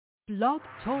Blog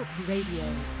Talk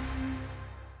Radio.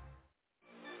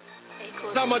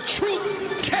 I'm a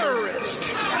truth terrorist.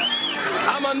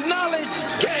 I'm a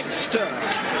knowledge gangster.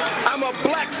 I'm a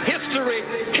black history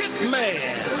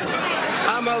hitman.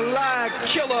 I'm a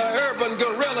lie killer, urban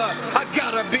gorilla. I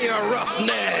gotta be a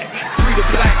roughneck. Free the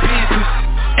Black Panthers,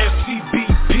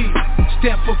 FCBP,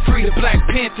 stand for Free the Black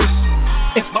Panthers.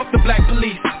 And fuck the black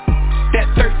police, that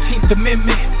 13th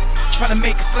Amendment, trying to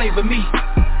make a slave of me.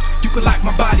 You can lock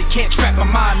my body, can't trap my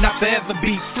mind, not forever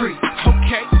be free.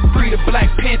 Okay, Free the Black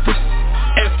Panthers,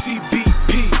 FCBP,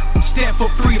 stand for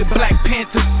Free the Black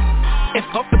Panthers. And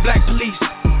fuck the black police.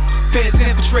 Feds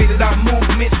infiltrated our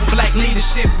movements for black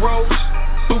leadership roles,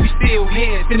 but we still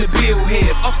here, in the bill here,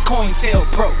 of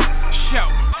COINTELPRO. Show,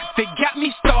 they got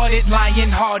me started,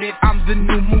 lion-hearted, I'm the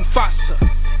new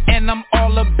Mufasa. And I'm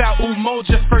all about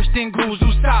Umoja, first in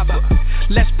Guzu Saba.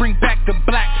 Let's bring back the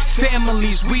black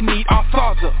families, we need our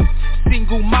father.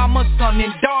 Single mama, son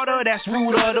and daughter, that's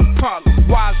root of the problem.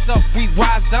 Wise up, we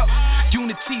rise up,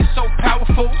 unity so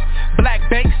powerful. Black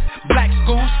banks, black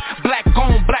schools, black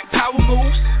on, black power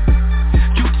moves.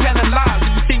 You telling lies,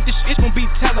 you think this shit gon' be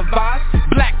televised.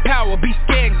 Black power, be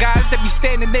scared guys, that be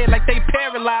standing there like they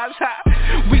paralyzed.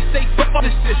 We say fuck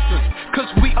the system, cause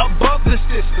we above the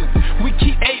system. We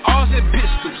keep ARs and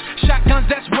pistols, shotguns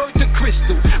that's worth the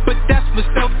crystal, but that's for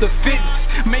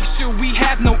self-defense. Make sure we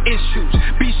have no issues,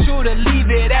 be sure to leave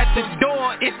it at the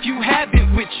door if you have it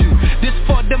with you. This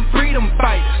for them freedom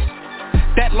fighters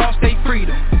that lost their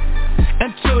freedom,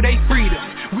 until they freedom,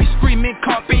 we screaming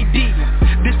carpe diem.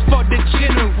 This for the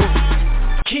general,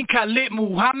 King Khalid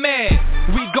Muhammad.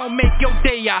 We gon' make your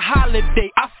day a holiday,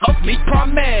 I fuck me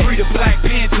promise. Free the Black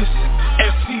Panthers,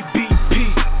 FCBP,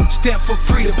 stand for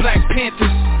Free the Black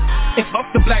Panthers. And fuck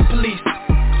the black police,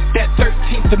 that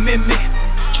 13th Amendment,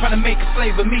 trying to make a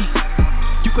slave of me.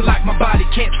 You can lock my body,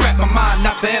 can't trap my mind,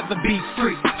 not forever be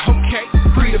free. Okay,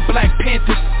 Free the Black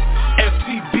Panthers,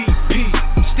 FCBP,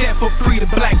 stand for Free the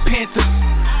Black Panthers.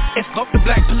 And fuck the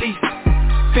black police.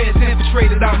 Feds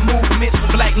infiltrated our movements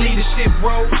for black leadership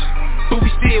roles, but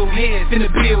we still here, in the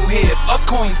bill here, of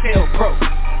COINTELPRO.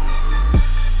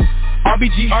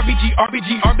 RBG, RBG,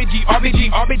 RBG, RBG,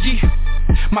 RBG,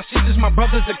 RBG. My sisters, my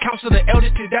brothers, the council, the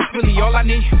elders, cause that's really all I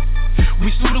need.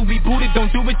 We suited, we booted,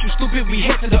 don't do it, you stupid, we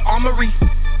head to the armory.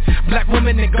 Black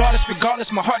women and goddess, regardless,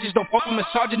 my heart just don't fuck with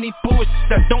misogyny, bullshit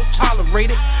that don't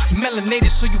tolerate it.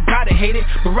 Melanated, so you gotta hate it.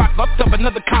 Barack up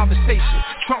another conversation,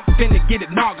 Trump finna get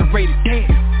inaugurated, damn.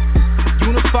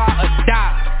 Unify or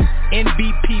die,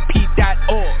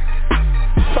 NBPP.org.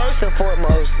 First and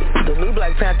foremost, the new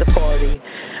Black Panther Party,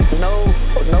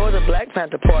 nor the Black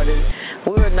Panther Party,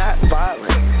 we are not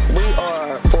violent. We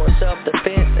are for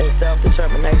self-defense and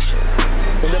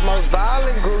self-determination. The most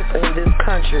violent group in this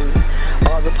country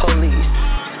are the police.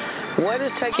 What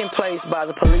is taking place by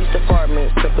the police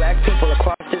departments to black people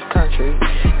across this country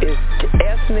is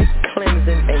ethnic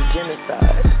cleansing and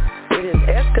genocide. It has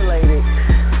escalated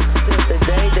since the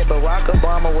day that Barack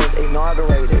Obama was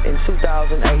inaugurated in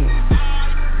 2008.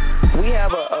 We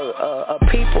have a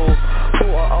people who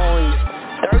are only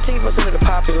 13% of the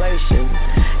population,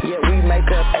 yet we make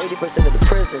up 80% of the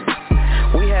prisons.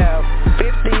 We have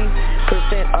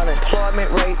 50%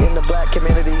 unemployment rate in the black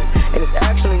community, and it's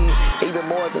actually even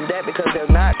more than that because they're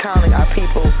not counting our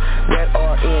people that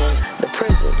are in the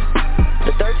prisons.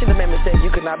 The 13th Amendment says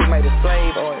you cannot be made a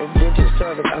slave or indentured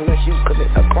servant unless you commit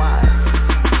a crime.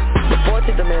 The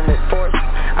 14th Amendment forced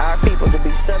our people to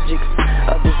be subjects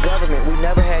of this government. We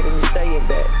never had any say in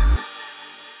that.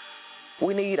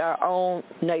 We need our own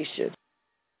nation.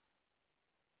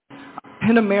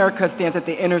 PEN America stands at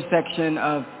the intersection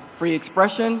of free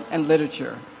expression and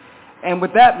literature. And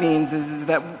what that means is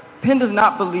that PEN does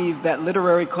not believe that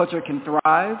literary culture can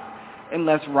thrive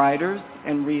unless writers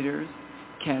and readers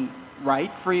can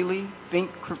write freely, think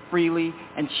freely,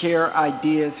 and share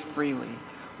ideas freely.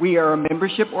 We are a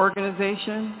membership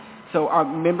organization, so our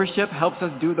membership helps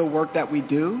us do the work that we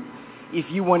do. If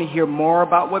you want to hear more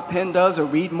about what PEN does or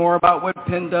read more about what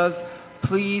PEN does,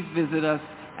 please visit us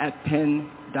at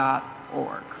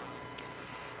pen.org.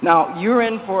 Now, you're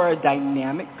in for a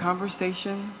dynamic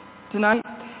conversation tonight,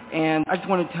 and I just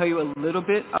want to tell you a little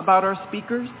bit about our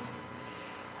speakers.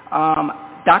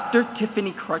 Dr.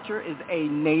 Tiffany Crutcher is a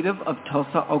native of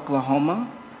Tulsa, Oklahoma,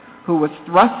 who was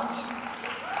thrust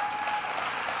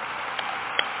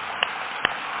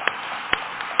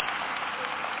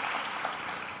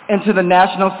into the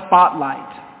national spotlight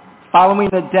following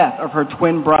the death of her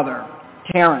twin brother,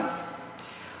 Terrence,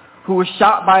 who was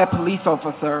shot by a police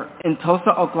officer in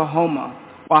Tulsa, Oklahoma,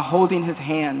 while holding his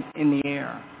hands in the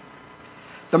air.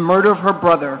 The murder of her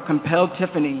brother compelled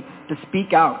Tiffany to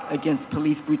speak out against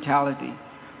police brutality,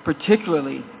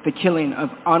 particularly the killing of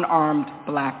unarmed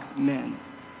black men.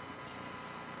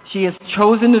 She has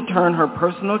chosen to turn her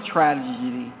personal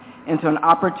tragedy into an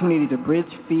opportunity to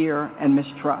bridge fear and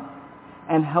mistrust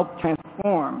and help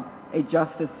transform a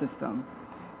justice system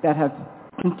that has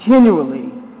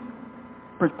continually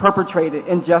perpetrated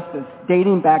injustice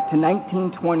dating back to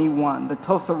 1921, the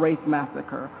Tulsa Race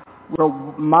Massacre, where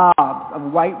mobs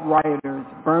of white rioters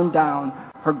burned down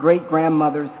her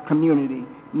great-grandmother's community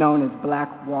known as Black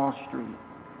Wall Street.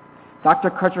 Dr.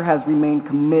 Crutcher has remained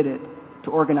committed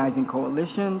to organizing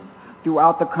coalitions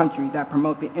throughout the country that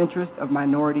promote the interests of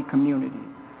minority communities.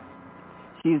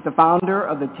 She is the founder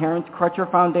of the Terrence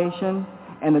Crutcher Foundation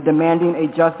and the Demanding a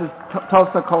Justice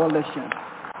Tulsa Coalition.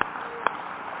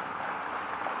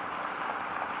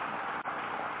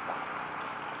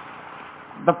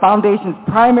 The foundation's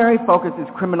primary focus is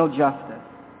criminal justice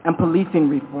and policing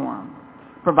reform,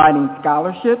 providing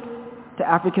scholarships to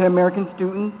African American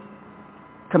students,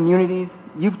 communities,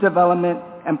 youth development,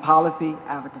 and policy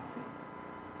advocacy.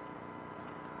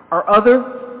 Our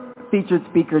other featured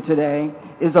speaker today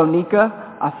is Onika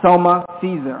Asoma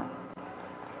Caesar.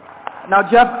 Now,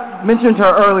 Jeff mentioned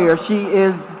her earlier. She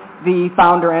is the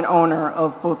founder and owner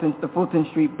of the Fulton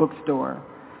Street Bookstore.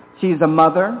 She's a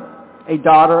mother, a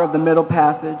daughter of the Middle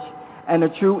Passage, and a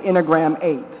true Enneagram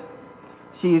 8.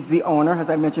 She is the owner, as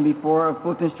I mentioned before, of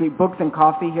Fulton Street Books and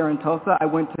Coffee here in Tulsa. I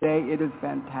went today. It is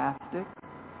fantastic.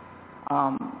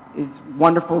 It's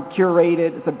wonderful,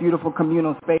 curated. It's a beautiful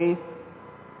communal space.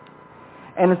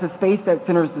 And it's a space that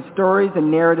centers the stories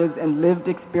and narratives and lived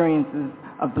experiences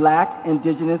of Black,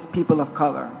 Indigenous people of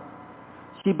color.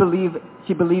 She believes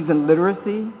in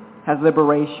literacy, has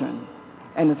liberation,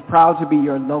 and is proud to be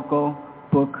your local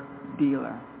book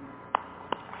dealer.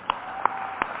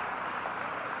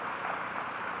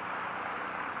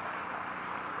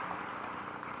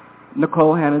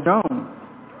 Nicole Hannah-Jones.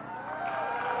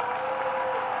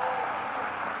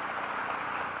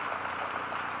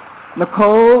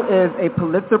 Nicole is a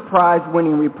Pulitzer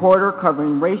Prize-winning reporter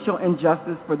covering racial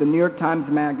injustice for the New York Times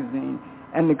Magazine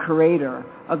and the creator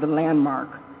of the landmark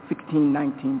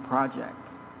 1619 Project.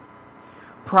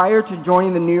 Prior to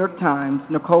joining the New York Times,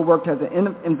 Nicole worked as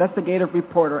an investigative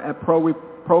reporter at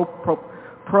ProPublica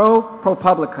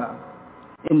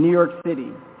in New York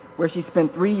City, where she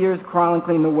spent 3 years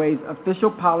chronicling the ways official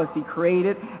policy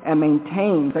created and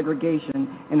maintained segregation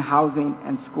in housing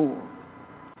and schools.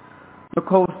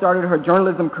 Nicole started her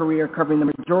journalism career covering the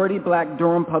majority Black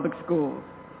Durham Public Schools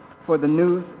for the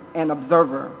News and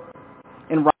Observer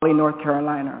in Raleigh, North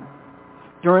Carolina.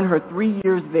 During her 3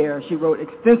 years there, she wrote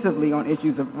extensively on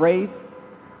issues of race,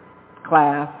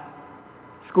 class,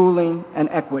 schooling, and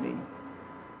equity.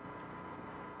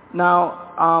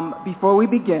 Now, before we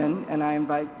begin, and I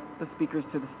invite the speakers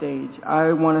to the stage,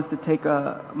 I want us to take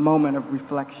a moment of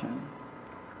reflection.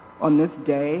 On this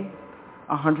day,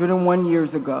 101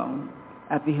 years ago,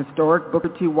 at the historic Booker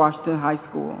T. Washington High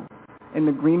School in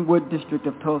the Greenwood district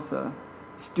of Tulsa,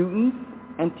 students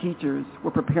and teachers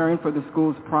were preparing for the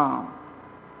school's prom.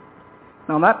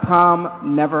 Now, that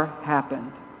prom never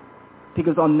happened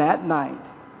because on that night,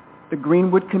 the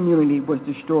Greenwood community was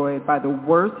destroyed by the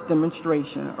worst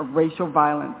demonstration of racial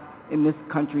violence in this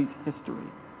country's history.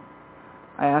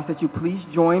 I ask that you please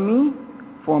join me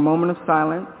for a moment of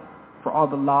silence for all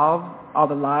the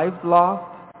lives lost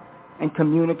and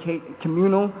communal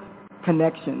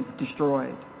connections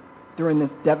destroyed during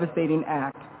this devastating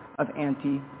act of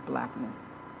anti-Blackness.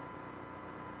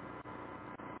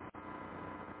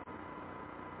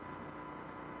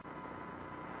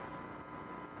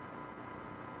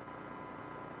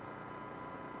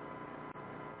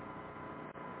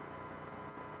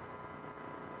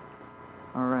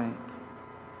 All right.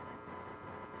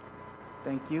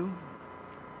 Thank you.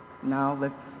 Now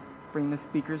let's bring the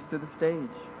speakers to the stage.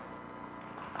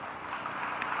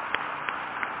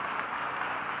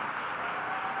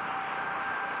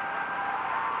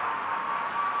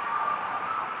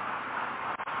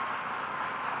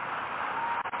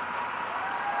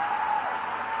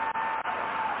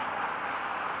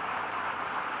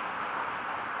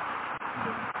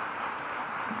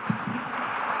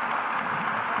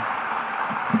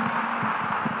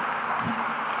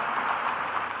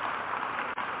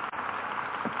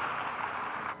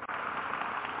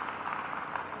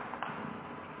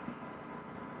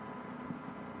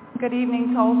 Good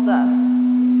evening, Tulsa.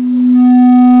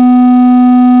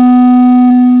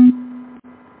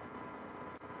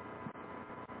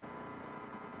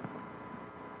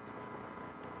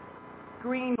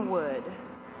 Greenwood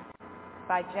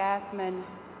by Jasmine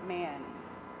Mann.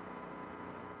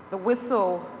 The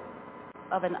whistle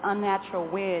of an unnatural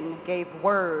wind gave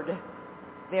word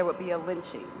there would be a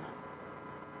lynching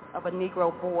of a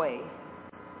Negro boy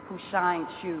who shined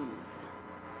shoes.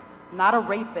 Not a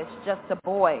rapist, just a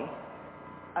boy,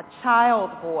 a child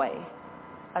boy,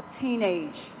 a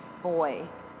teenage boy,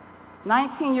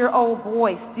 19-year-old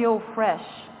boy still fresh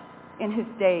in his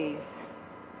days,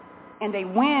 and a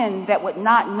wind that would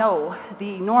not know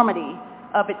the enormity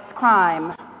of its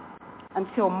crime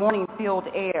until morning filled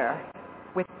air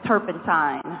with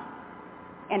turpentine,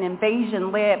 an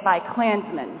invasion led by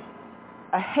Klansmen,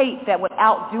 a hate that would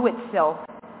outdo itself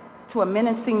to a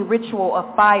menacing ritual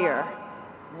of fire,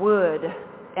 wood,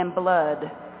 and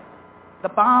blood. The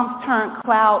bombs turned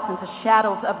clouds into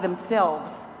shadows of themselves.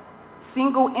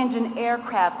 Single-engine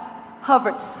aircraft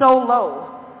hovered so low,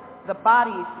 the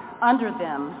bodies under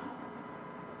them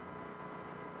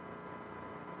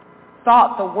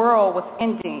thought the world was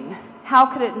ending. How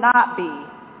could it not be?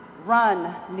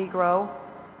 Run, Negro.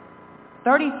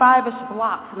 35-ish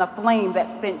blocks in a flame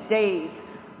that spent days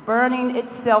burning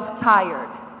itself tired.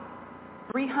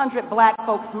 300 black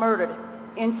folks murdered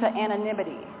into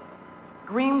anonymity.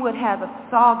 Greenwood has a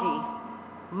soggy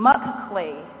muck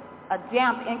clay, a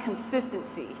damp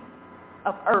inconsistency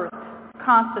of earth,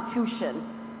 constitution,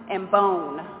 and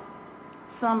bone.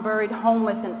 Some buried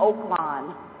homeless in oak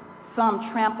lawn,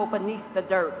 some trampled beneath the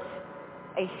dirt.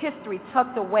 A history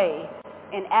tucked away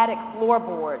in attic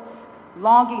floorboards,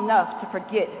 long enough to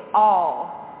forget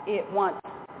all it once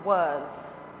was.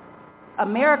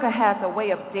 America has a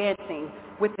way of dancing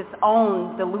with its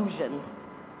own delusion,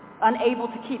 unable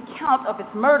to keep count of its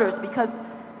murders because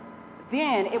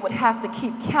then it would have to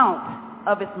keep count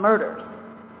of its murders.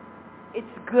 Its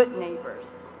good neighbors.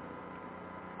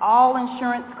 All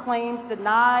insurance claims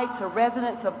denied to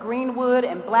residents of Greenwood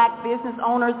and black business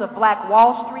owners of Black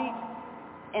Wall Street,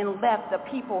 and left the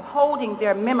people holding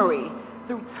their memory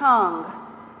through tongue,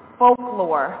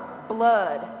 folklore,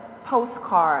 blood,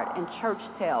 postcard, and church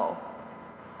tale.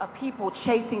 A people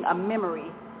chasing a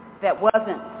memory that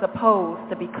wasn't supposed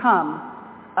to become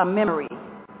a memory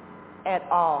at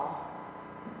all.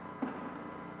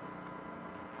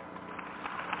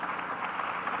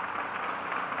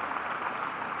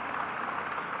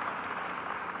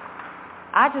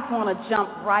 I just want to jump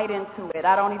right into it.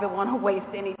 I don't even want to waste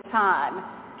any time.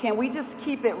 Can we just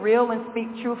keep it real and speak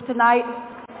truth tonight?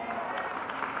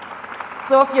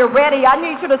 So if you're ready, I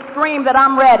need you to scream that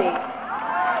I'm ready.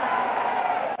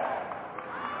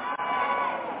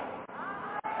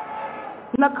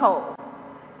 Nicole,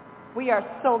 we are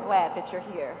so glad that you're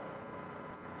here.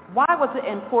 Why was it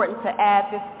important to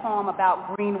add this poem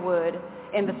about Greenwood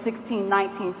in the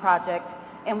 1619 Project,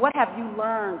 and what have you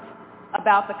learned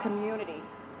about the community,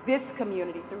 this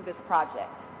community, through this project?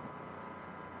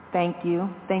 Thank you.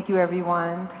 Thank you,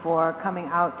 everyone, for coming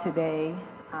out today.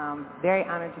 Very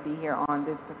honored to be here on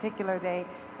this particular day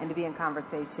and to be in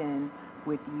conversation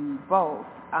with you both.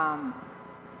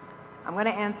 I'm going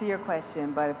to answer your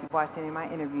question, but if you've watched any of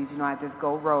my interviews, you know I just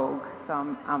go rogue. So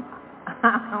I'm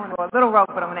going to go a little rogue,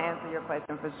 but I'm going to answer your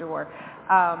question for sure.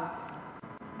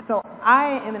 So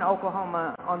I am in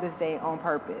Oklahoma on this day on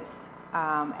purpose.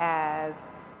 As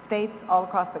states all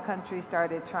across the country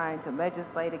started trying to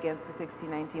legislate against the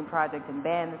 1619 Project and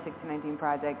ban the 1619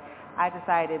 Project, I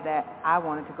decided that I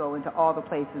wanted to go into all the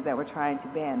places that were trying to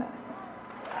ban us.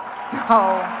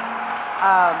 So,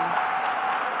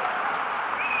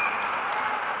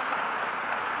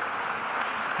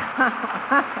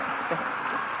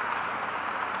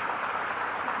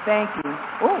 thank you.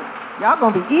 Ooh, y'all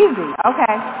gonna be easy.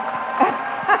 Okay.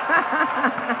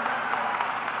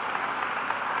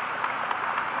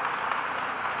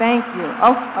 Thank you.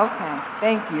 Oh, okay.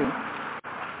 Thank you.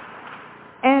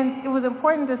 And it was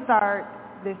important to start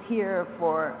this here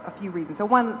for a few reasons. So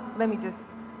one, let me just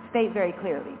state very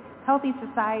clearly. Healthy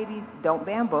societies don't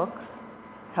ban books.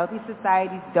 Healthy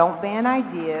societies don't ban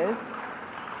ideas.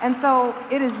 And so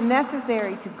it is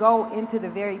necessary to go into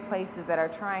the very places that are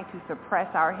trying to suppress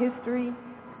our history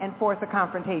and force a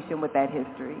confrontation with that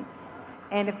history.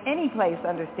 And if any place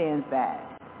understands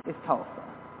that, it's Tulsa.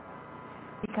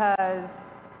 Because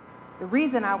the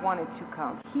reason I wanted to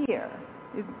come here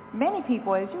is many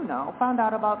people, as you know, found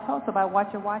out about Tulsa by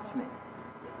watching Watchmen.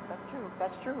 That's true.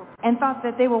 That's true. And thought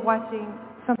that they were watching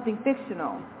something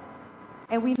fictional.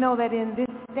 And we know that in this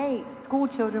state, school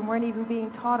children weren't even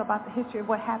being taught about the history of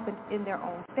what happened in their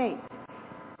own state.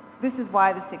 This is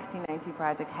why the 1619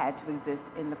 Project had to exist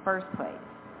in the first place,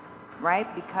 right?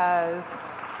 Because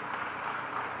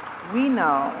we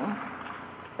know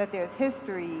that there's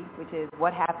history, which is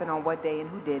what happened on what day and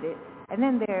who did it, and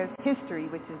then there's history,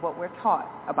 which is what we're taught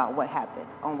about what happened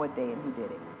on what day and who did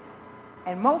it.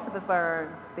 And most of us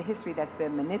learn the history that's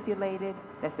been manipulated,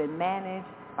 that's been managed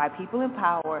by people in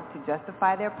power to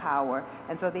justify their power,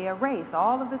 and so they erase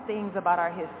all of the things about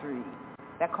our history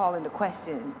that call into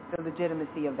question the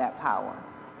legitimacy of that power.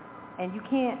 And you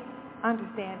can't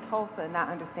understand Tulsa and not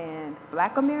understand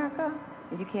Black America,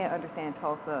 and you can't understand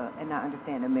Tulsa and not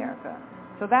understand America.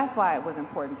 So that's why it was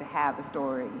important to have the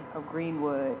story of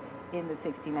Greenwood in the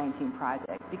 1619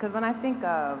 Project, because when I think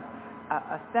of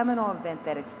a seminal event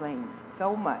that explains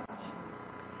so much,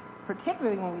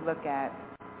 particularly when we look at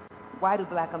why do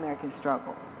Black Americans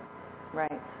struggle,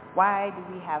 right? Why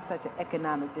do we have such an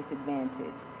economic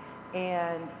disadvantage?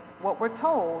 And what we're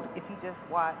told, if you just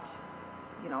watch,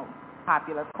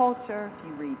 popular culture, if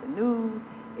you read the news,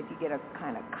 if you get a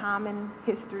kind of common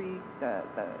history, the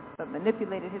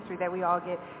manipulated history that we all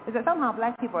get, is that somehow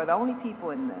Black people are the only people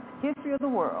in the history of the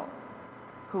world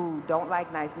who don't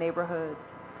like nice neighborhoods,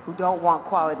 who don't want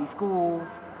quality schools,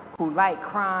 who like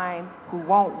crime, who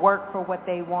won't work for what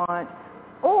they want.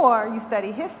 Or you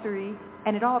study history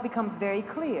and it all becomes very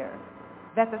clear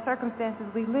that the circumstances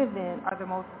we live in are the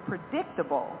most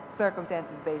predictable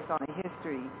circumstances based on a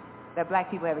history that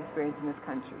Black people have experienced in this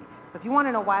country. So if you want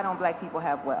to know why don't Black people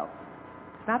have wealth,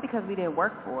 it's not because we didn't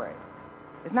work for it.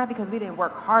 It's not because we didn't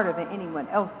work harder than anyone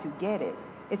else to get it.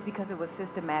 It's because it was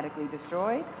systematically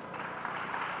destroyed,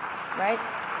 right?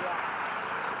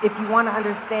 Yeah. If you want to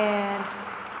understand,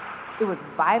 it was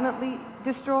violently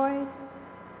destroyed.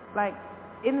 Like,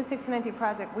 in the 1619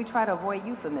 Project, we try to avoid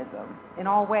euphemism in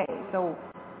all ways. So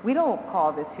we don't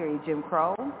call this period Jim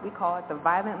Crow. We call it the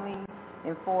violently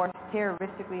enforced,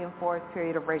 terroristically enforced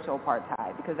period of racial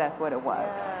apartheid, because that's what it was.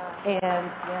 Yeah. And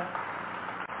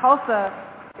Tulsa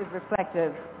is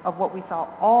reflective of what we saw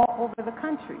all over the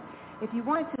country. If you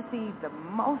wanted to see the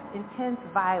most intense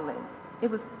violence, it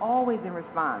was always in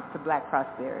response to Black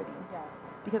prosperity. Yeah.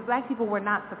 Because Black people were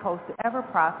not supposed to ever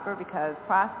prosper, because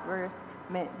prosperous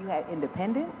meant you had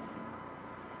independence.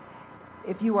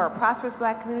 If you were a prosperous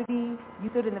Black community, you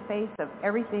stood in the face of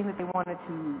everything that they wanted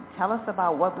to tell us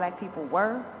about what Black people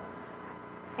were,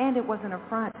 and it was an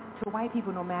affront to white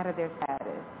people no matter their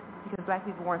status, because Black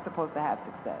people weren't supposed to have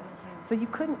success. So you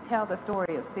couldn't tell the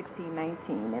story of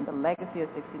 1619 and the legacy of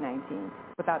 1619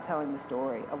 without telling the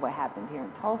story of what happened here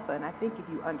in Tulsa. And I think if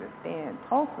you understand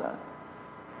Tulsa,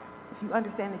 if you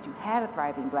understand that you had a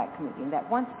thriving Black community, and that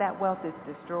once that wealth is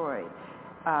destroyed,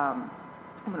 I'm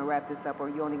going to wrap this up, or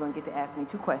you're only going to get to ask me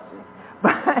 2 questions.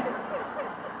 But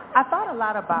I thought a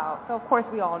lot about, so of course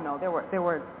we all know there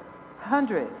were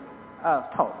hundreds of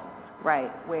Tulsas,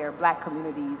 right, where Black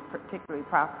communities, particularly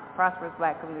prosperous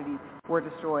Black communities, were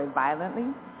destroyed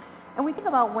violently. And we think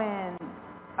about when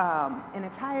an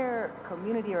entire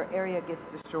community or area gets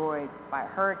destroyed by a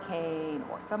hurricane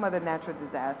or some other natural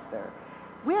disaster,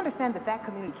 we understand that that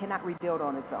community cannot rebuild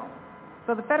on its own.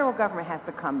 So the federal government has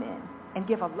to come in and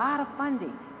give a lot of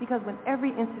funding, because when every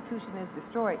institution is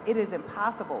destroyed, it is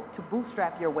impossible to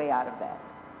bootstrap your way out of that.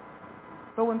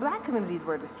 But when Black communities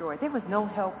were destroyed, there was no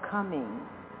help coming.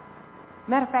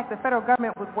 Matter of fact, the federal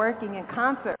government was working in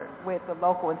concert with the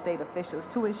local and state officials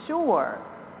to ensure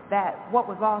that what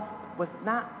was lost was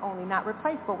not only not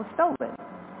replaced, but was stolen.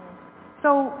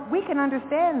 So we can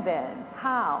understand then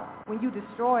how, when you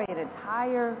destroy an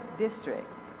entire district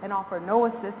and offer no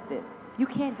assistance, you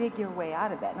can't dig your way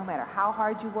out of that, no matter how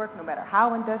hard you work, no matter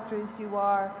how industrious you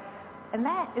are. And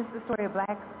that is the story of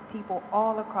Black people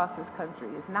all across this country.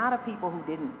 It's not a people who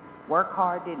didn't work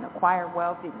hard, didn't acquire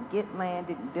wealth, didn't get land,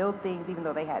 didn't build things even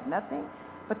though they had nothing,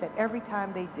 but that every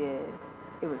time they did,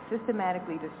 it was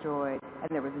systematically destroyed and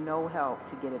there was no help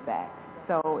to get it back.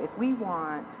 So if we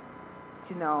want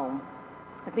to know,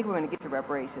 I think we're going to get to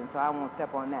reparations, so I won't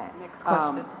step on that. Next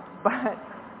question. But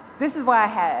this is why I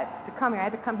had to come here. I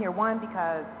had to come here, one,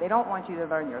 because they don't want you to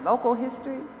learn your local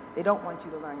history. They don't want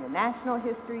you to learn your national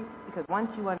history, because once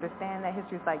you understand that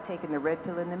history, it's like taking the red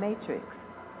pill in the Matrix,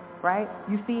 right?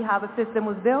 You see how the system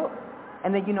was built,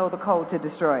 and then you know the code to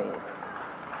destroy it.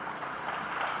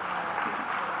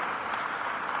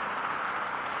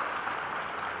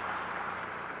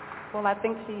 Well, I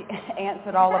think she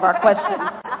answered all of our questions.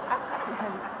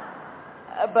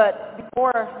 But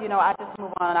before, I just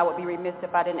move on, I would be remiss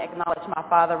if I didn't acknowledge my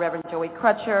father, Reverend Joey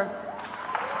Crutcher.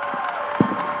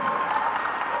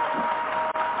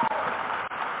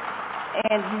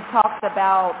 And he talked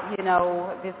about,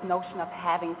 this notion of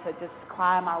having to just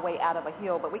climb our way out of a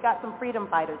hill. But we got some freedom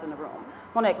fighters in the room.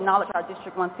 I want to acknowledge our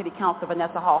District 1 City Councilor,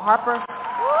 Vanessa Hall Harper.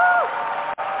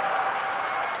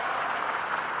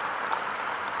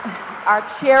 Our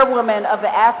chairwoman of the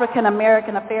African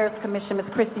American Affairs Commission, Ms.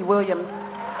 Christy Williams.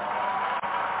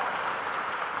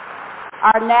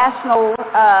 our national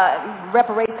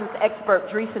reparations expert,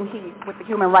 Dreesen Heath, with the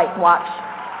Human Rights Watch.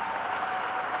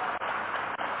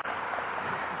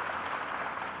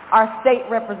 Our state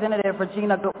representative,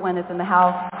 Regina Goodwin, is in the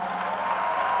house.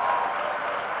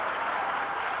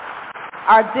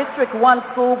 Our District 1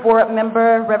 school board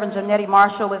member, Reverend Janetti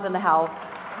Marshall, is in the house.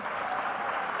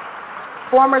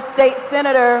 Former state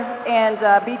senator and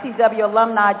BTW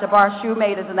alumni, Jabbar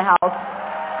Shoemate, is in the house.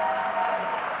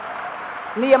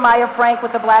 Nehemiah Frank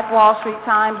with the Black Wall Street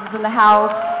Times is in the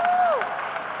house.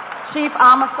 Chief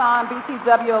Amasan,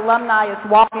 BTW alumni, is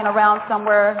walking around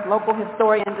somewhere, local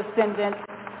historian descendant.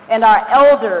 And our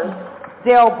elders,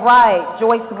 Dale Bright,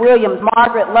 Joyce Williams,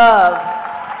 Margaret Love.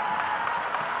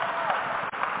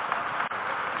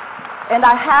 And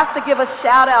I have to give a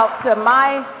shout out to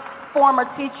my former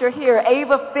teacher here,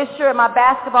 Ava Fisher, and my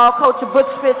basketball coach, Butch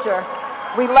Fisher.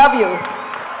 We love you.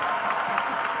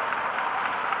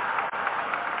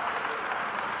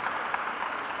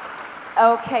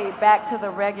 Okay, back to the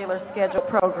regular scheduled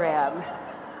program.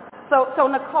 So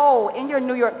Nicole, in your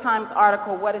New York Times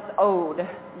article, What is Owed,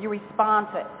 you respond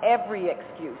to every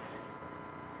excuse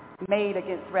made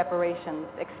against reparations,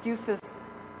 excuses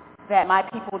that my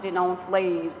people didn't own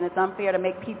slaves, and it's unfair to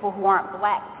make people who aren't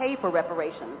black pay for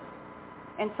reparations.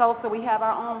 And so we have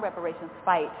our own reparations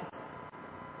fight.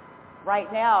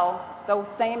 Right now, those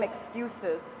same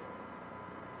excuses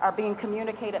are being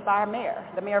communicated by our mayor,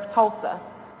 the mayor of Tulsa,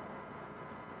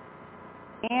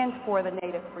 and for the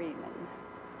Native freedmen.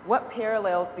 What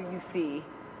parallels do you see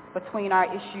between our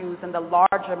issues and the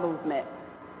larger movement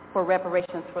for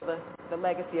reparations for the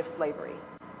legacy of slavery?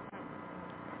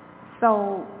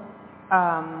 So,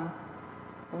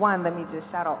 one, let me just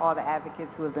shout out all the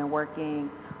advocates who have been working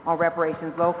on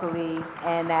reparations locally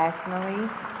and nationally.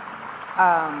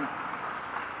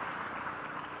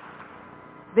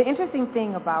 The interesting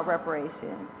thing about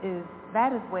reparations is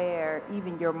that is where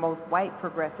even your most white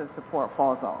progressive support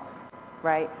falls off,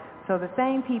 right? So the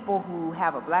same people who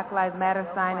have a Black Lives Matter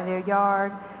sign in their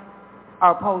yard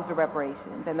are opposed to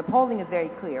reparations. And the polling is very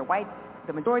clear.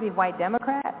 The majority of white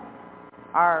Democrats,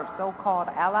 our so-called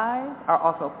allies, are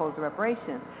also opposed to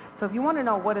reparations. So if you want to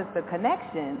know what is the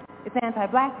connection, it's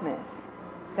anti-blackness.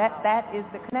 That is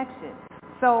the connection.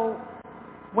 So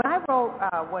when I wrote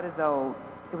What is Owed,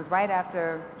 it was right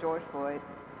after George Floyd,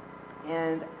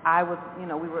 and I was, we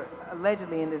were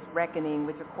allegedly in this reckoning,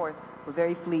 which of course was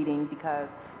very fleeting because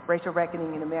racial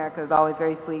reckoning in America is always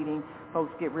very fleeting.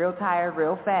 Folks get real tired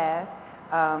real fast,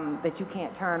 that you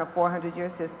can't turn a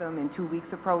 400-year system in 2 weeks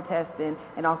of protesting,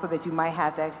 and also that you might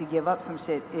have to actually give up some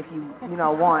shit if you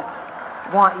want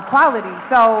equality.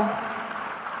 So,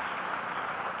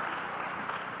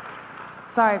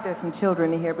 sorry if there's some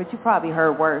children in here, but you probably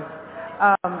heard worse.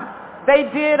 They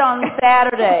did on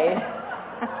Saturday.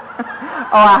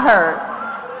 Oh, I heard.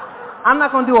 I'm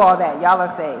not going to do all that. Y'all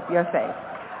are safe. You're safe.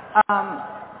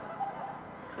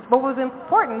 But what was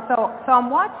important, so I'm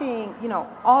watching,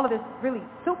 all of this really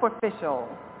superficial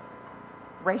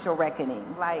racial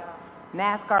reckoning, like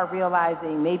NASCAR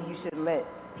realizing maybe you shouldn't let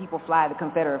people fly the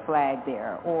Confederate flag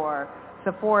there, or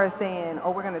Sephora saying,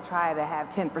 we're going to try to have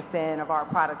 10% of our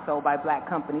products sold by black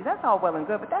companies. That's all well and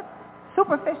good, but that's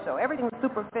superficial. Everything was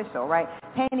superficial, right?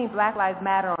 Painting Black Lives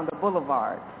Matter on the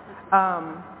boulevard.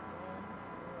 And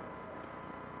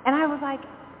I was like,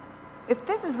 if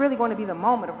this is really going to be the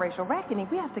moment of racial reckoning,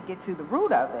 we have to get to the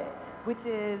root of it, which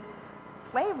is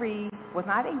slavery was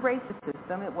not a racist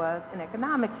system, it was an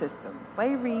economic system.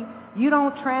 Slavery, you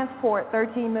don't transport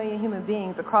 13 million human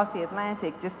beings across the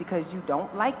Atlantic just because you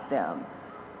don't like them.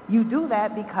 You do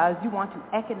that because you want to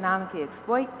economically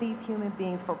exploit these human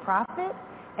beings for profit,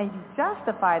 and you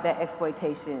justify that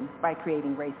exploitation by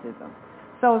creating racism.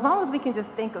 So as long as we can just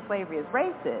think of slavery as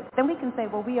racist, then we can say,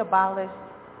 well, we abolished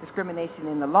discrimination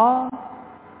in the law.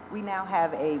 We now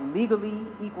have a legally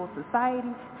equal society,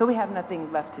 so we have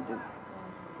nothing left to do.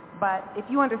 But if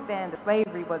you understand that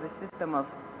slavery was a system of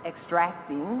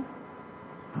extracting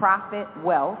profit,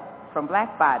 wealth from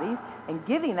black bodies and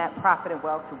giving that profit and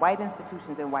wealth to white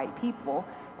institutions and white people,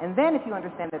 and then if you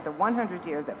understand that the 100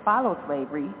 years that followed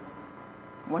slavery,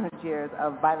 100 years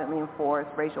of violently enforced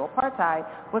racial apartheid,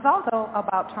 was also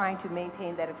about trying to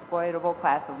maintain that exploitable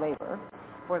class of labor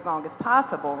for as long as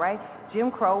possible, right?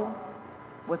 Jim Crow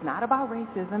was not about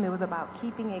racism. It was about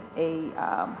keeping a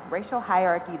racial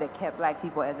hierarchy that kept black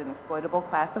people as an exploitable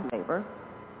class of labor,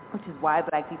 which is why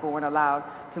black people weren't allowed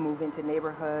to move into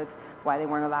neighborhoods, why they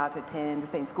weren't allowed to attend the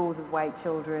same schools as white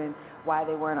children, why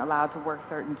they weren't allowed to work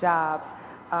certain jobs.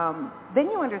 Then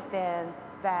you understand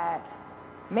that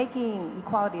making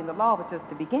equality in the law was just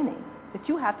the beginning. That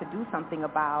you have to do something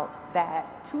about that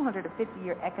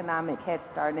 250-year economic head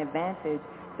start and advantage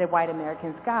that white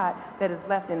Americans got that has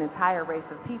left an entire race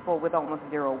of people with almost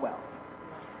zero wealth.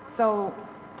 So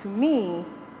to me,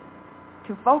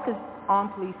 to focus on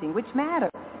policing, which matters,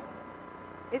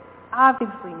 it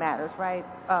obviously matters, right?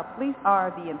 Police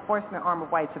are the enforcement arm of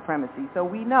white supremacy, so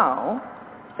we know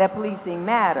that policing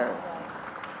matters.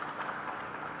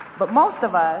 But most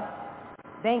of us,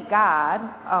 thank God,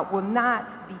 will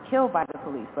not be killed by the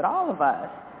police, but all of us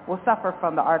will suffer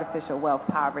from the artificial wealth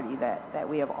poverty that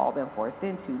we have all been forced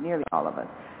into, nearly all of us.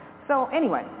 So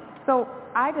anyway,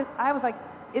 I was like,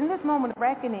 in this moment of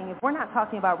reckoning, if we're not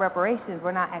talking about reparations,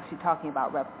 we're not actually talking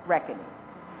about reckoning.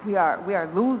 We are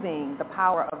losing the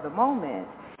power of the moment.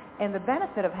 And the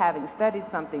benefit of having studied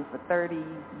something for 30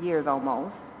 years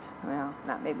almost, well,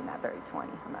 maybe not 30,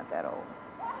 20, I'm not that old,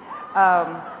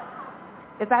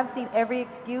 is I've seen every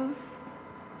excuse,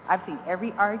 I've seen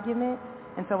every argument,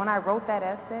 and so when I wrote that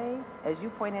essay, as you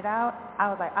pointed out, I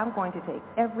was like, I'm going to take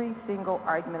every single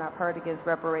argument I've heard against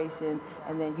reparations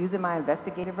and then using my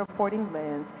investigative reporting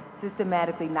lens,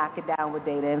 systematically knock it down with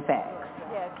data and facts.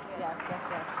 Yes.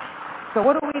 So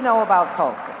what do we know about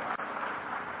Tulsa?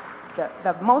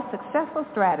 The most successful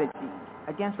strategy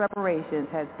against reparations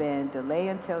has been delay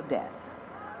until death.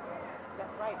 That's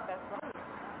right.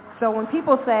 So when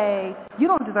people say, you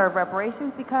don't deserve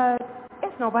reparations because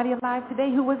there's nobody alive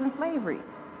today who was in slavery.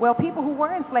 Well, people who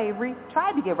were in slavery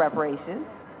tried to get reparations.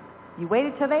 You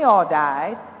waited till they all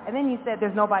died, and then you said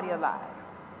there's nobody alive.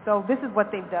 So this is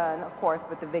what they've done, of course,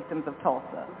 with the victims of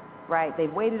Tulsa, right?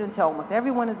 They've waited until almost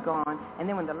everyone is gone, and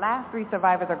then when the last 3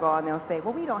 survivors are gone, they'll say,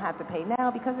 well, we don't have to pay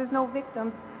now because there's no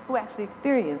victims who actually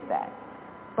experienced that.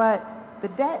 But the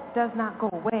debt does not go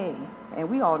away, and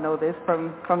we all know this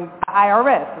from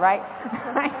IRS, right?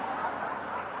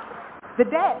 The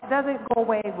debt doesn't go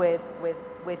away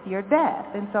with your death.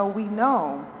 And so we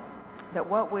know that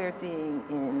what we're seeing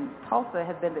in Tulsa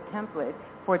has been the template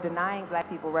for denying black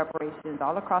people reparations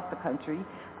all across the country.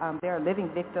 There are living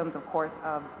victims, of course,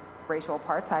 of racial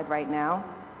apartheid right now,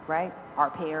 right? Our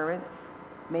parents,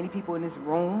 many people in this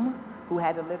room who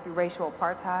had to live through racial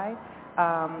apartheid.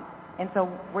 And so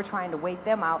we're trying to wait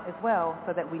them out as well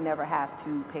so that we never have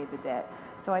to pay the debt.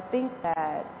 So I think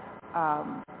that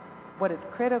what is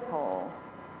critical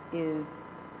is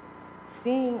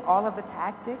seeing all of the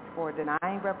tactics for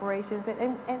denying reparations.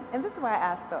 And this is why I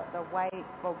asked the white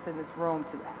folks in this room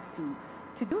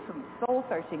to do some soul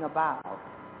searching about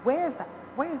where's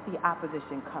the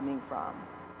opposition coming from?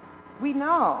 We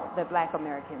know that black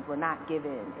Americans were not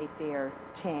given a fair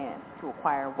chance to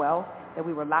acquire wealth, that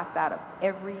we were locked out of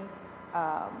every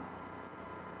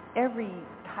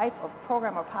type of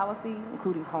program or policy,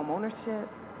 including home ownership,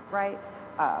 right?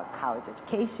 College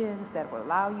educations that will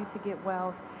allow you to get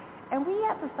wealth. And we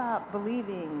have to stop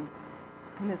believing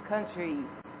in this country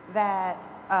that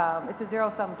it's a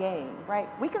zero-sum game, right?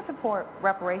 We can support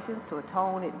reparations to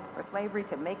atone for slavery,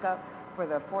 to make up for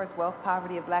the forced wealth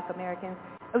poverty of black Americans.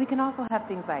 And we can also have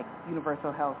things like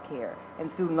universal health care and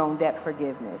student loan debt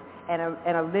forgiveness and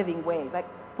a living wage. Like,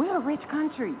 we're a rich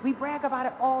country. We brag about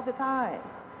it all the time.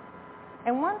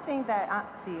 And one thing that,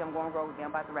 I'm going rogue again.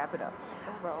 I'm about to wrap it up.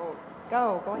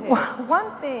 Go ahead.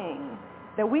 One thing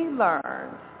that we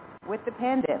learned with the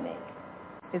pandemic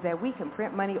is that we can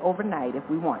print money overnight if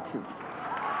we want to,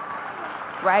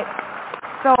 right?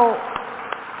 So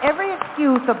every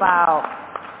excuse about,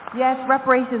 yes,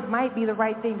 reparations might be the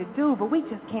right thing to do, but we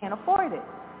just can't afford it.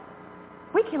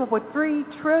 We came up with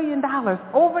 $3 trillion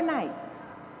overnight,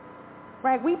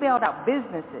 right? We bailed out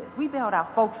businesses. We bailed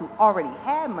out folks who already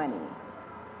had money.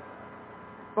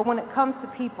 But when it comes to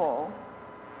people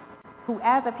who,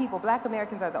 as a people, black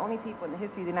Americans are the only people in the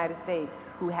history of the United States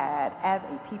who had, as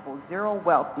a people, zero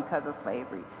wealth because of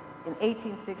slavery. In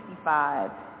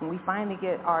 1865, when we finally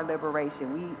get our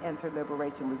liberation, we enter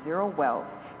liberation with zero wealth,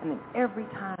 and then every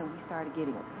time we started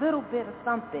getting a little bit of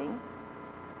something,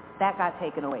 that got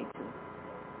taken away too.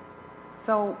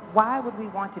 So why would we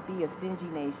want to be a stingy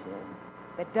nation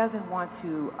that doesn't want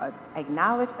to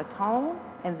acknowledge, atone,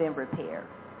 and then repair?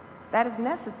 That is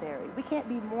necessary. We can't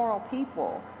be moral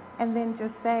people and then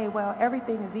just say, well,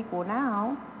 everything is equal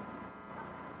now,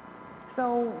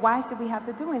 so why should we have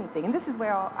to do anything? And this is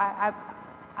where I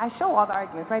show all the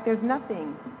arguments, right? There's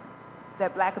nothing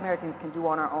that black Americans can do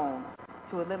on our own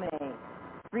to eliminate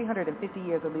 350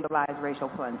 years of legalized racial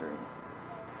plundering.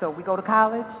 So we go to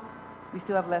college, we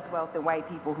still have less wealth than white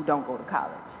people who don't go to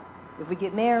college. If we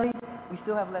get married, we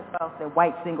still have less wealth than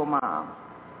white single moms,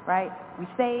 right? We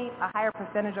save a higher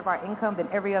percentage of our income than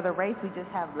every other race. We just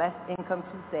have less income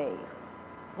to save.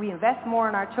 we invest more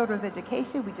in our children's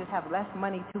education, we just have less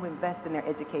money to invest in their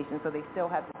education, so they still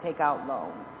have to take out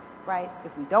loans, right?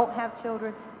 If we don't have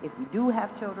children, if we do have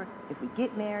children, if we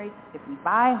get married, if we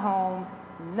buy homes,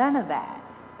 none of that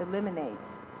eliminates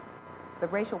the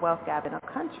racial wealth gap in a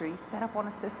country set up on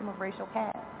a system of racial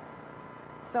caste.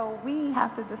 So we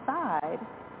have to decide,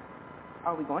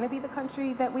 are we going to be the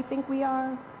country that we think we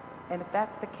are? And if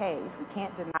that's the case, we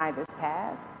can't deny this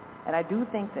past. And I do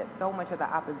think that so much of the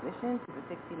opposition to the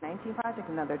 1619 Project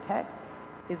and other texts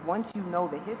is once you know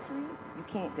the history, you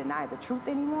can't deny the truth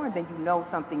anymore, then you know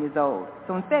something is owed.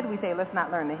 So instead we say, let's not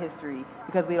learn the history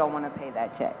because we don't want to pay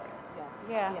that check.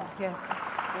 Yeah.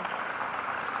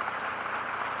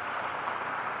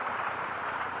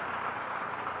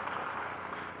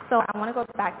 So I want to go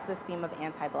back to this theme of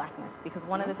anti-blackness, because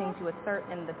one of the things you assert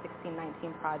in the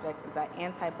 1619 Project is that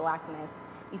anti-blackness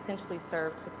essentially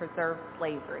served to preserve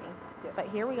slavery. But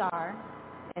here we are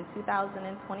in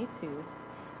 2022,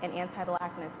 and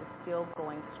anti-blackness is still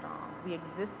going strong. We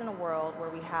exist in a world where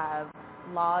we have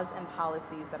laws and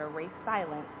policies that are race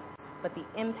silent, but the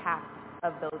impact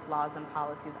of those laws and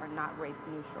policies are not race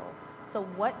neutral. So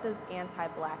what does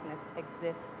anti-blackness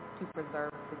exist to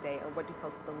preserve today, or what do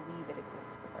folks believe it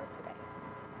exists to preserve today?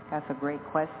 That's a great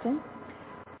question.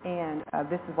 And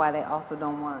this is why they also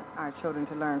don't want our children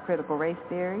to learn critical race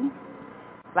theory,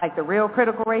 like the real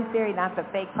critical race theory, not the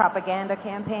fake propaganda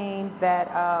campaigns that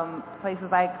places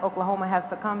like Oklahoma have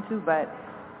succumbed to. But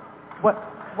what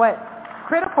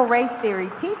critical race theory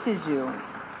teaches you,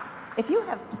 if you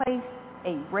have placed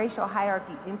a racial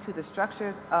hierarchy into the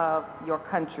structures of your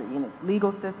country, in its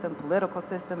legal system, political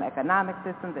system, economic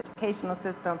systems, educational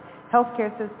system, healthcare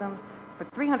systems, for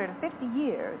 350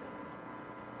 years,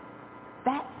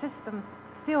 that system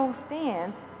still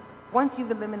stands once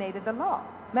you've eliminated the law.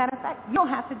 Matter of fact, you don't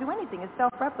have to do anything. It's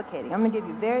self-replicating. I'm going to give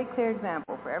you a very clear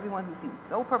example for everyone who seems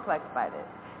so perplexed by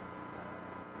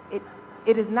this.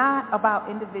 It is not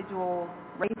about individual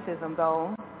racism,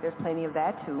 though. There's plenty of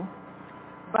that, too.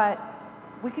 But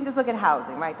we can just look at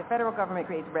housing, right? The federal government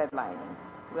creates redlining.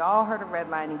 We all heard of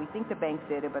redlining. We think the banks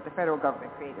did it, but the federal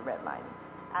government created redlining.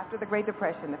 After the Great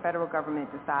Depression, the federal government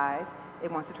decides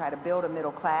it wants to try to build a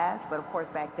middle class, but of course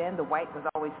back then the white was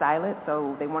always silent,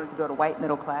 so they wanted to build a white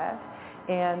middle class.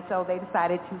 And so they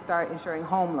decided to start insuring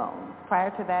home loans.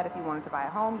 Prior to that, if you wanted to buy a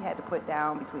home, you had to put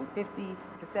down between 50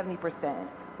 to 70%,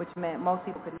 which meant most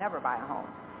people could never buy a home.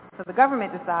 So the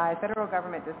government decides, federal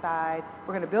government decides,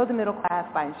 we're going to build a middle class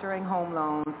by insuring home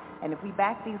loans, and if we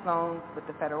back these loans with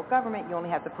the federal government, you only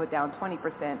have to put down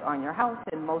 20% on your house,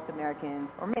 and most Americans,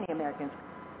 or many Americans,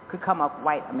 could come up,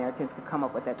 white Americans could come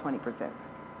up with that 20%.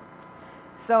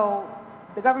 So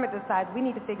the government decides we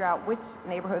need to figure out which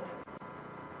neighborhoods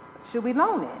should we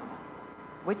loan in,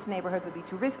 which neighborhoods would be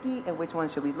too risky, and which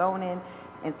ones should we loan in.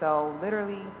 And so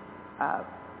literally,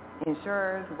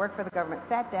 insurers who work for the government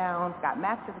sat down, got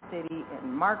maps of the city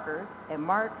and markers, and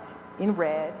marked in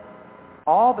red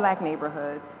all black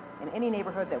neighborhoods and any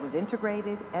neighborhood that was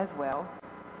integrated as well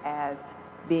as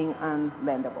being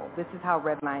unlendable. This is how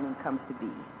redlining comes to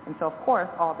be. And so, of course,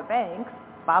 all the banks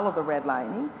follow the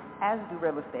redlining, as do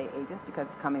real estate agents, because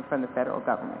it's coming from the federal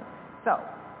government. So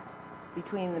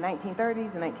between the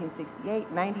 1930s and 1968,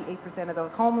 98% of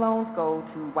those home loans go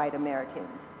to white Americans.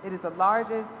 It is the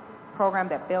largest program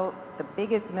that built the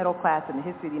biggest middle class in the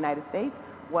history of the United States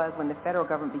was when the federal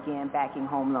government began backing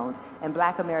home loans, and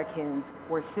black Americans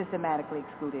were systematically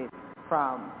excluded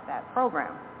from that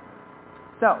program.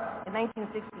 So in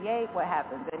 1968, what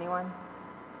happens? Anyone?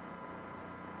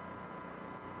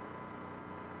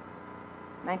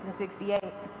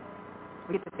 1968,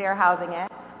 we get the Fair Housing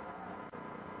Act.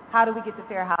 How did we get the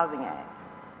Fair Housing Act?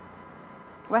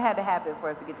 What had to happen for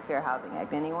us to get the Fair Housing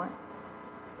Act? Anyone?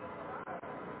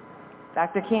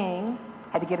 Dr. King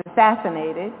had to get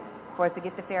assassinated for us to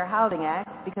get the Fair Housing Act,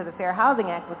 because the Fair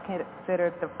Housing Act was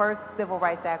considered the first civil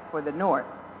rights act for the North.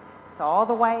 So all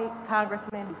the white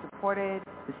congressmen who supported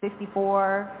the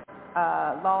 64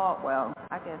 law, well,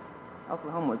 I guess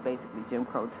Oklahoma was basically Jim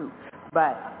Crow too,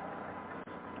 but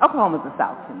Oklahoma's the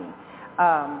South to me.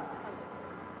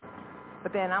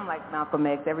 But then I'm like Malcolm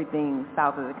X, everything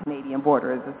south of the Canadian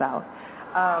border is the South.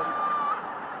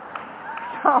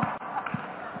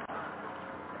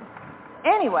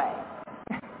 Anyway,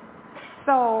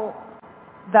 so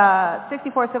the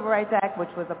 64 Civil Rights Act, which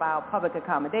was about public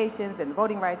accommodations, and the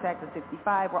Voting Rights Act of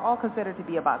 65 were all considered to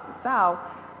be about the South,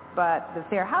 but the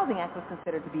Fair Housing Act was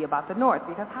considered to be about the North,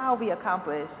 because how we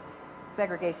accomplished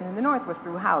segregation in the North was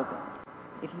through housing.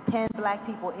 If you pin black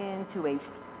people into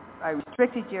a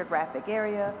restricted geographic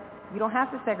area, you don't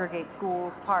have to segregate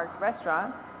schools, parks,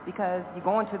 restaurants. because you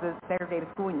go into the segregated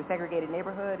school in your segregated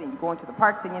neighborhood, and you go into the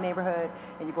parks in your neighborhood,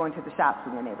 and you go into the shops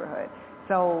in your neighborhood.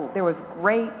 So there was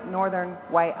great northern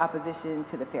white opposition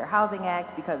to the Fair Housing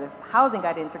Act, because if housing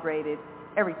got integrated,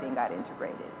 everything got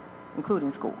integrated,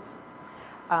 including schools.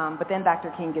 But then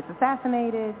Dr. King gets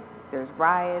assassinated. There's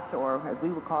riots, or as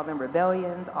we would call them,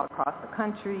 rebellions all across the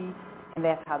country, and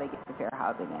that's how they get the Fair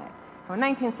Housing Act. So in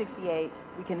 1968,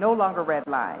 we can no longer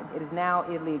redline. It is now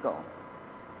illegal.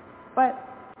 But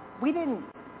we didn't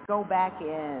go back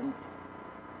and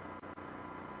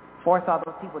force all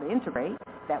those people to integrate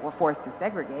that were forced to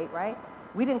segregate, right?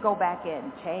 We didn't go back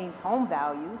and change home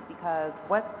values, because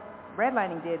what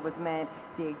redlining did was meant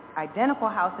the identical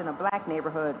house in a black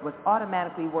neighborhood was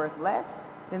automatically worth less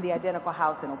than the identical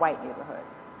house in a white neighborhood.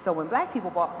 So when black people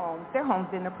bought homes, their homes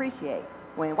didn't appreciate.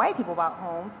 When white people bought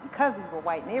homes, because these were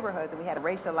white neighborhoods and we had a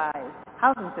racialized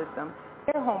housing system,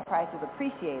 their home prices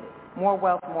appreciated. More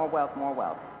wealth, more wealth, more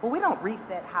wealth. But we don't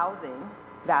reset housing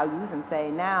values and say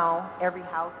now every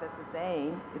house that's the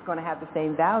same is going to have the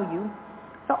same value.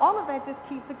 So all of that just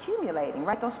keeps accumulating,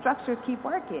 right? Those structures keep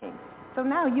working. So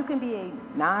now you can be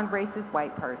a non-racist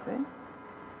white person,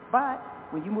 but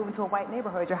when you move into a white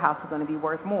neighborhood, your house is going to be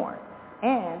worth more.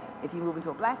 And if you move into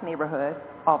a black neighborhood,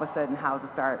 all of a sudden houses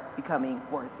start becoming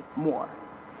worth more.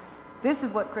 This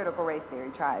is what critical race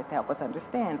theory tries to help us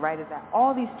understand, right, is that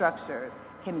all these structures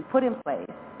can be put in place,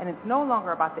 and it's no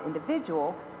longer about the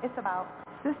individual, it's about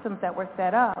systems that were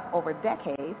set up over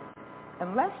decades.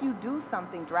 Unless you do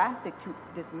something drastic to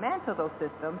dismantle those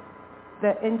systems,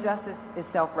 the injustice is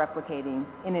self-replicating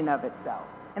in and of itself.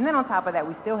 And then on top of that,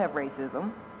 we still have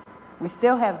racism. We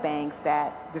still have banks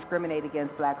that discriminate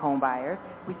against black home buyers.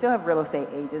 We still have real estate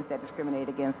agents that discriminate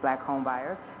against black home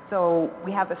buyers. So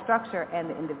we have the structure and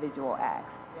the individual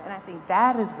acts. And I think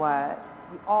that is what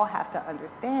we all have to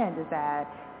understand, is that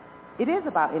it is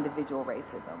about individual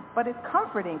racism, but it's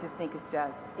comforting to think it's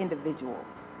just individuals.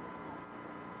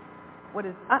 What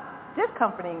is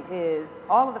discomforting is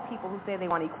all of the people who say they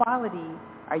want equality.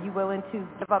 Are you willing to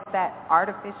give up that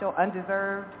artificial,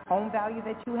 undeserved home value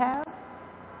that you have?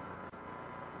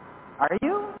 Are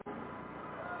you?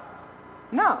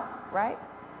 No, right?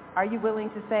 Are you willing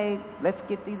to say, let's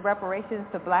get these reparations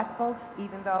to black folks,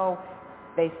 even though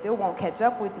they still won't catch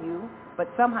up with you, but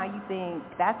somehow you think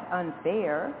that's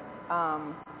unfair?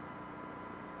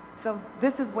 So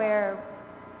this is where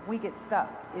we get stuck,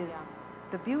 is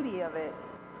the beauty of it.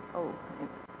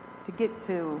 To get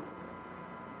to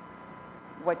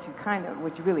what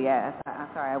you really asked. I'm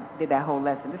sorry, I did that whole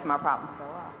lesson. This is my problem.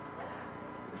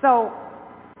 So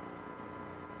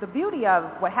the beauty of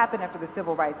what happened after the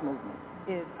Civil Rights Movement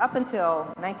is up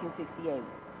until 1968,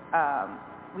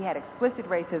 we had explicit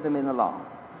racism in the law.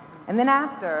 And then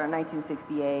after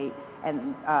 1968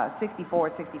 and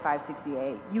 64, 65,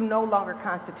 68, you no longer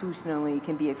constitutionally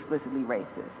can be explicitly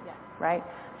racist, right?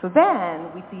 So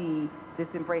then we see this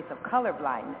embrace of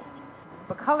colorblindness.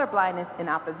 But colorblindness in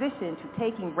opposition to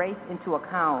taking race into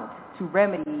account to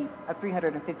remedy a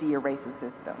 350-year racist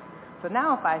system. So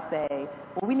now if I say,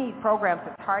 well, we need programs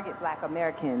to target black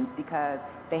Americans because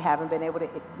they haven't been able to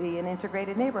be in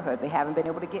integrated neighborhoods, they haven't been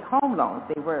able to get home loans,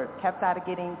 they were kept out of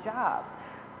getting jobs,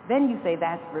 then you say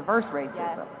that's reverse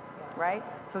racism, right?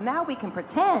 So now we can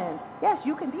pretend, yes,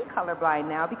 you can be colorblind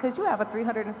now because you have a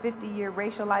 350-year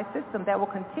racialized system that will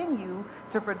continue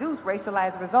to produce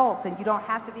racialized results, and you don't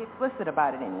have to be explicit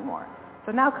about it anymore.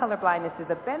 So now colorblindness is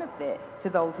a benefit to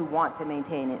those who want to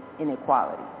maintain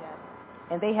inequality.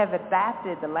 And they have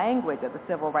adapted the language of the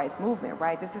civil rights movement,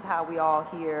 right? This is how we all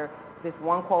hear this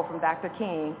one quote from Dr.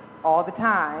 King all the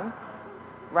time,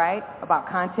 right, about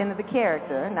content of the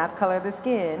character, not color of the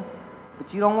skin.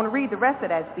 But you don't want to read the rest of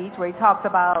that speech where he talks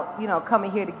about,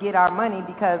 coming here to get our money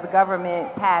because the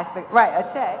government passed, a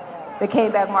check that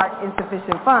came back marked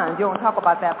insufficient funds. You don't talk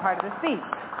about that part of the speech.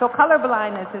 So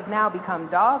colorblindness has now become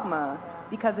dogma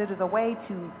because it is a way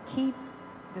to keep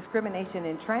discrimination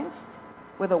entrenched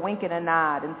with a wink and a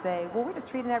nod and say, well, we're just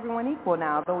treating everyone equal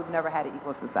now, though we've never had an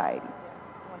equal society.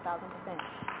 1,000%.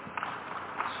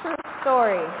 True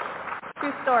story.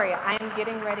 I am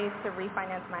getting ready to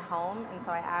refinance my home, and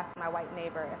so I asked my white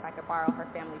neighbor if I could borrow her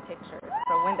family pictures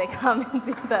for when they come and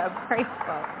do the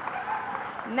appraisal.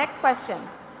 Next question.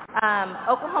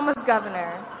 Oklahoma's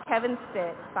governor, Kevin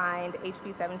Stitt, signed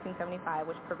HB 1775,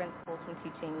 which prevents schools from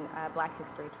teaching black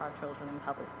history to our children in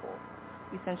public schools.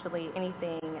 Essentially,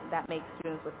 anything that makes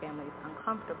students with families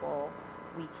uncomfortable,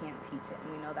 we can't teach it,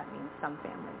 and we know that means some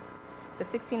families. The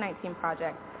 1619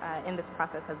 Project in this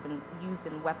process has been used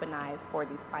and weaponized for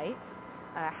these fights.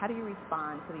 How do you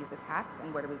respond to these attacks,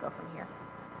 and where do we go from here?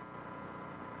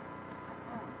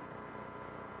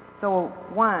 So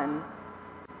one,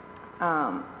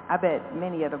 I bet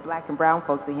many of the black and brown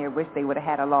folks in here wish they would have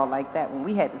had a law like that when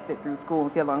we had to sit through school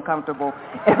and feel uncomfortable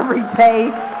every day,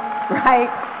 right?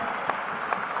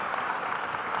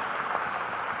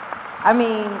 I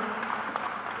mean,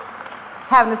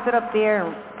 having to sit up there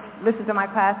and listen to my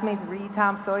classmates read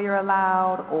Tom Sawyer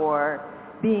aloud, or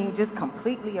being just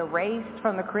completely erased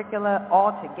from the curricula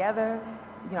altogether.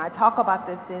 You know, I talk about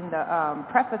this in the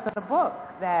preface of the book,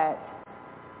 that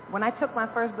when I took my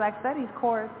first Black Studies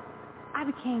course, I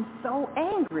became so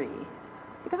angry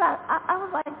because I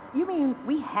was like, you mean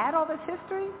we had all this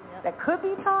history that could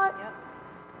be taught?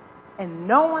 And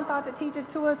no one thought to teach it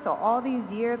to us. So all these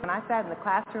years when I sat in the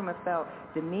classroom, I felt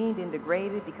demeaned and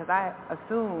degraded because I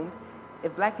assumed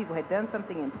if black people had done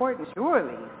something important,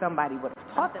 surely somebody would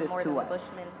have taught this to us.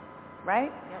 Bushmen.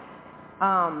 Right? Yep.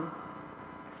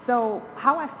 So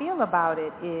how I feel about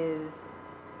it is,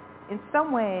 in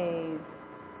some ways,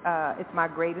 it's my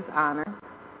greatest honor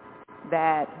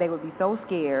that they would be so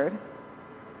scared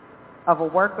of a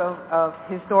work of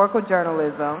historical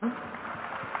journalism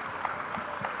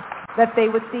that they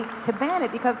would seek to ban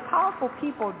it, because powerful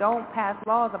people don't pass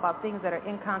laws about things that are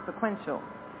inconsequential.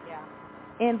 Yeah.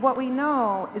 And what we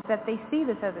know is that they see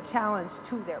this as a challenge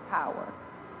to their power,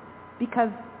 because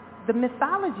the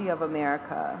mythology of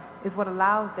America is what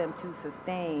allows them to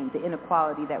sustain the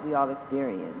inequality that we all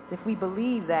experience. If we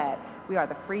believe that we are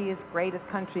the freest, greatest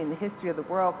country in the history of the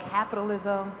world,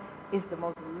 capitalism is the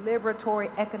most liberatory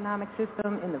economic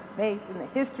system in the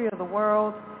history of the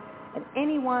world, and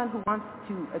anyone who wants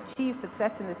to achieve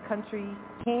success in this country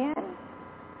can,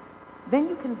 then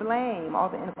you can blame all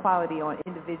the inequality on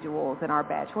individuals and our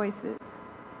bad choices.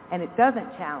 And it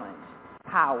doesn't challenge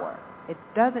power. It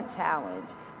doesn't challenge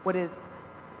what is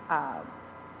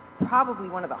probably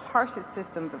one of the harshest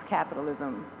systems of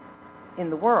capitalism in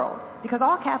the world, because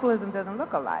all capitalism doesn't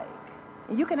look alike.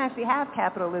 And you can actually have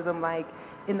capitalism like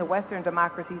in the Western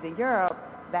democracies in Europe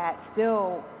that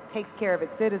still takes care of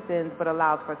its citizens but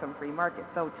allows for some free market.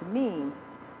 So to me,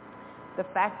 the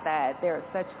fact that there is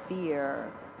such fear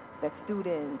that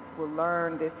students will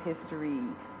learn this history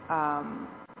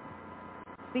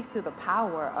speaks to the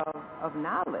power of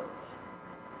knowledge.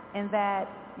 And that,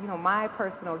 you know, my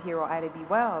personal hero, Ida B.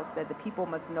 Wells, said the people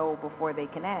must know before they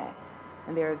can act.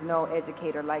 And there is no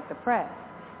educator like the press.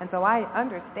 And so I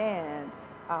understand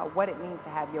what it means to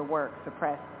have your work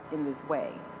suppressed in this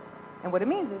way. And what it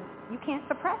means is you can't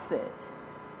suppress it.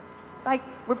 Like,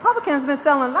 Republicans have been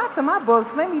selling lots of my books,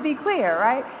 let me be clear,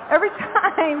 right? Every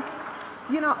time,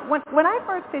 you know, when I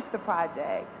first pitched the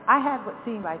project, I had what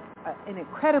seemed like an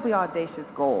incredibly audacious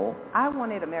goal. I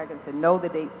wanted Americans to know the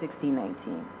date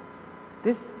 1619.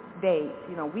 This date,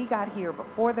 you know, we got here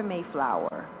before the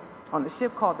Mayflower on the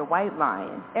ship called the White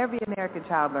Lion. Every American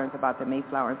child learns about the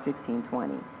Mayflower in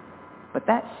 1620. But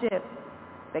that ship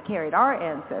that carried our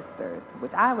ancestors,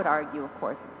 which I would argue, of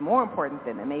course, is more important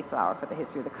than the Mayflower for the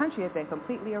history of the country, has been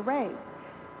completely erased.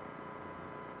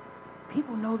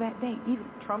 People know that date. Even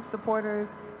Trump supporters,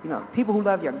 you know, people who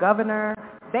love your governor,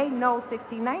 they know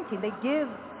 1619.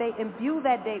 They imbue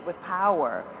that date with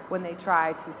power when they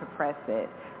try to suppress it.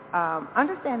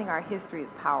 Understanding our history is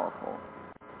powerful.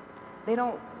 They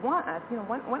don't want us, you know,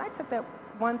 when I took that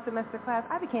one semester class,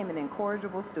 I became an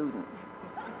incorrigible student.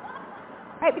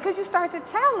 Right, because you start to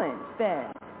challenge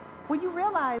then. When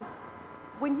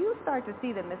you start to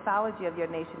see the mythology of your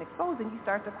nation exposed, and you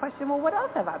start to question, well, what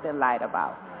else have I been lied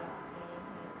about?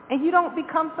 And you don't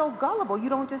become so gullible. You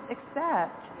don't just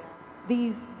accept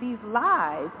these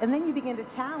lies, and then you begin to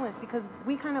challenge, because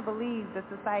we kind of believe the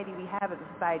society we have is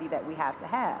a society that we have to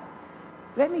have.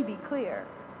 Let me be clear.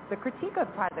 The critique of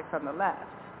the project from the left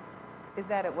is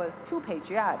that it was too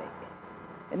patriotic.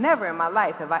 And never in my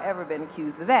life have I ever been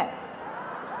accused of that.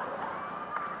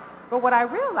 But what I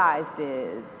realized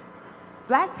is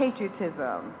black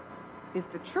patriotism is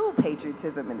the true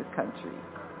patriotism in this country,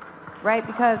 right?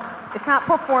 Because it's not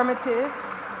performative.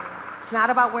 It's not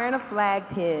about wearing a flag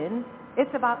pin.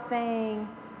 It's about saying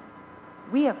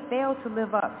we have failed to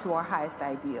live up to our highest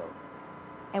ideals.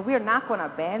 And we are not going to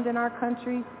abandon our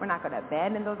country. We're not going to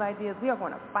abandon those ideas. We are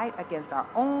going to fight against our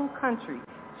own country,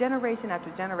 generation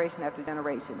after generation after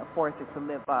generation, to force it to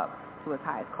live up to its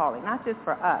highest calling, not just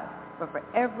for us, but for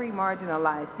every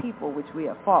marginalized people which we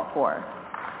have fought for.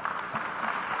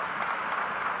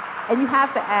 And you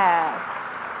have to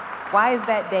ask, why is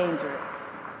that dangerous?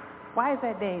 Why is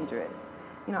that dangerous?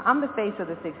 You know, I'm the face of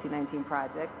the 1619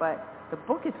 Project, but the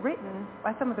book is written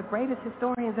by some of the greatest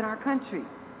historians in our country,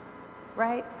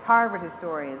 right? Harvard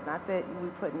historians, not that we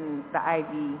put in the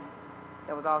Ivy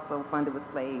that was also funded with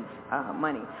slave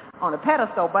money on a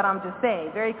pedestal, but I'm just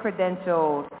saying, very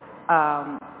credentialed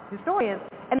historians.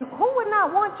 And who would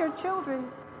not want your children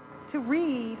to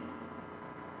read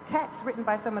texts written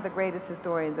by some of the greatest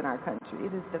historians in our country?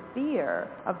 It is the fear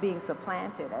of being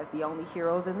supplanted as the only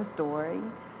heroes in the story,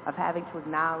 of having to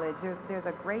acknowledge there's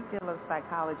a great deal of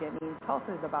psychology. I mean,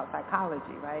 Tulsa is about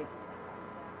psychology, right?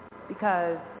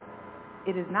 Because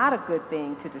it is not a good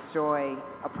thing to destroy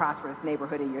a prosperous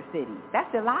neighborhood in your city. That's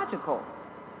illogical,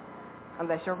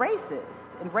 unless you're racist.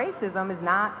 And racism is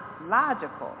not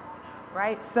logical,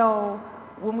 right? So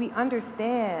when we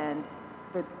understand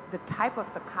the type of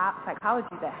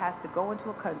psychology that has to go into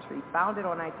a country founded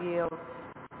on ideals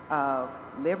of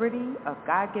liberty, of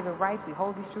God-given rights, we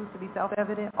hold these truths to be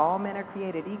self-evident. All men are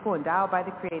created equal, endowed by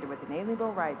the Creator with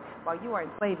inalienable rights, while you are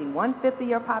enslaving 1/5 of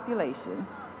your population.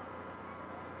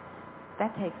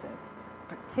 That takes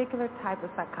a particular type of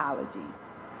psychology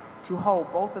to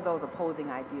hold both of those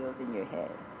opposing ideals in your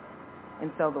head.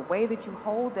 And so the way that you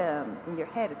hold them in your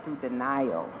head is through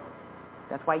denial.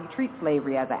 That's why you treat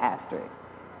slavery as an asterisk.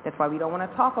 That's why we don't want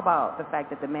to talk about the fact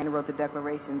that the man who wrote the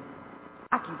Declaration's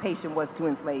occupation was to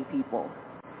enslave people.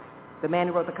 The man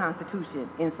who wrote the Constitution,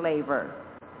 enslaver.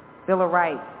 Bill of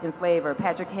Rights, enslaver.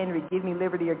 Patrick Henry, give me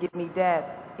liberty or give me death,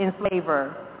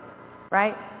 enslaver.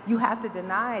 Right? You have to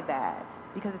deny that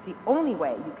because it's the only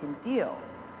way you can deal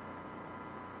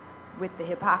with the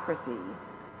hypocrisy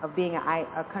of being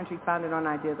a country founded on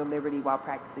ideas of liberty while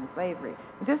practicing slavery.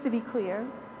 And just to be clear,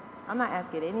 I'm not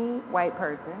asking any white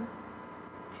person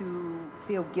to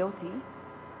feel guilty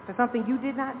for something you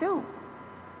did not do.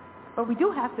 But we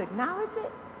do have to acknowledge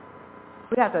it.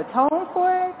 We have to atone for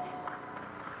it.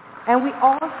 And we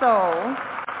also,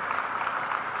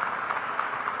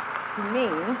 to me,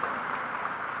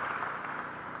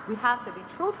 we have to be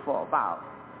truthful about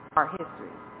our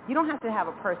history. You don't have to have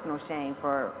a personal shame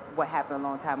for what happened a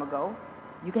long time ago.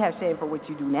 You can have shame for what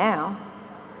you do now,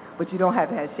 but you don't have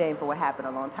to have shame for what happened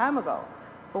a long time ago.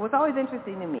 But what's always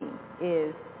interesting to me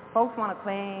is folks want to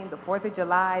claim the 4th of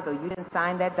July, though you didn't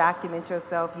sign that document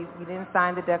yourself, you didn't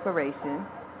sign the Declaration,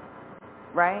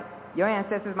 right? Your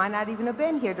ancestors might not even have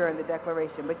been here during the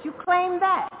Declaration, but you claim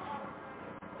that.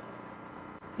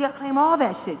 You got to claim all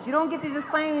that shit. You don't get to just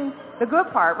claim the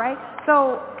good part, right?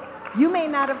 So you may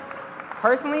not have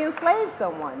personally enslaved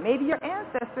someone. Maybe your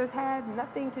ancestors had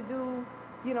nothing to do,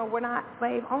 we're not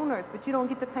slave owners, but you don't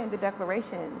get to claim the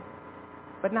Declaration,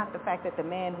 but not the fact that the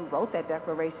man who wrote that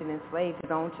Declaration enslaved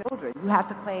his own children. You have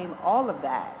to claim all of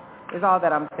that, is all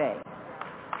that I'm saying.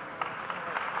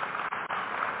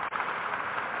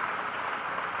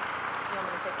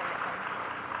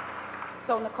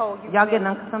 So, Nicole,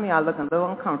 some of y'all looking a little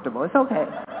uncomfortable. It's okay.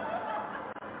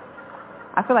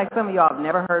 I feel like some of y'all have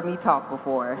never heard me talk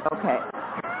before. It's okay.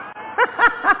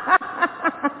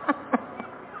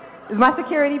 Is my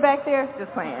security back there?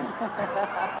 Just playing.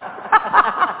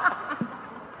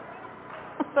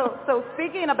 So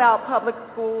speaking about public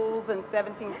schools in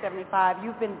 1775,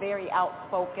 you've been very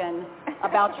outspoken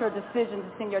about your decision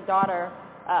to send your daughter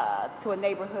to a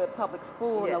neighborhood public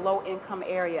school in a low-income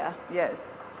area. Yes.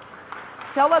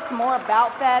 Tell us more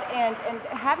about that, and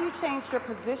have you changed your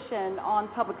position on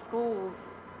public schools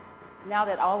now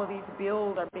that all of these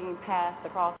bills are being passed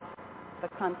across the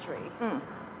country?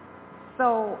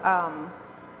 So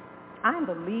I'm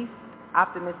the least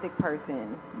optimistic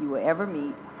person you will ever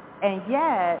meet, and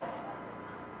yet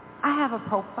I have a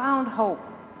profound hope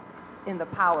in the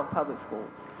power of public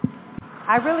schools.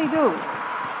 I really do.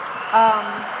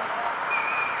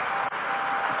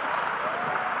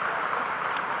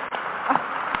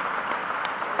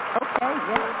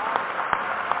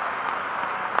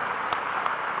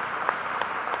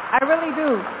 I really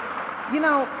do.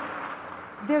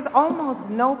 There's almost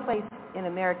no place in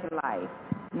American life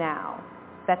now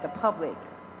that the public,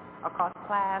 across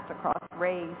class, across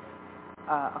race,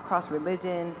 across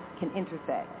religion, can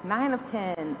intersect. 9 of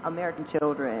 10 American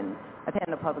children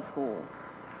attend a public school,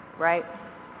 right?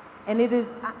 And it is,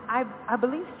 I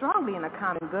believe strongly in a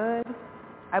common good.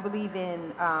 I believe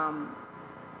in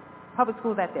public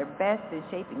schools at their best in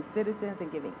shaping citizens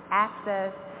and giving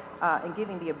access and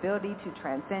giving the ability to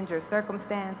transcend your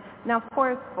circumstance. Now, of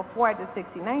course, before I did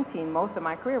 1619, most of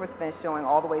my career was spent showing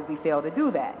all the ways we fail to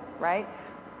do that, right?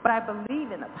 But I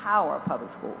believe in the power of public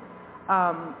schools.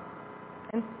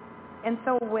 And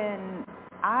so when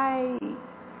I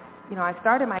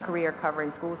started my career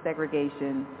covering school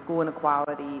segregation, school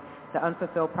inequality, the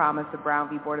unfulfilled promise of Brown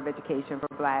v. Board of Education for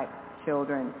black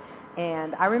children.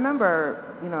 And I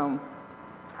remember,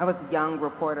 I was a young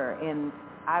reporter, and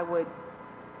I would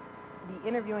be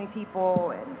interviewing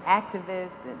people and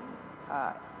activists and,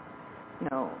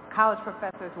 college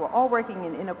professors who are all working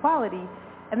in inequality.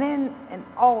 and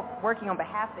all working on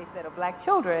behalf, they said, of black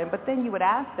children, but then you would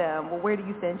ask them, well, where do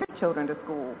you send your children to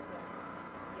school?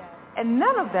 Yes. And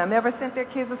none of them ever sent their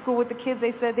kids to school with the kids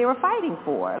they said they were fighting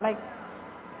for.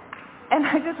 And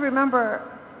I just remember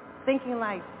thinking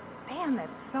like, damn,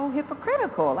 that's so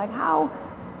hypocritical. Like how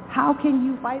can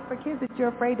you fight for kids that you're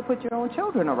afraid to put your own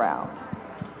children around?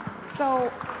 So,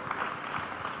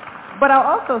 but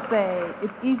I'll also say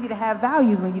it's easy to have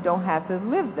values when you don't have to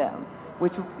live them,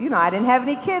 which, I didn't have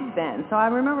any kids then. So I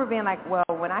remember being like, well,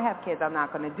 when I have kids, I'm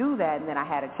not going to do that. And then I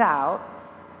had a child,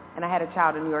 and I had a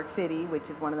child in New York City, which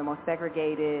is one of the most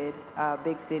segregated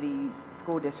big city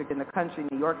school districts in the country.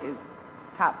 New York is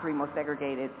top 3 most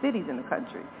segregated cities in the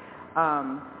country.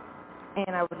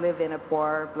 And I would live in a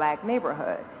poor black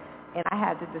neighborhood. And I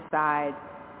had to decide,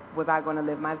 was I going to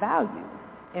live my values?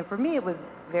 And for me, it was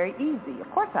very easy. Of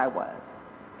course I was,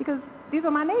 because these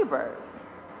are my neighbors.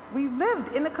 We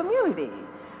lived in the community.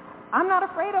 I'm not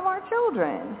afraid of our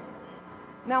children.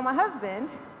 Now, my husband,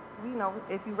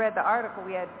 if you read the article,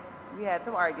 we had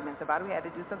some arguments about it. We had to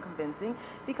do some convincing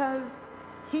because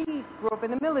he grew up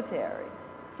in the military.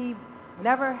 He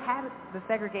never had the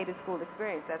segregated school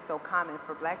experience that's so common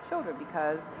for black children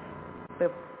because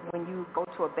when you go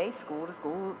to a base school, the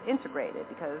school is integrated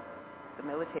because the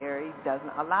military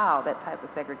doesn't allow that type of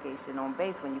segregation on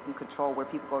base when you can control where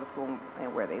people go to school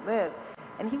and where they live.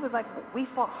 And he was like, we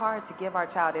fought hard to give our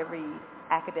child every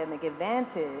academic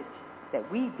advantage that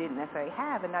we didn't necessarily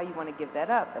have, and now you want to give that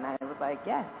up. And I was like,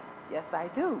 yes, I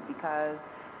do, because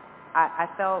I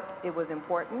felt it was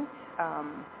important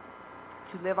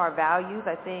to live our values.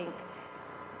 I think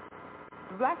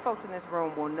the black folks in this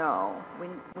room will know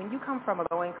when you come from a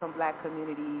low-income black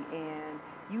community and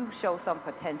you show some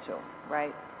potential,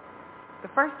 right? The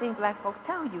first thing black folks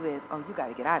tell you is, oh, you got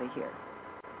to get out of here.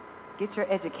 Get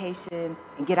your education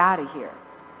and get out of here.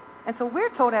 And so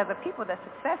we're told as a people that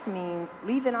success means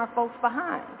leaving our folks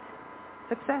behind.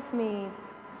 Success means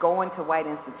going to white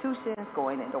institutions,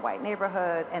 going into white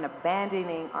neighborhoods, and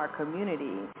abandoning our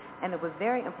community. And it was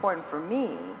very important for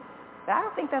me that I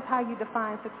don't think that's how you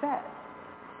define success.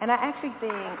 And I actually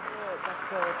think that's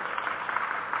good.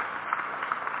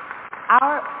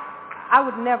 I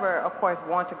would never, of course,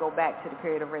 want to go back to the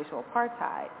period of racial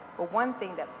apartheid. But one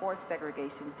thing that forced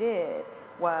segregation did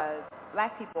was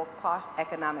black people across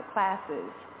economic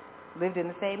classes lived in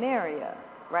the same area,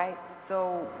 right?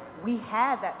 So we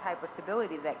had that type of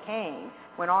stability that came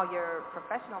when all your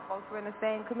professional folks were in the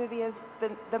same community as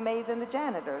the maids and the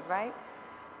janitors, right?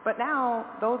 But now,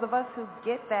 those of us who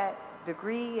get that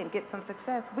degree and get some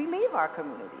success, we leave our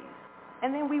communities.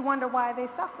 And then we wonder why they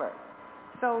suffer.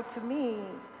 So to me,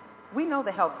 we know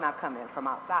the help's not coming from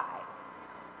outside.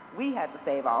 We had to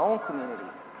save our own community.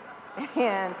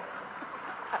 And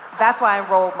that's why I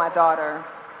enrolled my daughter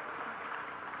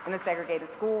in a segregated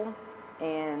school,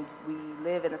 and we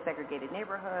live in a segregated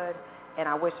neighborhood, and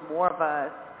I wish more of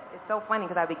us, it's so funny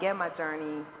because I began my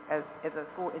journey as a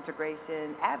school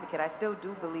integration advocate. I still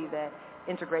do believe that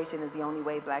integration is the only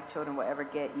way black children will ever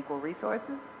get equal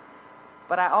resources,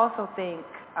 but I also think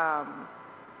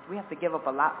we have to give up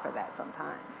a lot for that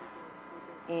sometimes.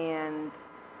 And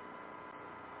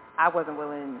I wasn't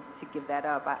willing to give that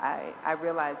up. I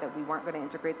realized that we weren't going to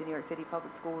integrate the New York City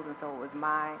public schools, and so it was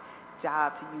my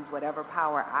job to use whatever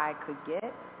power I could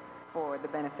get for the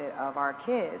benefit of our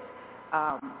kids.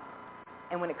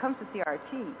 And when it comes to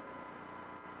CRT,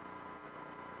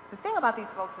 the thing about these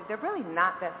folks is they're really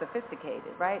not that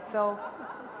sophisticated, right? So,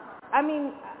 I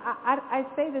mean, I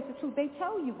say this is true. They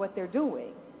tell you what they're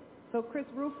doing. So Chris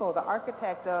Rufo, the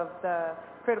architect of the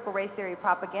critical race theory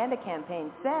propaganda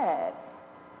campaign, said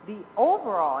the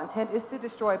overall intent is to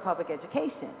destroy public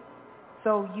education.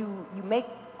 So you make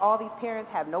all these parents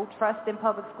have no trust in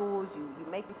public schools.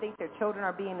 You make them think their children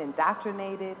are being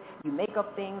indoctrinated. You make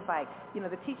up things like,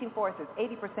 the teaching force is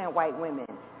 80% white women,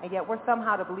 and yet we're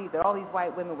somehow to believe that all these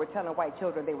white women were telling white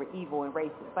children they were evil and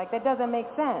racist. Like, that doesn't make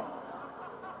sense.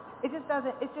 It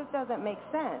just doesn't make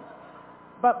sense.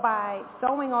 But by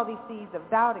sowing all these seeds of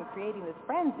doubt and creating this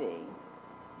frenzy,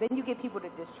 then you get people to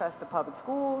distrust the public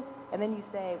schools, and then you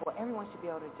say, well, everyone should be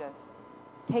able to just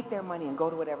take their money and go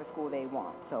to whatever school they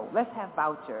want. So let's have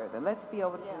vouchers, and let's be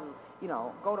able to,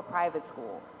 go to private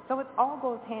school. So it all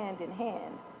goes hand in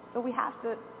hand. So we have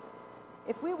to,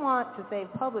 if we want to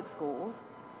save public schools,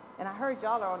 and I heard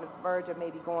y'all are on the verge of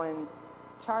maybe going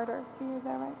charter, is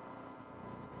that right?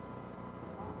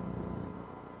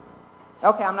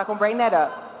 Okay, I'm not going to bring that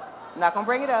up. I'm not going to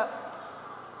bring it up.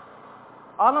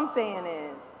 All I'm saying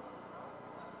is,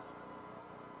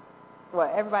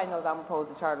 well, everybody knows I'm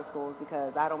opposed to charter schools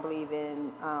because I don't believe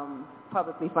in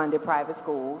publicly funded private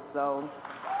schools. So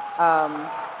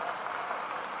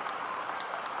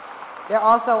They're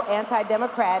also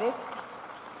anti-democratic,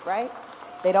 right?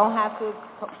 They don't have to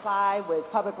comply with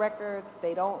public records.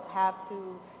 They don't have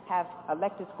to have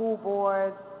elected school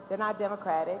boards. They're not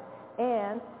democratic.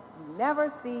 And you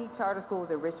never see charter schools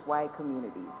in rich white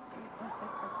communities.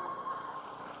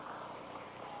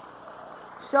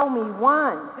 Show me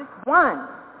one, just one.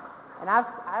 And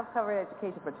I've covered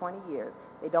education for 20 years.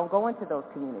 They don't go into those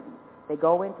communities. They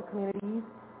go into communities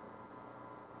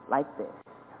like this.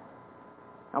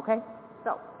 Okay?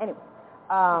 So, anyway,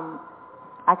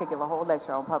 I could give a whole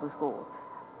lecture on public schools.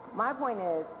 My point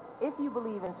is, if you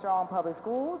believe in strong public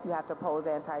schools, you have to oppose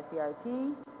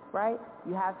anti-CRT, right?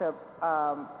 You have to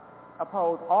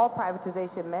oppose all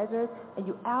privatization measures, and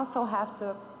you also have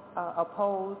to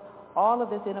oppose all of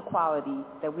this inequality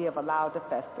that we have allowed to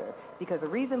fester. Because the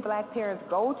reason black parents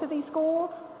go to these schools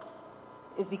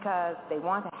is because they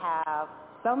want to have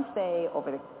some say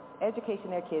over the education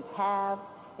their kids have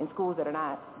in schools that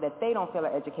they don't feel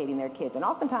are educating their kids. And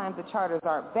oftentimes the charters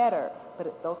aren't better,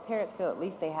 but those parents feel at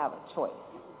least they have a choice.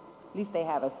 At least they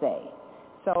have a say.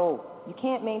 So you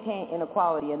can't maintain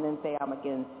inequality and then say I'm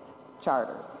against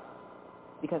charters.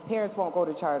 Because parents won't go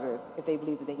to charters if they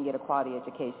believe that they can get a quality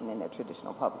education in their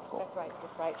traditional public school. That's right,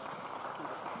 that's right.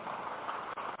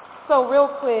 So real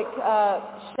quick,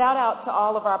 shout out to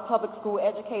all of our public school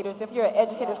educators. If you're an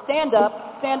educator, stand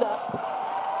up, stand up.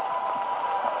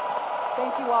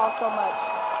 Thank you all so much.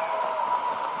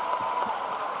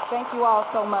 Thank you all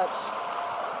so much.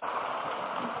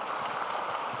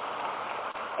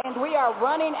 And we are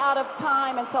running out of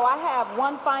time, and so I have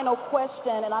one final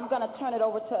question, and I'm going to turn it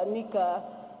over to Anika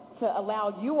to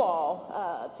allow you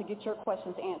all to get your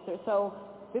questions answered. So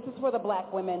this is for the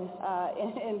black women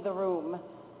in the room.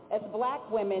 As black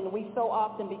women, we so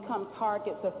often become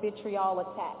targets of vitriol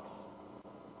attacks.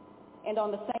 And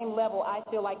on the same level, I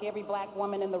feel like every black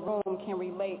woman in the room can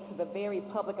relate to the very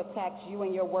public attacks you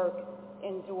and your work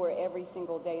endure every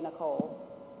single day, Nicole.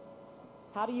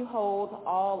 How do you hold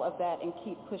all of that and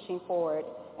keep pushing forward?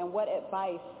 And what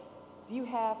advice do you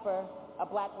have for a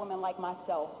black woman like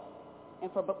myself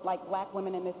and for like black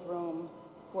women in this room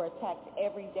who are attacked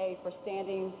every day for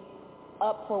standing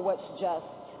up for what's just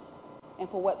and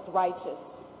for what's righteous?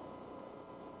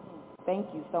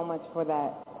 Thank you so much for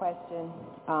that question.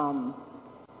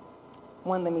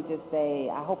 One, let me just say,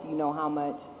 I hope you know how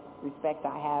much respect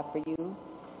I have for you.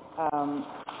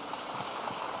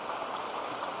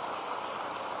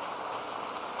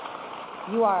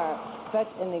 You are such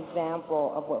an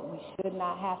example of what we should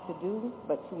not have to do,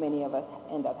 but too many of us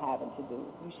end up having to do.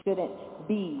 You shouldn't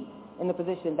be in the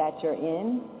position that you're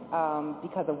in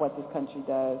because of what this country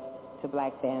does to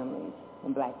black families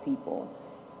and black people.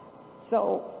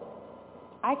 So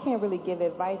I can't really give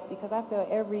advice because I feel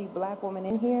every black woman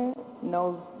in here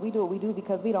knows we do what we do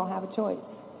because we don't have a choice.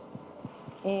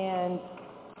 And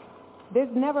there's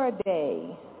never a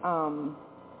day, I'm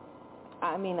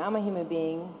a human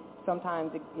being.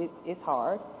 Sometimes it's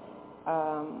hard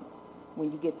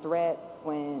when you get threats,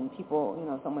 when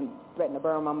people, someone threatened to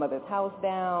burn my mother's house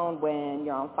down, when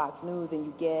you're on Fox News and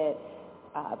you get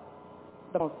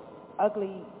the most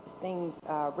ugly things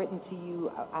written to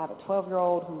you. I have a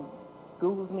 12-year-old who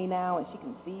Googles me now and she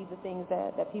can see the things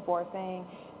that people are saying.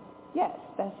 Yes,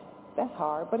 that's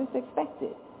hard, but it's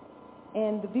expected.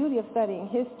 And the beauty of studying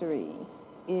history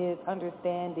is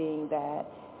understanding that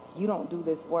you don't do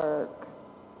this work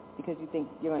because you think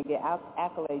you're going to get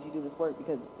accolades. You do this work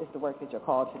because it's the work that you're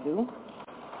called to do.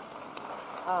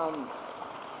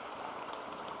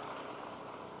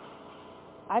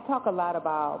 I talk a lot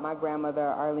about my grandmother,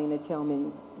 Arlena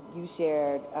Tillman. You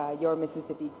shared your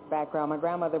Mississippi background. My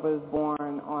grandmother was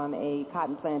born on a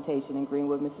cotton plantation in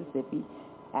Greenwood, Mississippi,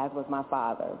 as was my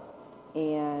father.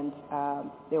 And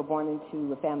they were born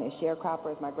into a family of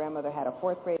sharecroppers. My grandmother had a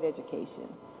 4th grade education.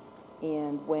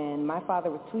 And when my father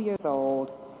was 2 years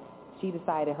old, she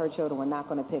decided her children were not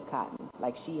going to pick cotton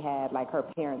like she had, like her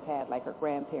parents had, like her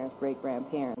grandparents,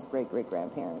 great-grandparents,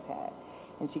 great-great-grandparents had.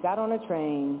 And she got on a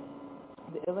train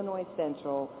to Illinois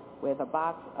Central with a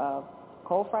box of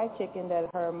cold fried chicken that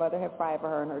her mother had fried for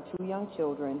her and her 2 young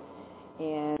children.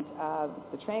 And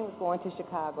the train was going to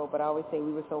Chicago, but I always say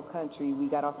we were so country, we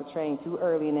got off the train too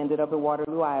early and ended up in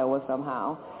Waterloo, Iowa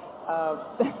somehow.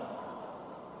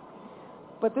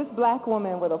 But this black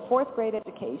woman with a 4th grade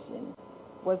education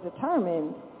was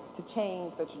determined to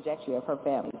change the trajectory of her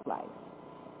family's life.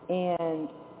 And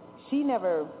she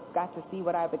never got to see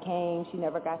what I became. She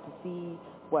never got to see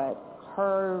what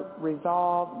her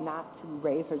resolve not to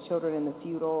raise her children in the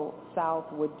feudal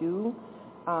South would do.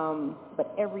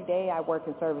 But every day I work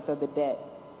in service of the debt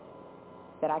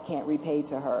that I can't repay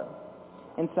to her.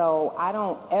 And so I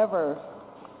don't ever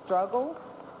struggle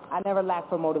I never lack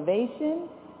for motivation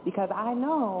because I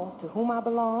know to whom I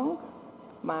belong,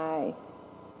 my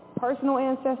personal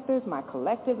ancestors, my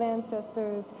collective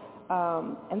ancestors,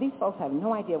 and these folks have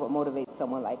no idea what motivates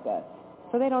someone like us.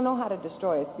 So they don't know how to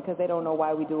destroy us because they don't know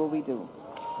why we do what we do.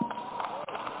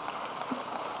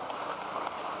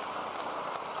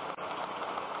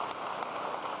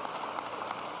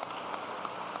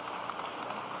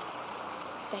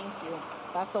 Thank you.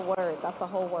 That's a word. That's a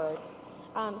whole word.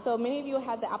 So many of you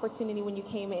had the opportunity when you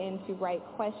came in to write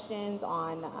questions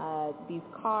on these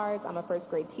cards. I'm a first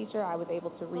grade teacher. I was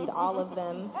able to read all of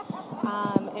them.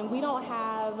 And we don't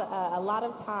have a lot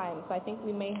of time, so I think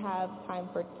we may have time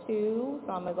for two.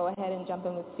 So I'm going to go ahead and jump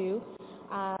in with two.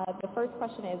 The first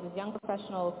question is young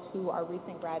professionals who are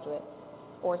recent graduates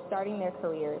or starting their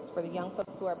careers, for the young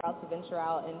folks who are about to venture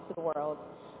out into the world,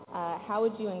 how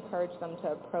would you encourage them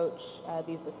to approach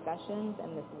these discussions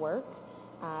and this work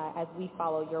as we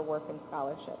follow your work and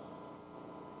scholarship?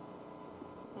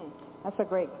 That's a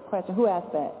great question. Who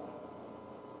asked that?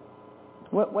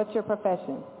 What's your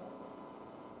profession?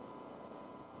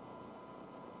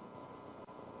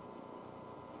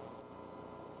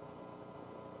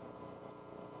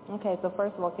 Okay, so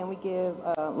first of all, can we give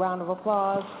a round of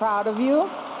applause? Proud of you.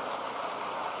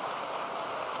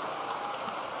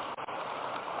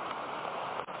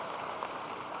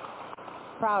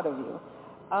 Proud of you.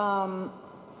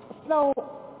 So,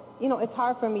 it's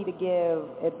hard for me to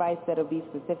give advice that'll be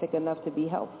specific enough to be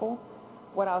helpful.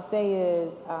 What I'll say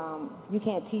is you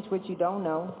can't teach what you don't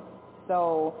know.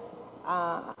 So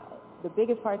the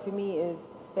biggest part to me is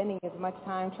spending as much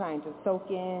time trying to soak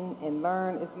in and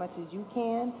learn as much as you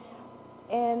can.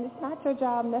 And it's not your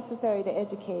job necessarily to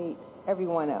educate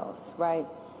everyone else, right?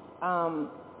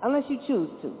 Unless you choose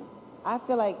to. I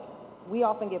feel like we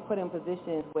often get put in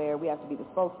positions where we have to be the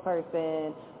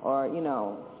spokesperson or,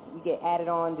 we get added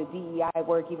on to DEI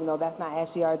work even though that's not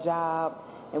actually our job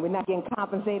and we're not getting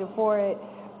compensated for it.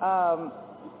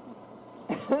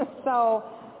 So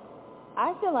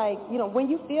I feel like, when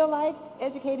you feel like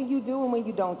educating, you do, and when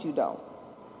you don't, you don't.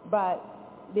 But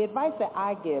the advice that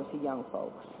I give to young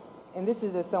folks, and this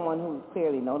is as someone who's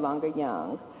clearly no longer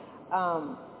young,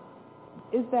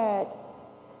 is that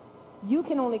you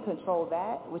can only control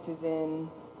that which is in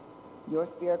your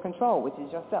sphere of control, which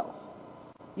is yourself.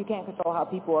 You can't control how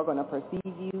people are going to perceive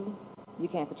you. You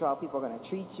can't control how people are going to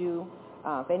treat you.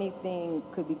 If anything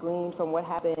could be gleaned from what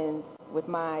happened with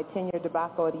my 10-year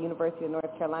debacle at the University of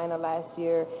North Carolina last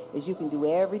year is you can do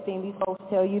everything these folks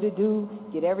tell you to do,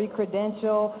 get every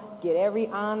credential, get every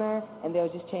honor, and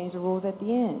they'll just change the rules at the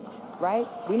end, right?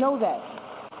 We know that.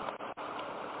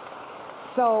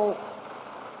 So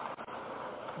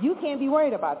you can't be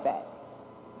worried about that.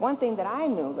 One thing that I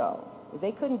knew, though, is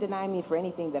they couldn't deny me for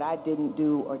anything that I didn't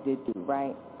do or did do,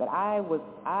 right? That I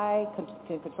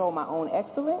can control my own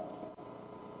excellence,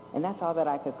 and that's all that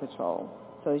I could control.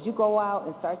 So as you go out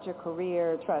and start your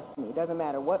career, trust me, it doesn't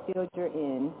matter what field you're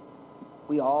in,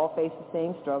 we all face the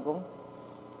same struggle.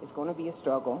 It's going to be a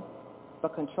struggle,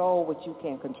 but control what you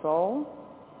can control.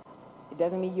 It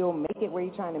doesn't mean you'll make it where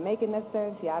you're trying to make it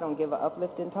necessarily. See, I don't give an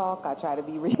uplifting talk. I try to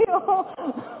be real.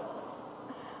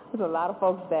 There's a lot of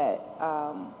folks that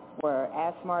were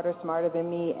as smart or smarter than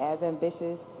me, as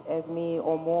ambitious as me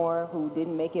or more, who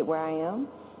didn't make it where I am.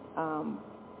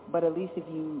 But at least if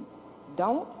you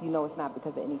don't, it's not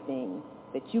because of anything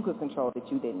that you could control that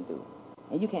you didn't do.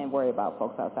 And you can't worry about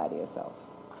folks outside of yourself.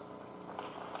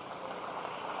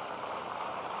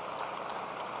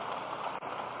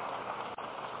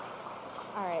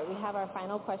 All right, we have our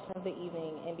final question of the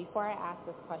evening, and before I ask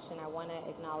this question, I want to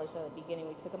acknowledge that at the beginning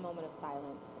we took a moment of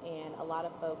silence, and a lot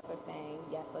of folks are saying,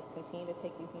 yes, let's continue to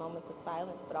take these moments of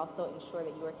silence, but also ensure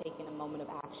that you are taking a moment of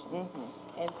action.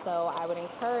 Mm-hmm. And so I would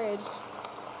encourage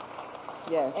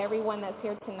everyone that's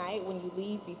here tonight, when you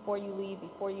leave, before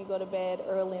you go to bed,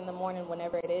 early in the morning,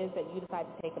 whenever it is, that you decide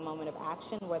to take a moment of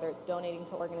action, whether it's donating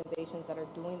to organizations that are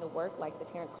doing the work, like the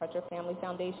Terrence Crutcher Family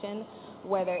Foundation,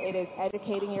 whether it is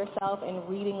educating yourself and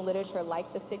reading literature like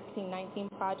the 1619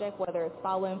 Project, whether it's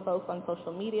following folks on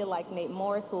social media like Nate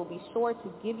Morris, who will be sure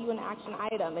to give you an action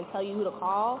item and tell you who to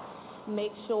call.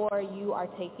 Make sure you are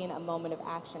taking a moment of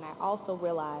action. I also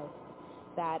realize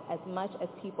that as much as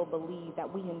people believe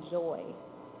that we enjoy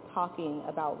talking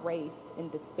about race and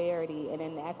disparity and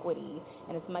inequity,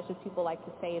 and as much as people like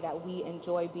to say that we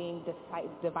enjoy being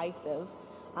divisive,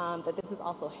 that this is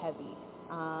also heavy.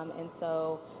 And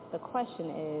so the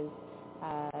question is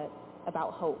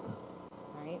about hope,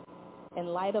 right? In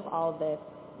light of all this,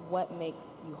 what makes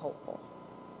you hopeful?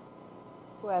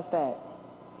 Who asked that?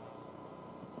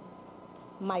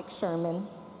 Mike Sherman.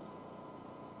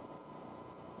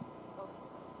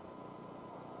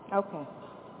 Okay.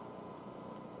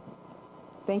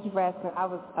 Thank you for asking. I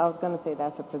was going to say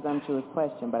that's a presumptuous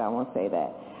question, but I won't say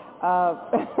that.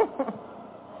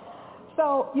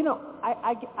 So,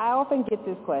 I often get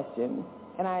this question,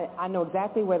 and I know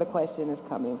exactly where the question is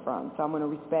coming from, so I'm going to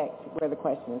respect where the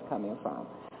question is coming from.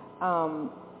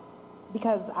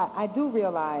 Because I do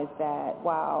realize that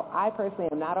while I personally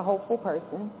am not a hopeful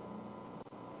person,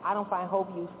 I don't find hope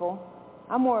useful.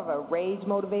 I'm more of a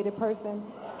rage-motivated person.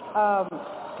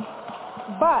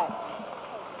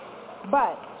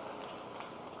 But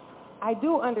I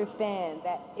do understand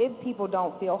that if people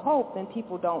don't feel hope, then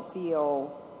people don't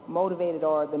feel motivated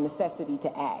or the necessity to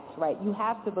act, right? You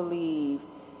have to believe,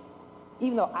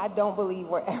 even though I don't believe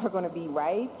we're ever going to be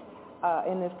right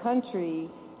in this country,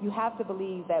 you have to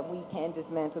believe that we can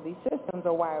dismantle these systems,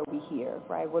 or why are we here,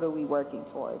 right? What are we working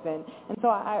towards? And so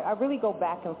I really go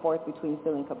back and forth between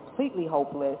feeling completely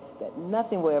hopeless, that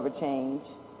nothing will ever change,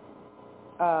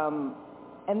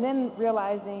 and then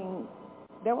realizing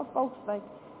there were folks like,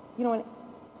 in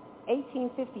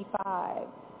 1855,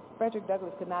 Frederick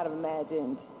Douglass could not have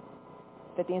imagined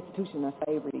that the institution of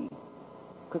slavery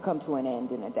could come to an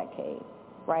end in a decade,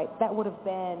 right? That would have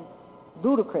been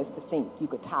ludicrous to think you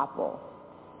could topple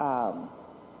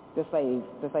the slave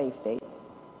state.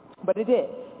 But it did,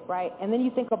 right? And then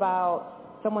you think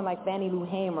about someone like Fannie Lou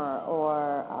Hamer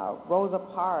or Rosa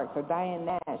Parks or Diane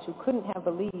Nash, who couldn't have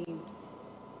believed,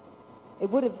 it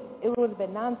would have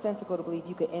been nonsensical to believe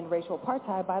you could end racial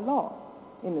apartheid by law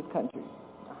in this country.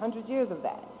 100 years of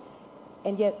that.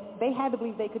 And yet they had to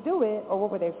believe they could do it, or what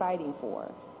were they fighting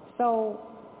for? So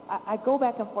I go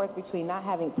back and forth between not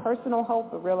having personal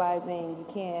hope, but realizing you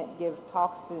can't give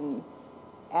talks and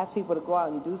ask people to go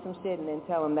out and do some shit and then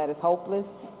tell them that it's hopeless,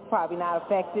 probably not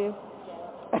effective.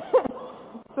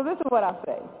 So this is what I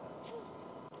say.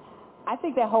 I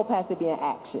think that hope has to be an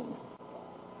action.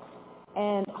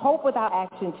 And hope without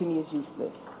action to me is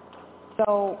useless.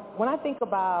 So when I think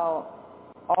about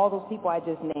all those people I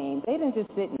just named, they didn't just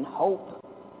sit and hope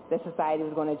that society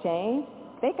was going to change.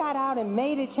 They got out and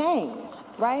made it change,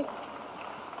 right?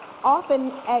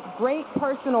 Often at great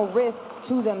personal risk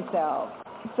to themselves.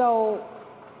 So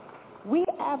we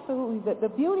absolutely, the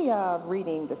beauty of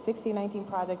reading the 1619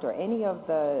 Project or any of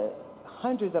the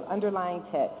hundreds of underlying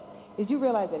texts is you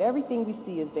realize that everything we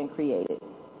see has been created.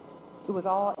 It was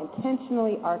all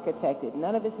intentionally architected.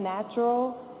 None of it's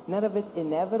natural. None of it's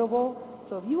inevitable.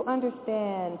 So if you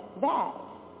understand that,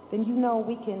 then you know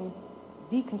we can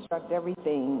deconstruct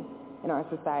everything in our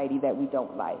society that we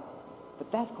don't like.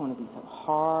 But that's going to be some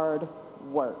hard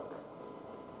work.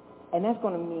 And that's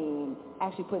going to mean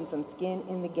actually putting some skin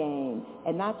in the game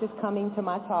and not just coming to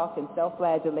my talk and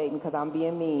self-flagellating because I'm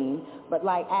being mean, but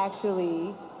like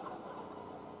actually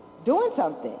doing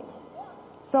something.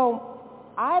 So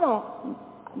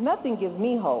nothing gives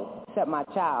me hope except my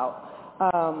child.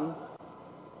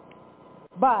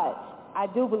 But I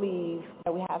do believe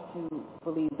that we have to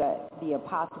believe that the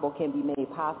impossible can be made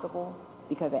possible,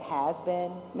 because it has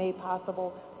been made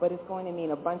possible, but it's going to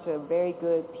mean a bunch of very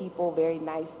good people, very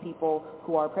nice people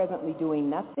who are presently doing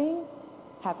nothing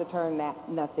have to turn that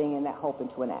nothing and that hope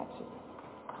into an action.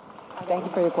 Thank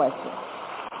you for your question.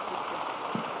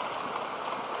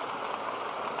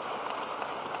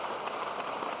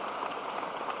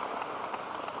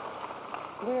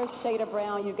 Where's Shada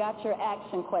Brown? You got your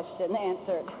action question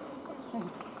answered.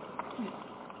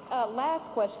 Last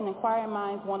question, inquiring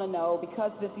minds want to know,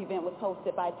 because this event was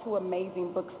hosted by two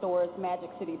amazing bookstores, Magic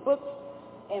City Books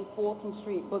and Fulton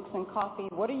Street Books and Coffee,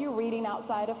 what are you reading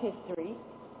outside of history,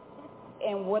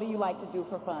 and what do you like to do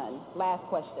for fun? Last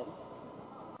question.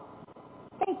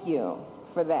 Thank you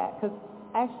for that, because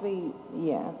actually,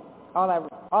 yeah, all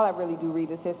I really do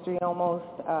read is history almost.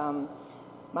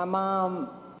 My mom,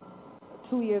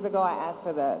 2 years ago, I asked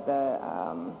for the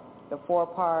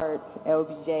 4-part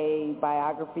LBJ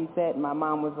biography set, and my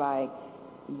mom was like,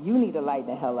 you need to lighten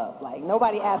the hell up. Like,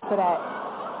 nobody asked for that.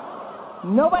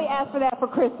 Nobody asked for that for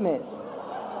Christmas.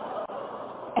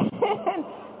 And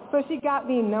so she got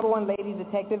me #1 Lady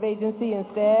Detective Agency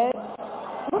instead.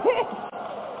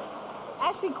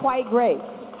 Actually quite great.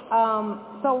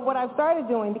 So what I've started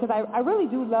doing, because I really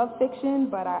do love fiction,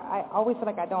 but I always feel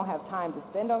like I don't have time to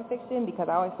spend on fiction, because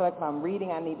I always feel like if I'm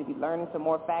reading, I need to be learning some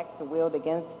more facts to wield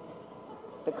against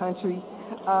the country.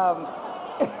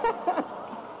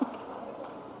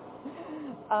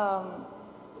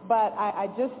 But I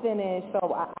just finished,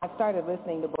 so I started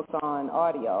listening to books on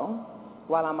audio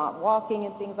while I'm out walking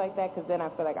and things like that, because then I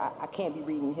feel like I can't be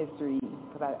reading history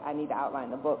because I need to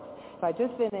outline the books. So I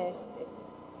just finished,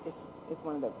 it's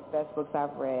one of the best books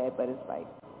I've read, but it's like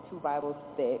 2 Bibles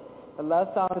thick. The Love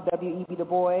Song of W.E.B. Du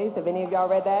Bois. Have any of y'all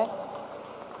read that?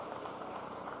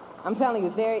 I'm telling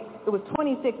you, it was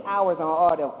 26 hours on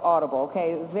Audible,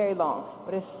 okay? It was very long,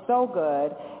 but it's so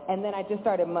good. And then I just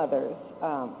started Mothers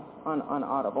on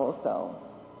Audible, so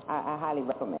I highly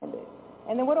recommend it.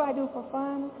 And then what do I do for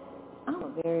fun? I'm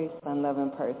a very fun-loving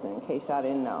person, in case y'all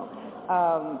didn't know.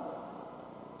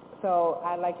 So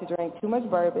I like to drink too much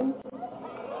bourbon.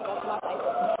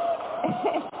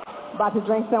 About to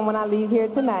drink some when I leave here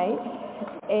tonight.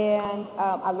 And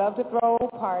I love to throw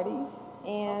parties.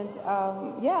 And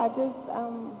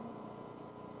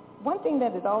one thing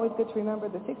that is always good to remember,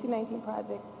 the 1619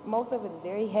 Project, most of it is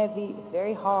very heavy, it's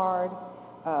very hard,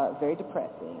 very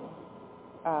depressing.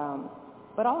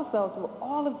 But also, through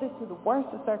all of this, through the worst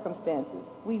of circumstances,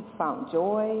 we've found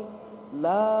joy,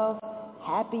 love,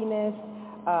 happiness.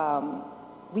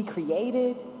 We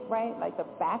created, right, like the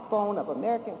backbone of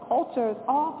American culture is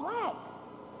all black.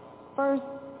 First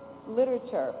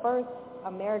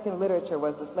American literature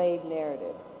was the slave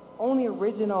narrative. Only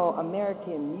original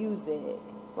American music,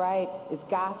 right, is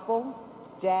gospel,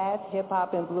 jazz,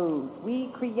 hip-hop, and blues.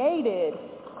 We created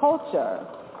culture.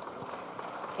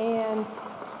 And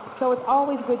so it's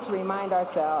always good to remind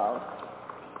ourselves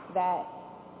that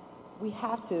we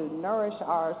have to nourish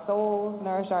our souls,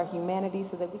 nourish our humanity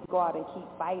so that we can go out and keep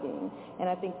fighting. And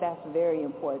I think that's very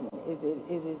important.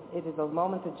 It is those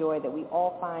moments of joy that we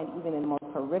all find even in the most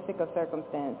horrific of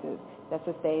circumstances that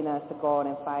sustain us to go out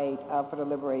and fight for the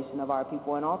liberation of our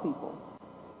people and all people.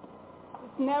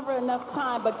 It's never enough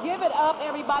time, but give it up,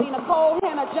 everybody. Nikole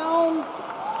Hannah-Jones,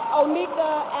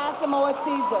 Onika Asamoah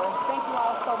Caesar. Thank you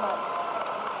all so much.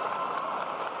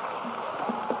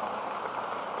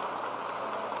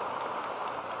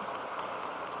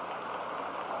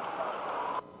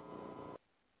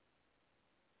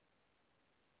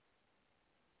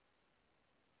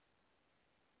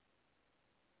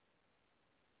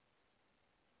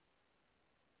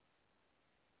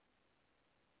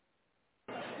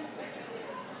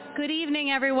 Good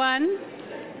evening, everyone.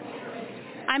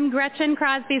 I'm Gretchen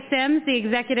Crosby Sims, the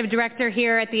Executive Director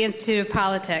here at the Institute of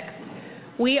Politics.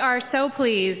 We are so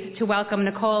pleased to welcome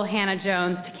Nikole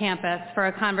Hannah-Jones to campus for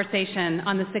a conversation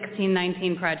on the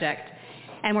 1619 Project.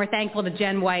 And we're thankful to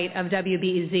Jen White of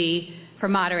WBEZ for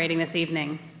moderating this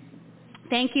evening.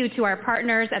 Thank you to our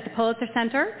partners at the Pulitzer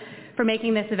Center for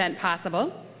making this event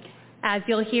possible. As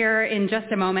you'll hear in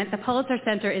just a moment, the Pulitzer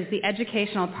Center is the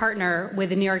educational partner with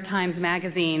the New York Times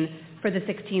Magazine for the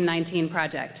 1619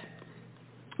 Project.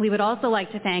 We would also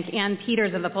like to thank Ann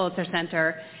Peters of the Pulitzer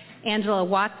Center, Angela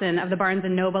Watson of the Barnes &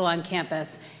 Noble on campus,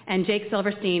 and Jake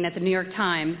Silverstein at the New York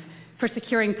Times for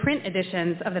securing print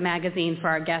editions of the magazine for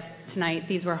our guests tonight.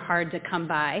 These were hard to come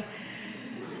by.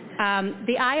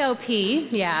 The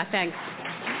IOP, thanks.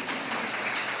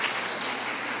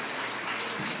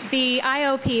 The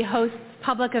IOP hosts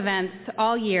public events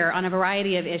all year on a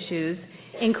variety of issues,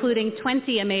 including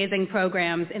 20 amazing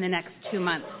programs in the next 2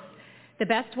 months. The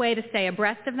best way to stay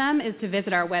abreast of them is to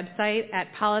visit our website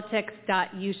at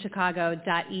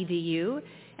politics.uchicago.edu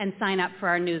and sign up for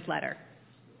our newsletter.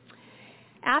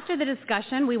 After the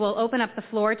discussion, we will open up the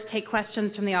floor to take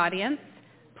questions from the audience.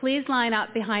 Please line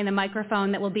up behind the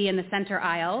microphone that will be in the center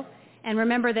aisle, and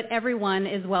remember that everyone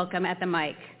is welcome at the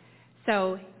mic.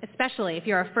 So especially if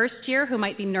you're a first year who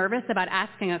might be nervous about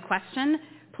asking a question,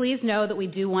 please know that we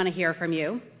do want to hear from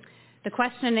you. The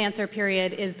question and answer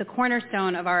period is the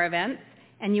cornerstone of our events,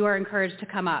 and you are encouraged to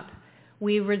come up.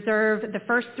 We reserve the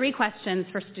first 3 questions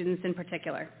for students in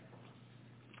particular.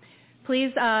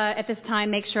 Please, at this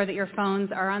time, make sure that your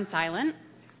phones are on silent.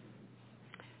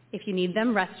 If you need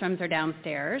them, restrooms are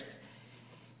downstairs.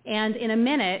 And in a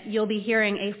minute, you'll be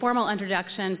hearing a formal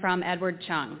introduction from Edward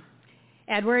Chung.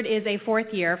 Edward is a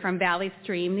 4th year from Valley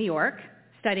Stream, New York,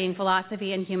 studying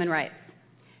philosophy and human rights.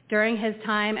 During his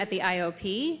time at the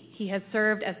IOP, he has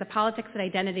served as the Politics and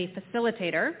Identity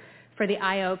Facilitator for the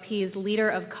IOP's Leader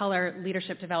of Color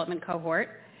Leadership Development Cohort.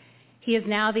 He is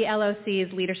now the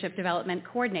LOC's Leadership Development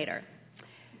Coordinator.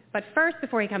 But first,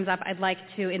 before he comes up, I'd like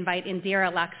to invite Indira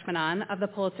Lakshmanan of the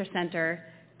Pulitzer Center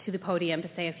to the podium to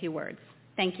say a few words.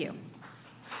 Thank you.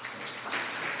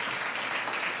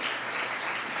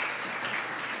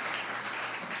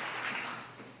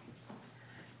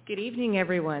 Good evening,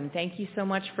 everyone. Thank you so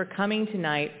much for coming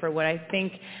tonight for what I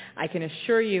think I can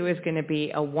assure you is going to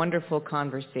be a wonderful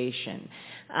conversation.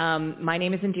 My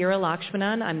name is Indira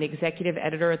Lakshmanan. I'm the executive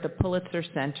editor at the Pulitzer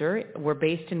Center. We're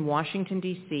based in Washington,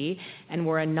 D.C., and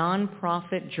we're a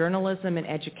nonprofit journalism and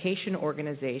education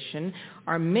organization.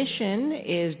 Our mission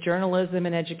is journalism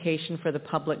and education for the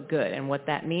public good, and what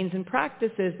that means in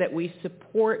practice is that we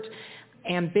support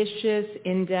ambitious,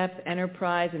 in-depth,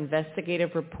 enterprise,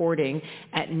 investigative reporting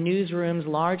at newsrooms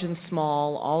large and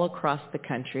small all across the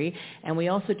country. And we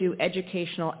also do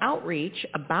educational outreach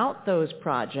about those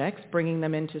projects, bringing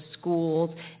them into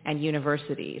schools and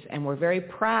universities. And we're very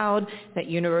proud that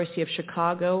University of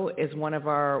Chicago is one of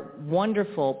our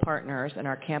wonderful partners in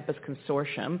our campus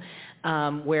consortium,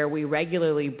 where we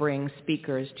regularly bring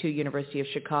speakers to University of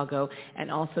Chicago and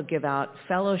also give out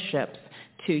fellowships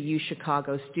to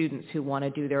UChicago students who want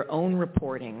to do their own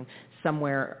reporting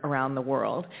somewhere around the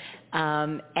world.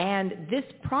 And this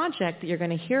project that you're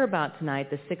going to hear about tonight,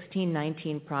 the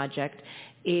 1619 project,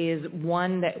 is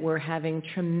one that we're having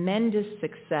tremendous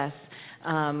success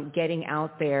getting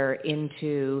out there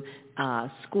into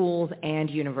schools and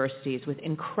universities with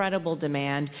incredible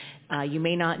demand. You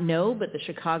may not know, but the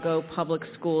Chicago Public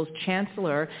Schools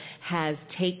Chancellor has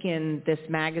taken this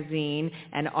magazine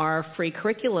and our free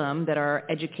curriculum that our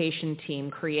education team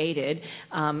created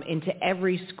into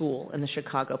every school in the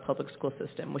Chicago Public School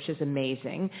System, which is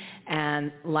amazing.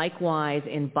 And likewise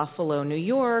in Buffalo, New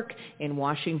York, in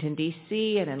Washington,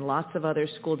 D.C., and in lots of other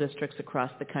school districts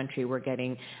across the country, we're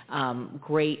getting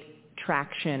great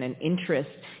traction and interest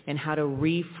in how to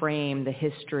reframe the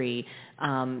history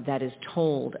that is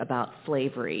told about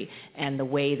slavery and the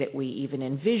way that we even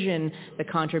envision the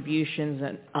contributions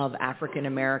of African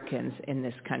Americans in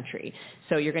this country.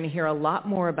 So you're going to hear a lot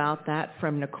more about that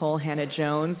from Nicole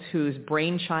Hannah-Jones, whose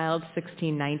brainchild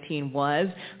 1619 was,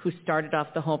 who started off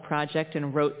the whole project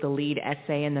and wrote the lead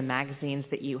essay in the magazines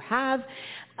that you have.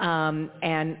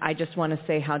 And I just want to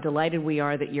say how delighted we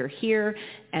are that you're here.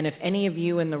 And if any of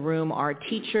you in the room are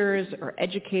teachers or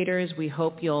educators, we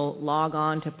hope you'll log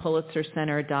on to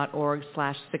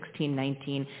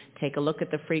pulitzercenter.org/1619. Take a look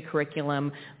at the free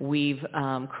curriculum we've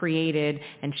created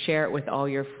and share it with all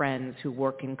your friends who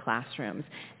work in classrooms.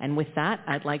 And with that,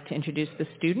 I'd like to introduce the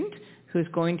student who's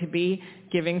going to be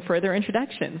giving further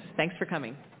introductions. Thanks for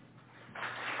coming.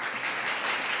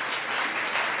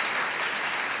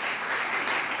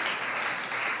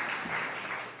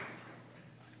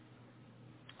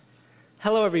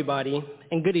 Hello, everybody,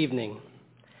 and good evening.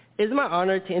 It is my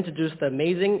honor to introduce the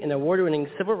amazing and award-winning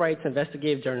civil rights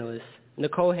investigative journalist,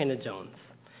 Nicole Hannah-Jones.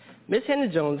 Ms.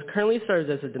 Hannah-Jones currently serves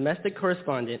as a domestic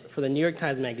correspondent for the New York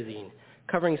Times Magazine,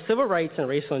 covering civil rights and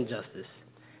racial injustice.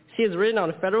 She has written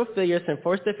on federal failures to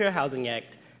enforce the Fair Housing Act,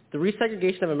 the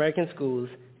resegregation of American schools,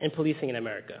 and policing in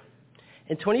America.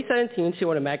 In 2017, she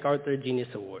won a MacArthur Genius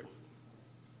Award.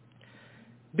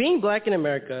 Being black in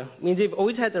America means you've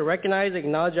always had to recognize and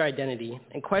acknowledge your identity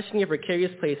and question your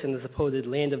precarious place in the supposed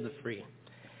land of the free.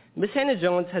 Ms.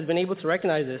 Hannah-Jones has been able to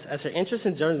recognize this as her interest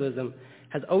in journalism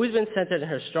has always been centered in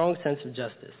her strong sense of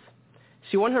justice.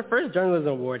 She won her first journalism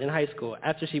award in high school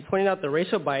after she pointed out the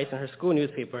racial bias in her school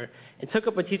newspaper and took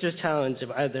up a teacher's challenge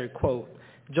of either, quote,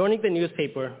 joining the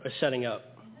newspaper or shutting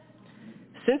up.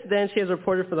 Since then, she has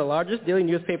reported for the largest daily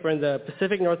newspaper in the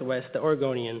Pacific Northwest, the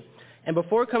Oregonian, and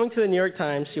before coming to the New York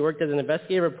Times, she worked as an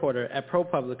investigative reporter at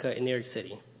ProPublica in New York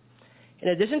City. In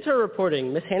addition to her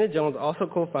reporting, Ms. Hannah-Jones also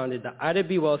co-founded the Ida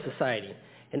B. Wells Society,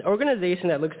 an organization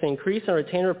that looks to increase and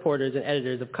retain reporters and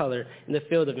editors of color in the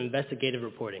field of investigative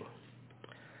reporting.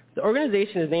 The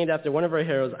organization is named after one of our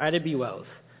heroes, Ida B. Wells,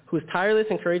 whose tireless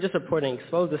and courageous reporting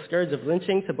exposed the scourge of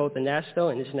lynching to both the national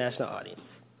and international audience.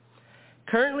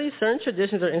 Currently, certain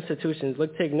traditions or institutions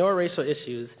look to ignore racial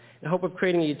issues in hope of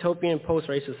creating a utopian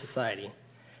post-racial society.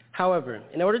 However,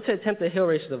 in order to attempt to heal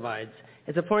racial divides,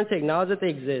 it's important to acknowledge that they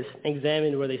exist and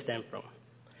examine where they stem from.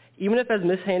 Even if, as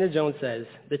Ms. Hannah-Jones says,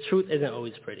 the truth isn't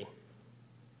always pretty.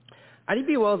 Ida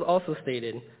B. Wells also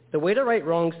stated, the way to right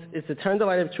wrongs is to turn the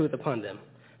light of truth upon them.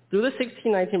 Through the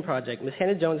 1619 project, Ms.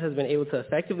 Hannah-Jones has been able to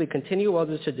effectively continue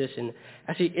Wells' tradition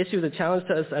as she issues a challenge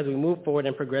to us as we move forward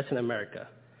and progress in America.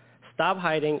 Stop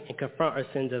hiding and confront our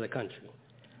sins as a country.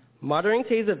 Moderating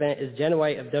today's event is Jen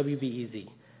White of WBEZ.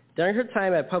 During her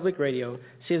time at Public Radio,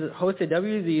 she has hosted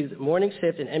WBEZ's Morning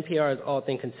Shift and NPR's All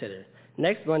Things Considered.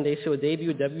 Next Monday, she will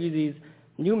debut WBEZ's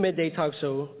new midday talk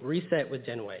show, Reset with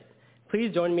Jen White.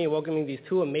 Please join me in welcoming these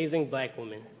two amazing black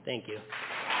women. Thank you.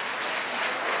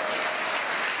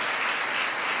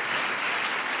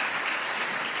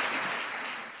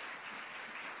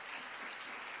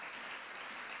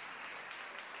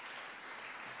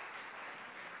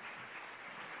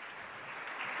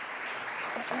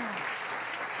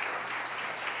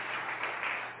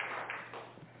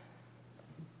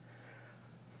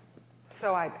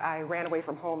 So I ran away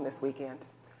from home this weekend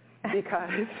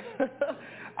because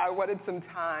I wanted some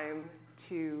time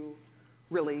to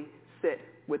really sit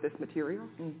with this material,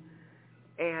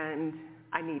 and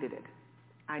I needed it.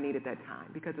 I needed that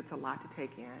time because it's a lot to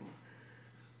take in.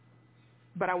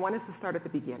 But I wanted to start at the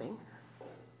beginning,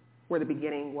 where the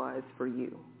beginning was for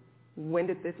you. When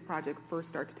did this project first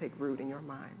start to take root in your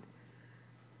mind?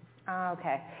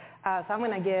 Okay. So I'm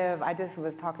going to give, I just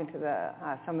was talking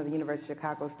to some of the University of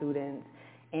Chicago students,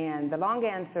 and the long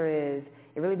answer is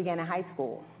it really began in high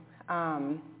school.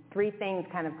 Three things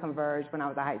kind of converged when I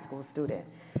was a high school student.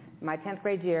 My 10th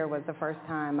grade year was the first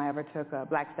time I ever took a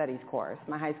Black Studies course.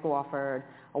 My high school offered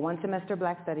a one-semester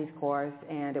Black Studies course,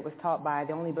 and it was taught by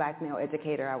the only Black male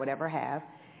educator I would ever have.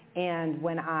 And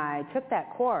when I took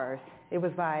that course, it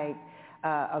was like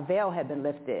a veil had been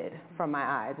lifted from my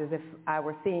eyes, as if I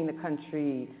were seeing the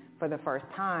country for the first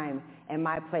time and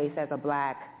my place as a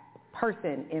Black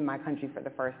person in my country for the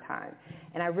first time.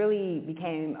 And I really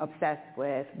became obsessed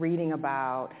with reading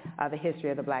about the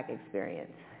history of the Black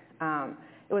experience.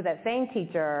 It was that same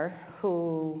teacher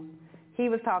who he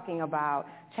was talking about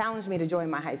challenged me to join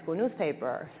my high school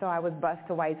newspaper. So I was bused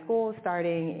to white schools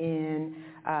starting in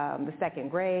the second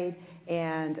grade.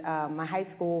 And my high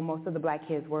school, most of the Black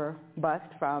kids were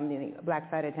bused from the Black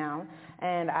side of town.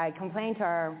 And I complained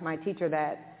to my teacher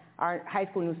that our high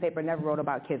school newspaper never wrote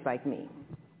about kids like me.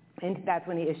 And that's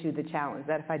when he issued the challenge,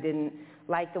 that if I didn't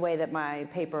like the way that my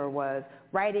paper was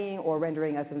writing or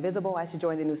rendering us invisible, I should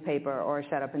join the newspaper or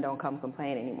shut up and don't come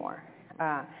complain anymore.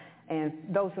 And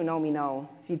those who know me know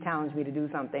if you challenge me to do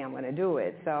something, I'm going to do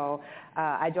it. So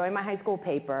I joined my high school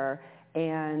paper,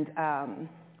 and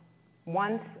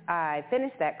once I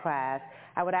finished that class,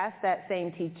 I would ask that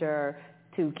same teacher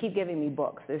to keep giving me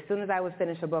books. As soon as I would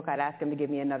finish a book, I'd ask him to give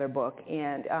me another book.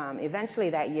 And eventually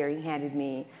that year, he handed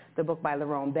me the book by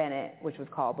Lerone Bennett, which was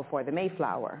called Before the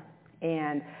Mayflower.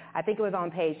 And I think it was on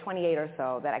page 28 or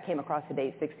so that I came across the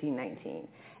date 1619.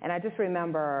 And I just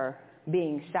remember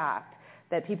being shocked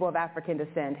that people of African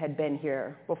descent had been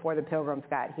here before the Pilgrims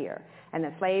got here, and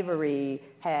that slavery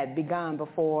had begun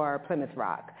before Plymouth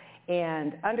Rock.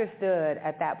 And understood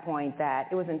at that point that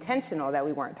it was intentional that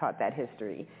we weren't taught that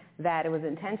history, that it was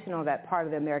intentional that part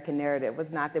of the American narrative was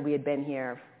not that we had been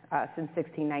here since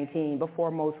 1619, before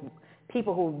most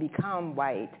people who become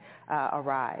white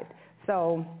arrived.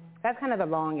 So that's kind of the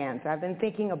long answer. I've been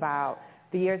thinking about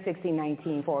the year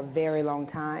 1619 for a very long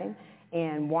time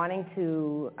and wanting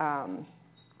to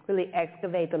really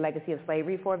excavate the legacy of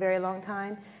slavery for a very long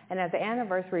time. And as the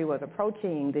anniversary was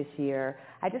approaching this year,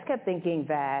 I just kept thinking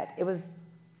that it was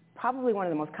probably one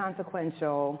of the most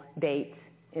consequential dates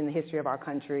in the history of our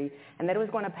country, and that it was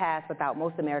going to pass without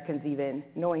most Americans even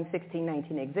knowing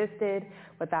 1619 existed,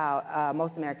 without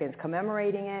most Americans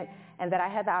commemorating it, and that I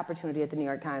had the opportunity at the New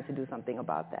York Times to do something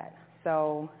about that.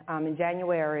 So in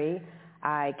January,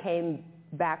 I came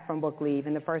back from book leave,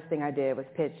 and the first thing I did was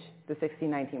pitch the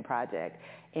 1619 Project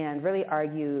and really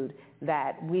argued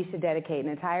that we should dedicate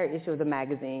an entire issue of the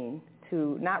magazine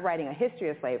to not writing a history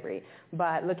of slavery,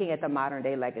 but looking at the modern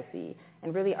day legacy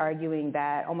and really arguing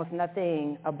that almost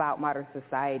nothing about modern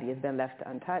society has been left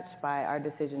untouched by our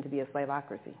decision to be a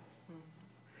slaveocracy.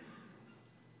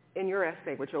 In your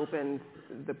essay, which opens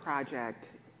the project,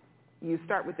 you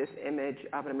start with this image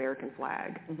of an American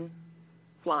flag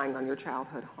flying on your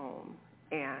childhood home.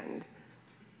 And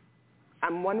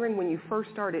I'm wondering, when you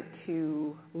first started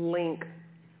to link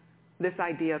this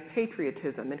idea of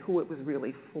patriotism and who it was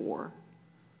really for,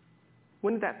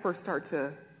 when did that first start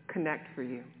to connect for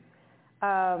you?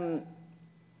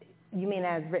 You mean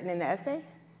as written in the essay?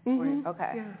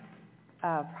 Okay.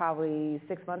 Yeah. Probably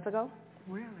 6 months ago.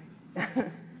 Really?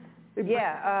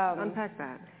 Yeah. Unpack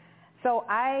that. So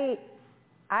I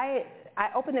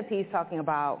opened the piece talking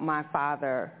about my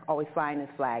father always flying his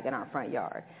flag in our front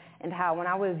yard, and how when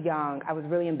I was young, I was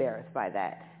really embarrassed by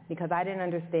that because I didn't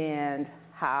understand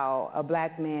how a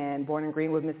Black man born in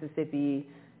Greenwood, Mississippi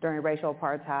during racial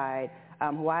apartheid,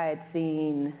 who I had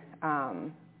seen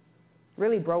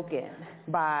really broken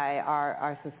by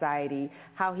our society,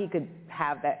 how he could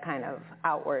have that kind of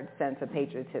outward sense of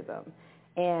patriotism.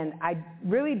 And I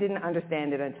really didn't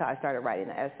understand it until I started writing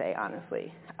the essay,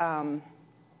 honestly.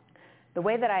 The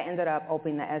way that I ended up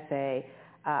opening the essay,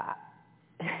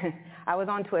 I was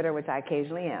on Twitter, which I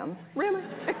occasionally am. Really?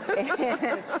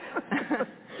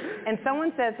 And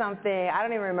someone said something, I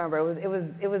don't even remember, it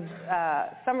was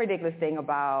some ridiculous thing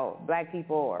about Black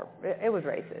people, or it was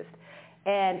racist.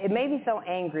 And it made me so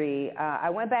angry, I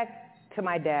went back to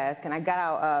my desk and I got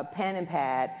out a pen and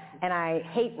pad and I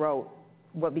hate wrote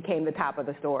what became the top of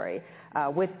the story.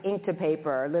 With ink to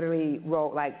paper, literally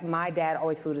wrote like, my dad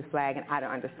always flew his flag and I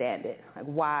don't understand it. Like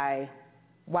why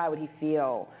would he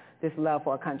feel this love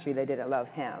for a country that didn't love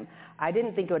him. I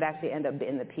didn't think it would actually end up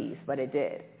in the piece, but it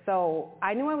did. So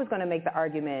I knew I was going to make the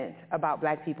argument about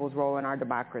black people's role in our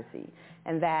democracy,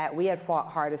 and that we had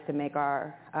fought hardest to make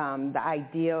our the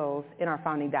ideals in our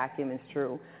founding documents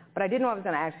true. But I didn't know I was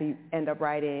going to actually end up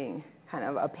writing kind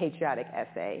of a patriotic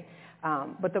essay.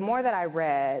 But the more that I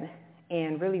read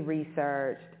and really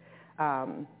researched,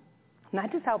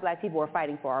 not just how black people were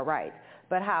fighting for our rights,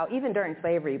 but how even during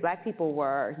slavery, black people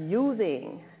were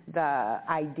using the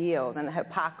ideals and the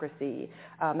hypocrisy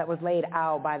that was laid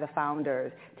out by the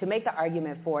founders to make the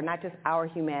argument for not just our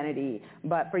humanity,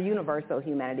 but for universal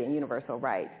humanity and universal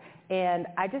rights. And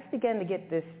I just began to get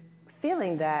this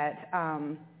feeling that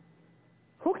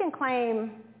who can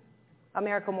claim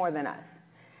America more than us?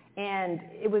 And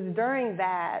it was during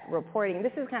that reporting,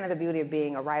 this is kind of the beauty of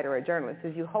being a writer or a journalist,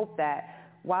 is you hope that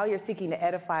while you're seeking to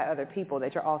edify other people,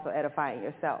 that you're also edifying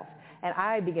yourself. And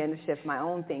I began to shift my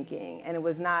own thinking, and it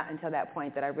was not until that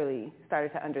point that I really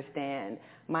started to understand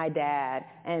my dad.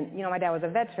 And, my dad was a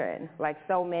veteran. Like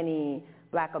so many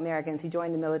black Americans, he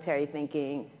joined the military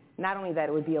thinking not only that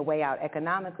it would be a way out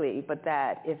economically, but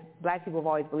that if black people have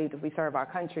always believed if we serve our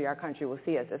country will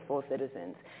see us as full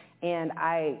citizens. And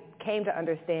I came to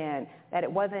understand that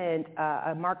it wasn't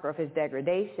a marker of his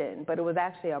degradation, but it was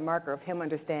actually a marker of him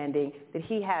understanding that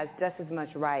he has just as much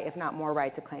right, if not more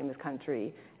right, to claim his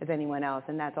country as anyone else.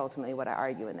 And that's ultimately what I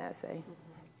argue in the essay.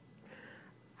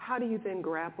 How do you then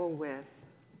grapple with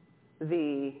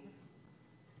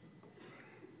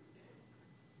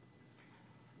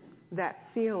that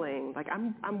feeling, like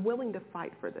I'm willing to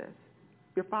fight for this?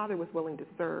 Your father was willing to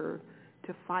serve,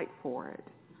 to fight for it.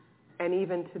 And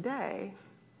even today,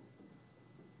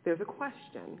 there's a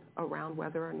question around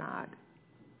whether or not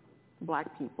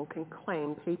black people can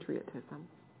claim patriotism.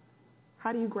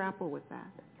 How do you grapple with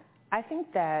that? I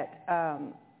think that,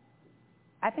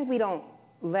 I think we don't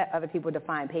let other people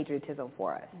define patriotism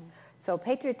for us. Mm-hmm. So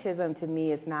patriotism to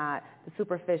me is not the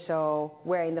superficial,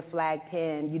 wearing the flag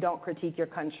pin, you don't critique your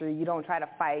country, you don't try to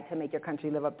fight to make your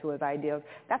country live up to its ideals.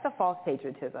 That's a false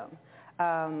patriotism.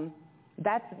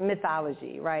 That's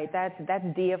mythology, right? That's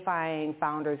deifying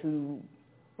founders who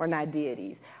were not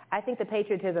deities. I think the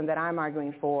patriotism that I'm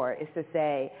arguing for is to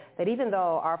say that even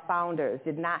though our founders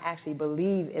did not actually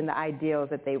believe in the ideals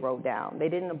that they wrote down, they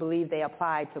didn't believe they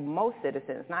applied to most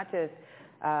citizens, not just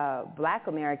black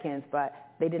Americans, but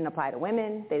they didn't apply to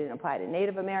women, they didn't apply to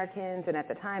Native Americans, and at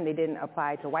the time they didn't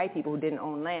apply to white people who didn't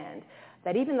own land.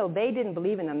 That even though they didn't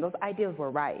believe in them, those ideals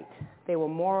were right. They were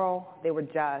moral, they were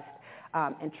just.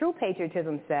 And true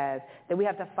patriotism says that we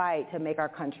have to fight to make our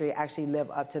country actually live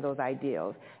up to those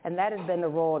ideals. And that has been the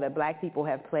role that black people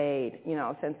have played,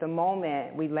 since the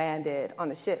moment we landed on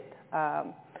the ship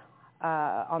on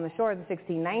the shores of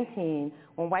 1619.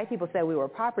 When white people said we were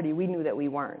property, we knew that we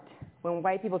weren't. When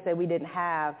white people said we didn't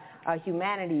have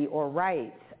humanity or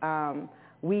rights,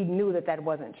 we knew that that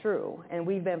wasn't true. And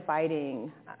we've been fighting.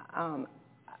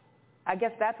 I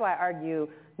guess that's why I argue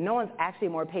no one's actually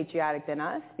more patriotic than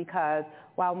us, because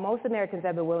while most Americans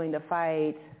have been willing to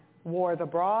fight wars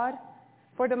abroad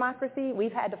for democracy,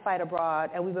 we've had to fight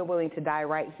abroad, and we've been willing to die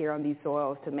right here on these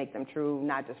soils to make them true,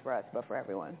 not just for us, but for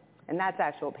everyone. And that's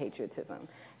actual patriotism,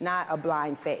 not a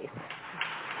blind faith.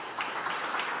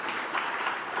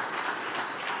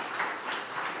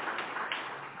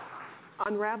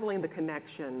 Unraveling the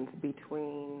connections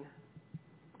between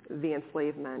the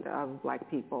enslavement of black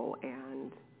people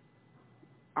and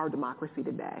our democracy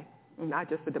today, not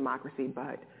just the democracy,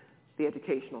 but the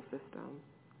educational system,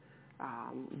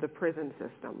 the prison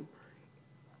system.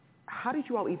 How did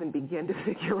you all even begin to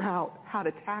figure out how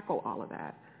to tackle all of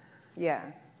that? Yeah.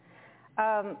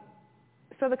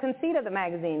 So the conceit of the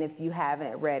magazine, if you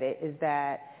haven't read it, is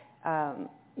that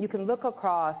you can look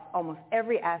across almost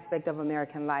every aspect of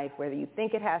American life, whether you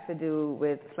think it has to do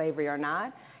with slavery or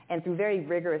not, and through very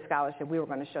rigorous scholarship, we were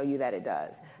going to show you that it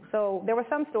does. So there were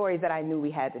some stories that I knew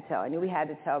we had to tell. I knew we had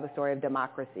to tell the story of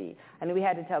democracy. I knew we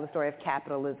had to tell the story of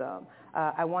capitalism.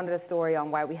 I wanted a story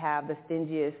on why we have the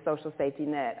stingiest social safety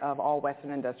net of all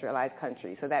Western industrialized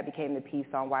countries. So that became the piece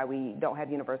on why we don't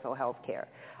have universal health care.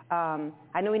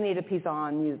 I knew we needed a piece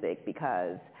on music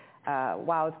because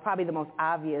while it's probably the most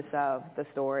obvious of the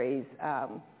stories,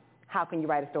 how can you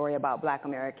write a story about black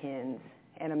Americans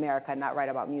in America and not write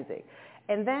about music?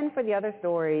 And then for the other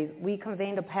stories, we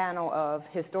convened a panel of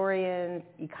historians,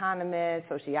 economists,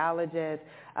 sociologists,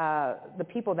 the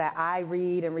people that I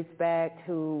read and respect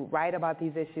who write about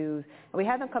these issues. And we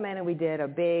had them come in and we did a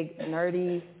big,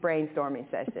 nerdy brainstorming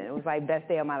session. It was like best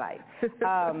day of my life.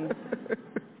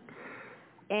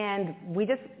 And we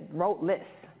just wrote lists.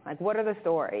 Like, what are the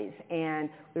stories? And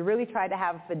we really tried to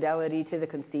have fidelity to the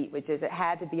conceit, which is it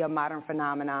had to be a modern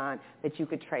phenomenon that you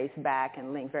could trace back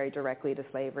and link very directly to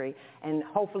slavery, and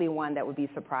hopefully one that would be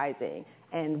surprising.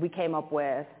 And we came up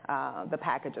with the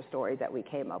package of stories that we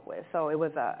came up with. So it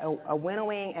was a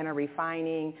winnowing and a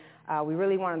refining. We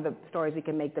really wanted the stories we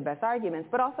can make the best arguments,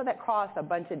 but also that crossed a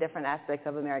bunch of different aspects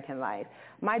of American life.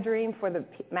 My dream for the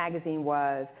magazine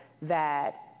was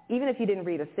that even if you didn't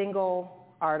read a single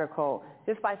article,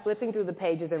 just by flipping through the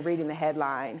pages and reading the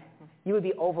headline, you would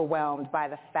be overwhelmed by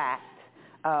the fact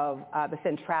of the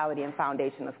centrality and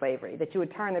foundation of slavery, that you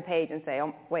would turn the page and say,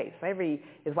 oh, wait, slavery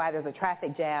is why there's a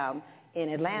traffic jam in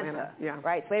Atlanta,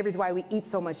 right? Slavery is why we eat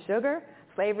so much sugar.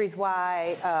 Slavery is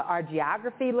why our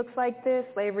geography looks like this.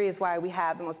 Slavery is why we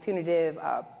have the most punitive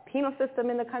penal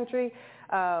system in the country.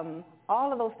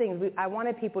 All of those things, I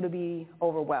wanted people to be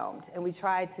overwhelmed, and we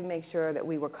tried to make sure that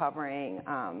we were covering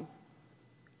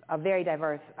a very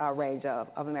diverse range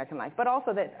of American life, but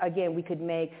also that, again, we could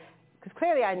make, because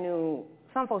clearly I knew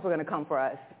some folks were going to come for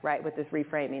us, right, with this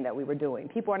reframing that we were doing.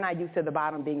 People are not used to the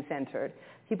bottom being centered.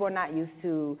 People are not used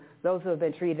to those who have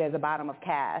been treated as a bottom of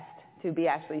caste to be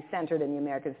actually centered in the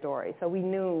American story. So we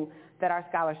knew that our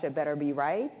scholarship better be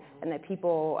right and that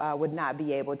people would not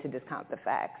be able to discount the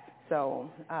facts. So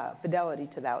fidelity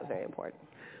to that was very important.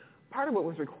 Part of what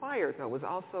was required, though, was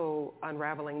also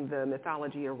unraveling the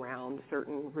mythology around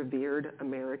certain revered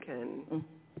American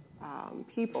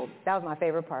people. That was my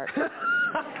favorite part.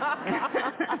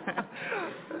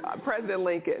 President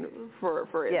Lincoln,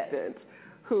 for instance,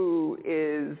 who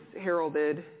is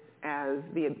heralded as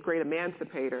the great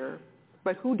emancipator,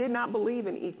 but who did not believe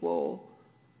in equal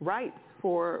rights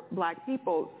for black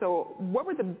people. So what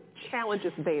were the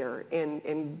challenges there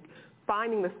in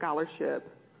finding the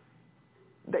scholarship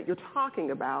that you're talking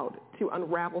about to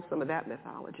unravel some of that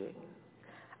mythology?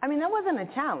 I mean, that wasn't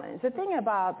a challenge. The thing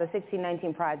about the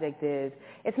 1619 Project is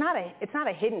it's not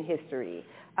a hidden history.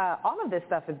 All of this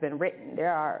stuff has been written.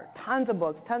 There are tons of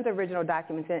books, tons of original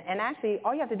documents, and actually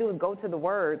all you have to do is go to the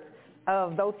words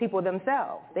of those people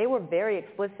themselves. They were very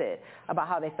explicit about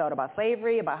how they felt about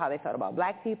slavery, about how they felt about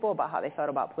black people, about how they felt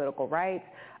about political rights.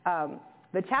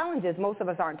 The challenge is most of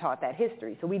us aren't taught that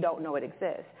history, so we don't know it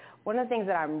exists. One of the things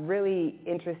that I'm really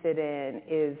interested in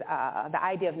is the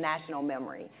idea of national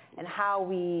memory and how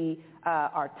we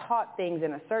are taught things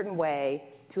in a certain way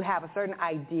to have a certain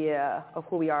idea of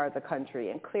who we are as a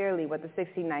country. And clearly what the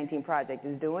 1619 Project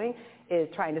is doing is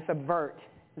trying to subvert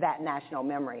that national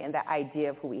memory and that idea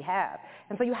of who we have.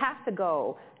 And so you have to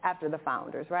go after the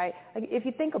founders, right? Like if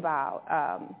you think about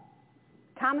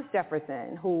Thomas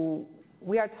Jefferson, who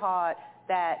we are taught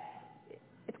that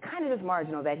it's kind of just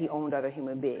marginal that he owned other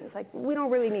human beings. Like, we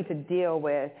don't really need to deal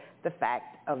with the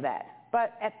fact of that.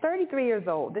 But at 33 years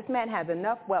old, this man has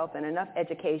enough wealth and enough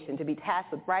education to be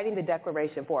tasked with writing the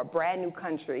Declaration for a brand new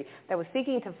country that was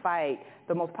seeking to fight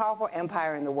the most powerful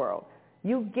empire in the world.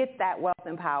 You get that wealth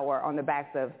and power on the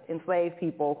backs of enslaved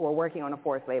people who are working on a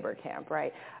forced labor camp,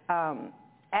 right?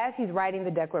 As he's writing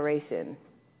the Declaration,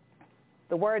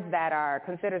 the words that are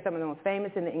considered some of the most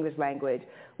famous in the English language,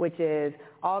 which is,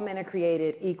 all men are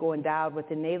created equal, endowed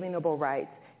with inalienable rights.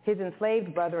 His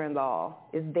enslaved brother-in-law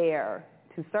is there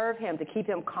to serve him, to keep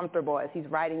him comfortable as he's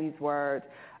writing these words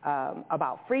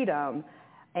about freedom.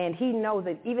 And he knows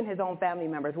that even his own family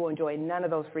members will enjoy none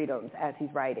of those freedoms as he's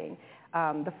writing.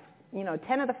 10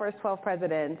 of the first 12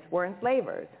 presidents were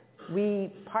enslavers.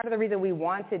 Part of the reason we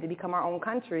wanted to become our own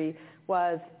country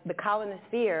was the colonists'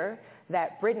 fear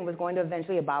that Britain was going to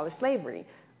eventually abolish slavery.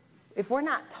 If we're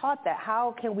not taught that,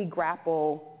 how can we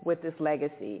grapple with this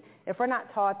legacy? If we're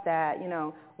not taught that,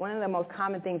 one of the most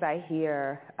common things I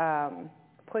hear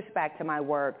pushback to my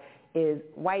work is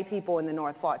white people in the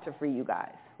North fought to free you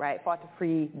guys, right?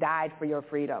 Died for your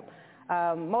freedom.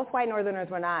 Most white Northerners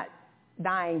were not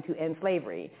dying to end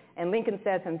slavery. And Lincoln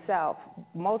says himself,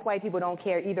 most white people don't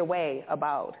care either way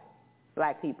about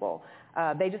black people.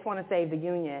 They just want to save the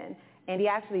Union. And he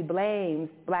actually blames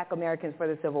black Americans for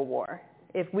the Civil War.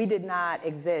 If we did not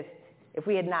exist, if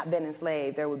we had not been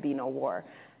enslaved, there would be no war.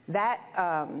 That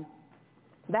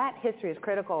history is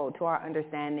critical to our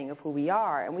understanding of who we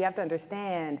are. And we have to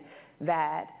understand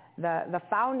that the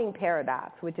founding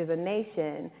paradox, which is a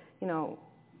nation,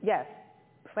 yes,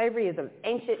 slavery is an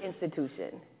ancient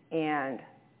institution, and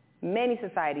many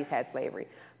societies had slavery,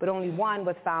 but only one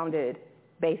was founded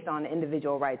based on the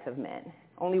individual rights of men.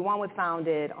 Only one was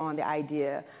founded on the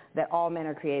idea that all men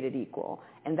are created equal.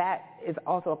 And that is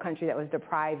also a country that was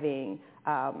depriving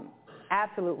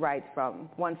absolute rights from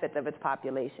 1/5 of its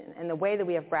population. And the way that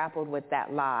we have grappled with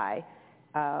that lie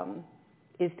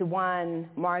is to, one,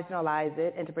 marginalize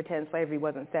it and to pretend slavery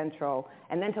wasn't central,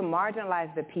 and then to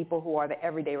marginalize the people who are the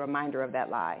everyday reminder of that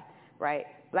lie, right?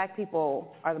 Black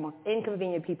people are the most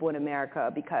inconvenient people in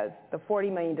America because the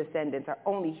 40 million descendants are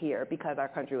only here because our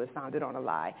country was founded on a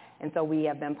lie. And so we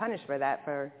have been punished for that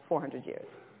for 400 years.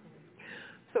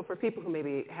 So for people who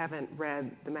maybe haven't read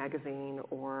the magazine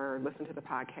or listened to the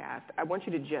podcast, I want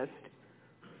you to just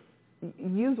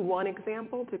use one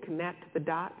example to connect the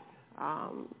dots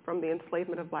from the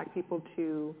enslavement of Black people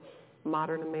to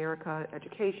modern America,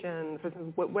 education,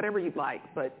 whatever you'd like,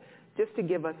 but just to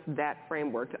give us that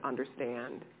framework to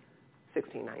understand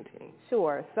 1619.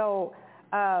 Sure. So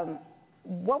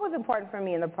what was important for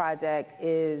me in the project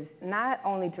is not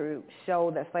only to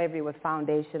show that slavery was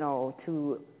foundational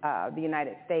to the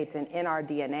United States and in our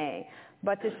DNA,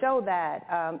 but to show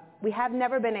that we have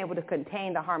never been able to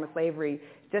contain the harm of slavery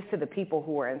just to the people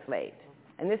who were enslaved.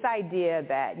 And this idea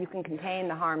that you can contain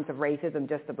the harms of racism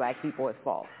just to Black people is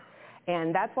false.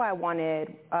 And that's why I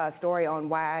wanted a story on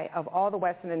why, of all the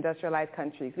Western industrialized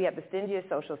countries, we have the stingiest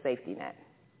social safety net.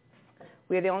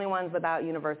 We are the only ones without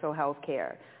universal health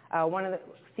care. One of the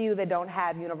few that don't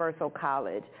have universal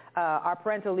college. Our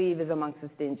parental leave is amongst the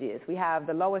stingiest. We have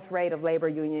the lowest rate of labor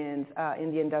unions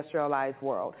in the industrialized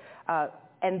world.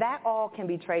 And that all can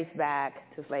be traced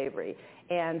back to slavery.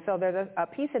 And so there's a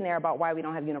piece in there about why we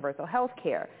don't have universal health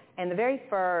care. And the very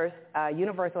first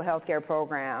universal health care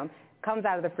program comes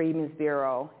out of the Freedmen's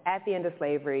Bureau at the end of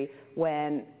slavery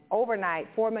when overnight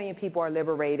 4 million people are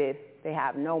liberated. They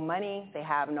have no money, they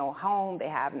have no home, they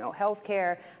have no health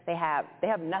care, they have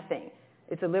nothing.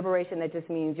 It's a liberation that just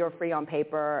means you're free on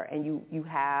paper and you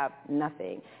have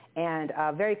nothing. And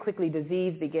very quickly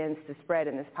disease begins to spread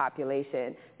in this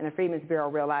population, and the Freedmen's Bureau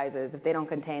realizes if they don't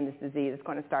contain this disease, it's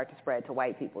going to start to spread to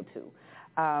white people too.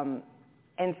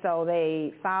 And so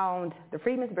they found the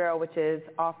Freedmen's Bureau, which is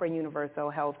offering universal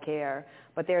health care,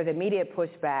 but there's immediate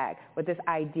pushback with this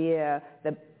idea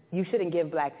that you shouldn't give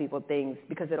Black people things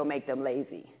because it'll make them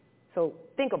lazy. So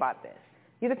think about this.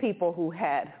 You're the people who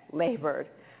had labored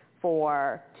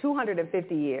for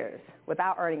 250 years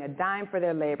without earning a dime for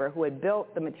their labor, who had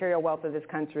built the material wealth of this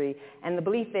country, and the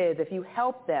belief is if you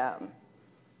help them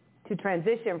to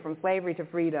transition from slavery to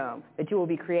freedom, that you will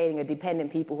be creating a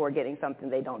dependent people who are getting something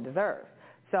they don't deserve.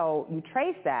 So you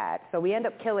trace that. So we end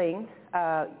up killing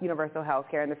universal health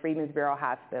care in the Freedmen's Bureau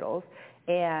hospitals.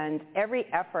 And every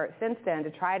effort since then to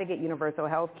try to get universal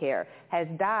health care has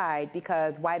died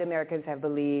because white Americans have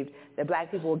believed that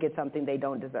Black people will get something they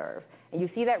don't deserve. And you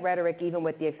see that rhetoric even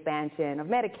with the expansion of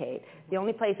Medicaid. The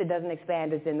only place it doesn't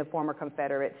expand is in the former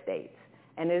Confederate states.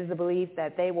 And it is the belief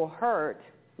that they will hurt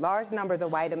large numbers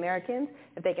of white Americans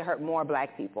if they can hurt more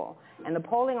Black people. And the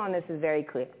polling on this is very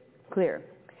clear.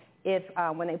 If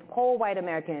when they poll white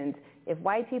Americans, if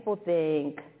white people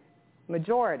think,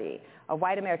 majority of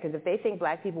white Americans, if they think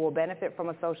Black people will benefit from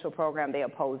a social program, they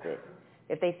oppose it.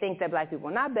 If they think that Black people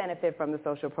will not benefit from the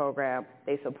social program,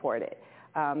 they support it.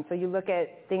 So you look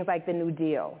at things like the New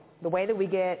Deal. The way that we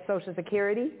get Social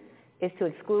Security is to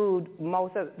exclude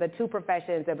most of the two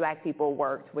professions that Black people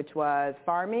worked, which was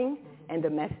farming and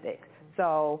domestic.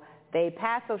 So they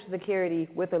passed Social Security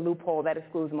with a loophole that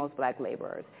excludes most Black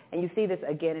laborers. And you see this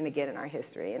again and again in our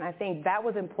history. And I think that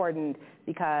was important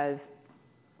because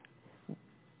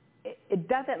it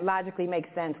doesn't logically make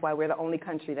sense why we're the only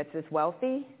country that's this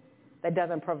wealthy that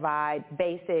doesn't provide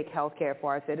basic health care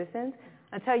for our citizens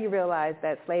until you realize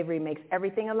that slavery makes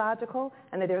everything illogical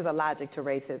and that there's a logic to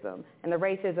racism. And the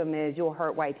racism is you'll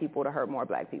hurt white people to hurt more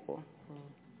Black people.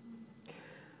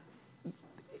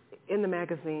 In the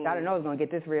magazine... I don't know it's going to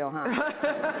get this real, huh?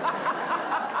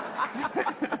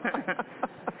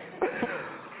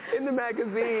 In the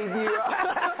magazine,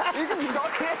 you can go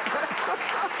ahead.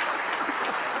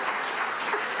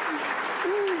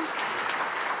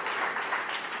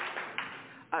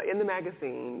 In the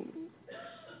magazine,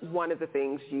 one of the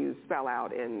things you spell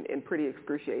out in pretty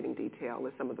excruciating detail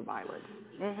is some of the violence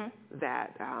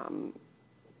that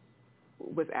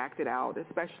was acted out,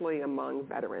 especially among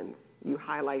veterans. You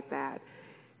highlight that.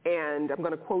 And I'm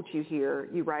going to quote you here.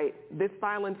 You write, "This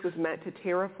violence was meant to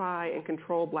terrify and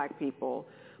control Black people,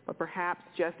 but perhaps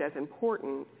just as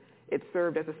important, it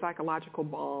served as a psychological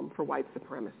balm for white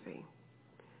supremacy."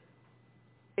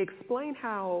 Explain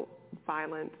how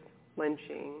violence,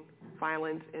 lynching,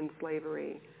 violence in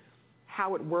slavery,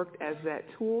 how it worked as that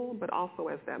tool, but also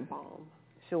as that balm.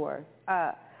 Sure.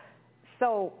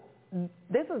 So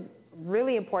this is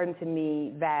really important to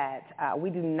me that we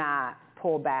do not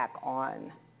pull back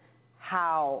on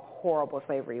how horrible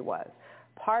slavery was.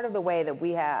 Part of the way that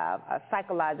we have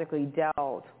psychologically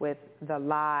dealt with the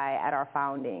lie at our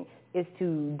founding is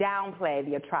to downplay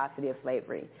the atrocity of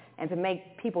slavery and to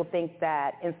make people think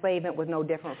that enslavement was no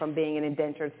different from being an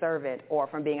indentured servant or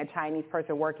from being a Chinese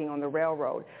person working on the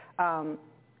railroad.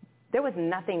 There was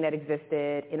nothing that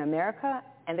existed in America,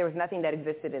 and there was nothing that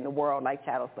existed in the world like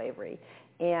chattel slavery.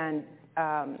 And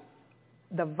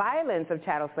the violence of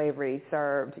chattel slavery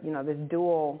served, this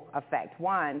dual effect.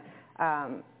 One,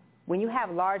 when you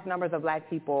have large numbers of black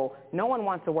people, no one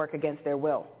wants to work against their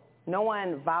will. No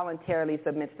one voluntarily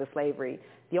submits to slavery.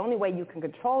 The only way you can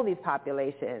control these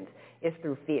populations is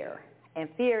through fear. And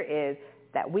fear is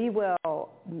that we will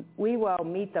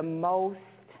meet the most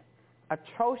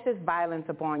atrocious violence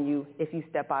upon you if you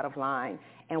step out of line,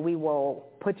 and we will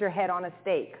put your head on a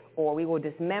stake, or we will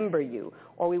dismember you,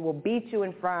 or we will beat you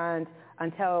in front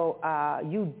until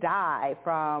you die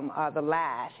from the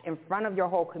lash in front of your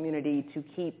whole community to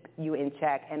keep you in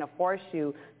check and to force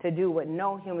you to do what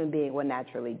no human being would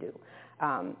naturally do.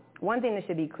 One thing that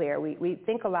should be clear, we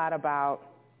think a lot about,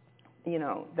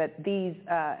 that these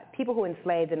people who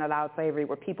enslaved and allowed slavery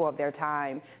were people of their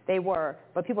time.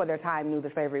 But people of their time knew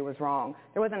that slavery was wrong.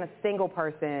 There wasn't a single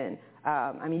person.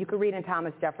 You could read in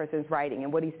Thomas Jefferson's writing,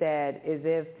 and what he said is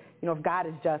if God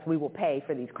is just, we will pay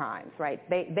for these crimes, right?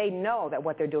 They know that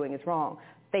what they're doing is wrong.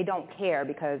 They don't care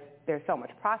because there's so much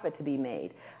profit to be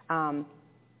made.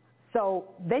 So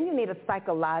then you need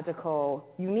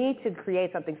to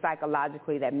create something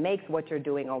psychologically that makes what you're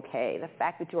doing okay. The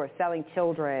fact that you are selling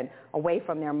children away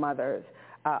from their mothers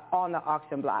on the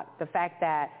auction block, the fact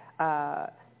that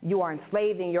you are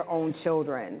enslaving your own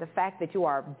children, the fact that you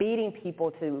are beating people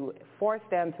to force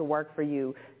them to work for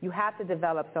you, you have to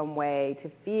develop some way to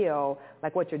feel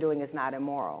like what you're doing is not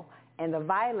immoral. And the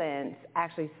violence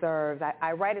actually serves,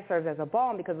 I write it serves as a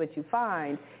balm, because what you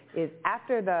find is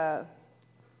after the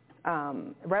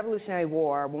Revolutionary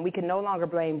War, when we can no longer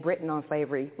blame Britain on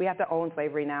slavery, we have to own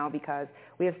slavery now because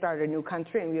we have started a new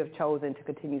country and we have chosen to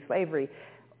continue slavery.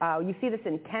 You see this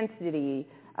intensifying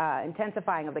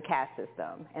of the caste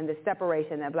system and the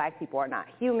separation that black people are not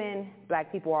human,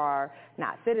 black people are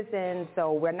not citizens,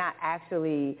 so we're not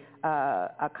actually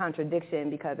a contradiction,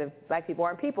 because if black people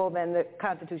aren't people, then the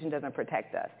Constitution doesn't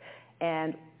protect us.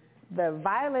 And the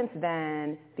violence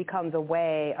then becomes a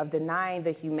way of denying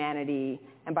the humanity,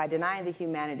 and by denying the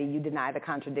humanity, you deny the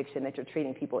contradiction that you're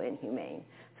treating people inhumane.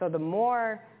 So the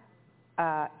more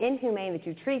inhumane that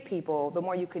you treat people, the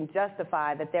more you can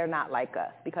justify that they're not like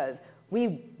us, because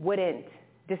we wouldn't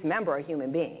dismember a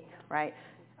human being, right?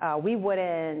 We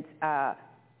wouldn't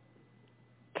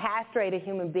castrate a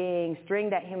human being, string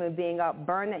that human being up,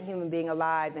 burn that human being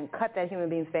alive, and cut that human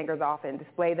being's fingers off and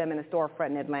display them in a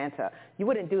storefront in Atlanta. You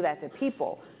wouldn't do that to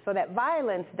people. So that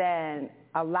violence then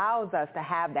allows us to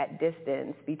have that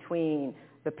distance between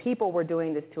the people we're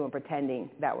doing this to and pretending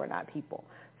that we're not people.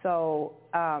 So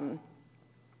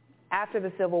after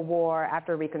the Civil War,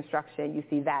 after Reconstruction, you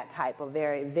see that type of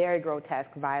very, very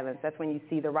grotesque violence. That's when you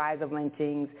see the rise of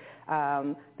lynchings.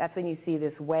 That's when you see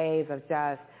this wave of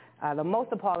just the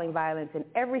most appalling violence. And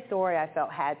every story I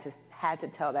felt had to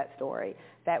tell that story,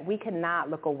 that we cannot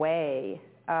look away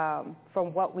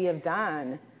from what we have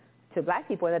done to black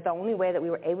people, and that the only way that we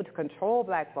were able to control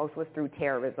black folks was through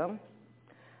terrorism.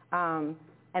 And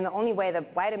the only way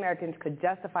that white Americans could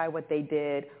justify what they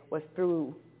did was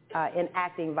through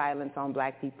enacting violence on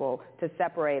black people to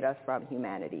separate us from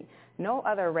humanity. No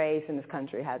other race in this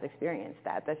country has experienced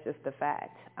that. That's just a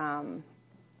fact.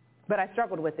 But I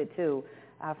struggled with it too.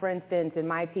 For instance, in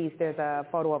my piece, there's a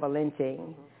photo of a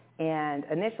lynching. And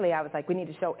initially I was like, we need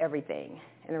to show everything.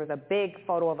 And there was a big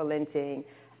photo of a lynching.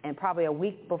 And probably a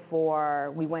week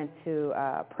before we went to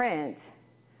print,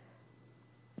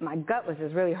 my gut was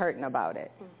just really hurting about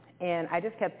it. And I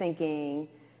just kept thinking,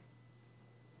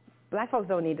 black folks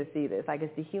don't need to see this. Like,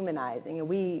 it's dehumanizing. And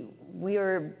we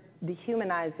are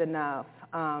dehumanized enough.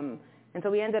 And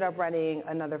so we ended up running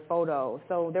another photo.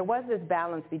 So there was this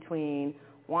balance between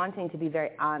wanting to be very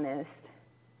honest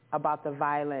about the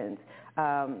violence.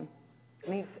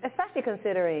 Especially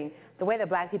considering the way that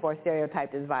black people are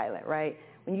stereotyped as violent, right?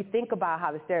 When you think about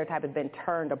how the stereotype has been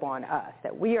turned upon us,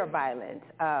 that we are violent,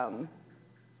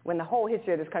 when the whole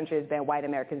history of this country has been white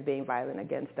Americans being violent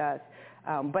against us,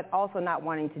 but also not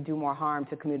wanting to do more harm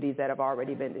to communities that have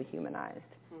already been dehumanized.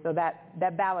 So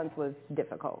that balance was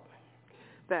difficult.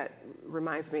 That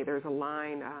reminds me, there's a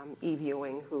line, Eve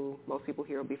Ewing, who most people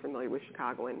here will be familiar with,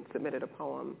 Chicagoan, submitted a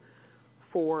poem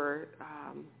for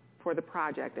the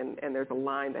project, and there's a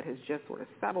line that has just sort of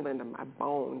settled into my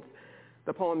bones.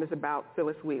 The poem is about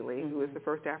Phyllis Wheatley, who is the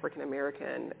first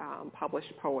African-American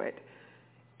published poet,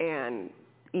 and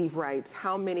Eve writes,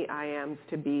 "How many I ams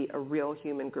to be a real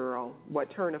human girl? What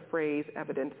turn of phrase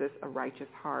evidences a righteous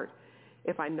heart?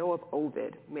 If I know of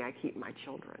Ovid, may I keep my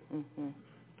children. Mm-hmm.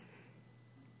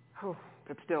 Oh,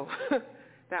 but still,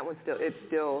 that one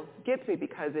still gets me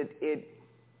because it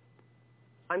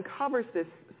uncovers this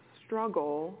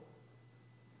struggle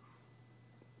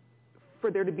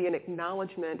for there to be an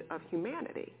acknowledgement of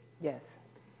humanity. Yes.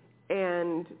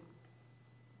 And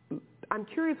I'm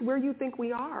curious where you think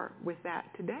we are with that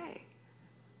today.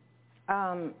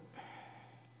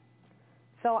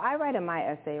 So I write in my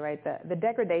essay, right, the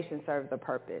degradation serves a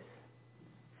purpose.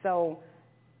 So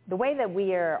the way that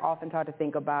we are often taught to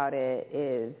think about it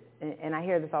is, and I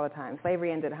hear this all the time,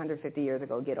 slavery ended 150 years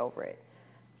ago, get over it.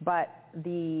 But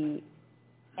the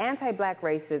anti-black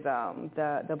racism,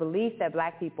 the belief that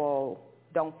black people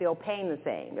don't feel pain the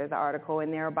same, there's an article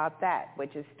in there about that,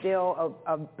 which is still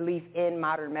a belief in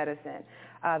modern medicine.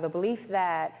 The belief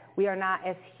that we are not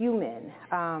as human,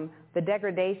 the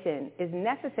degradation is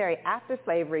necessary after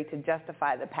slavery to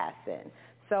justify the past sin.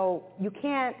 So you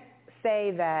can't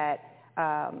say that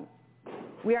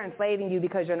we are enslaving you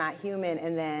because you're not human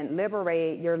and then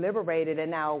you're liberated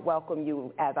and now welcome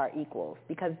you as our equals.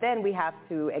 Because then we have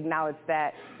to acknowledge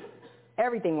that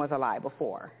everything was a lie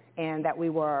before and that we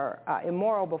were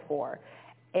immoral before.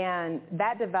 And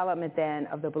that development then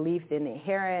of the belief in the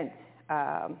inherent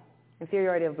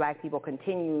inferiority of black people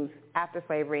continues after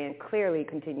slavery and clearly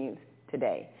continues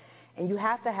today. And you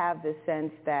have to have this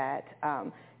sense that,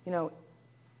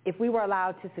 if we were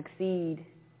allowed to succeed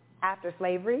after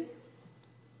slavery,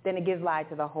 then it gives lie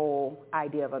to the whole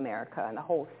idea of America and the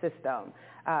whole system.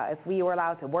 If we were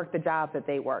allowed to work the jobs that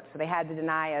they worked, so they had to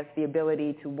deny us the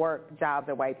ability to work jobs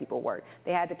that white people work.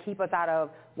 They had to keep us out of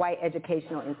white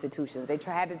educational institutions. They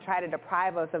had to try to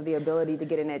deprive us of the ability to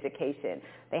get an education.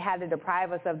 They had to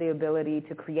deprive us of the ability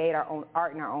to create our own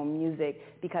art and our own music,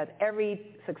 because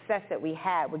every success that we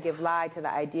had would give lie to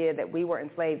the idea that we were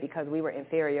enslaved because we were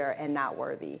inferior and not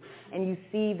worthy. And you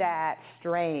see that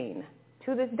strain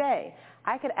to this day.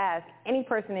 I could ask any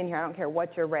person in here, I don't care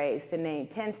what your race, to name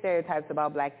 10 stereotypes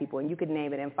about black people, and you could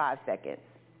name it in 5 seconds.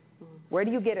 Where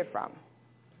do you get it from?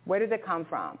 Where does it come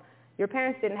from? Your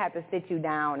parents didn't have to sit you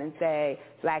down and say,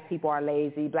 black people are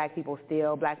lazy, black people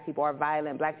steal, black people are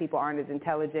violent, black people aren't as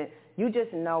intelligent. You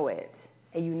just know it.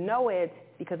 And you know it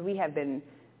because we have been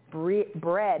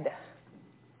bred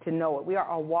to know it. We are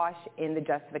awash in the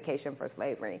justification for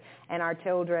slavery. And our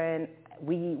children,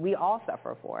 we all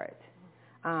suffer for it.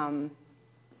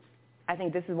 I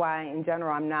think this is why, in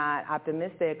general, I'm not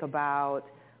optimistic about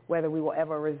whether we will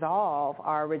ever resolve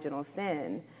our original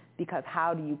sin, because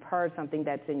how do you purge something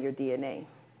that's in your DNA?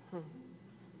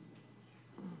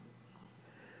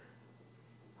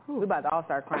 We're about to all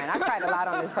start crying. I cried a lot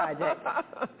on this project.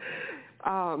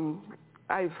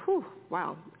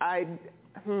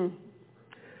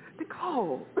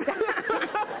 Nicole.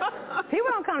 People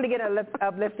don't come to get an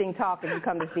uplifting talk if you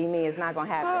come to see me. It's not going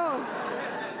to happen.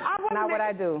 Not what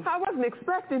I do. I wasn't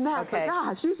expecting that, okay. But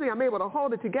gosh, usually I'm able to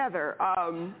hold it together.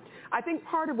 I think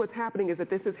part of what's happening is that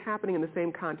this is happening in the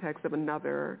same context of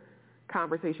another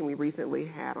conversation we recently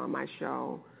had on my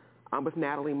show with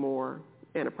Natalie Moore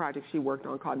and a project she worked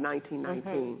on called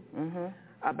 1919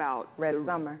 about Red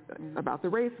Summer. About the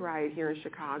race riot here in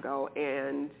Chicago.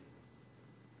 And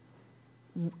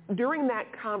during that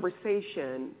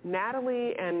conversation,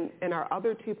 Natalie and our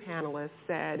other 2 panelists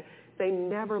said they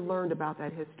never learned about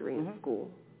that history in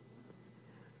school.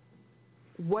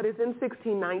 What is in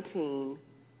 1619,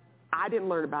 I didn't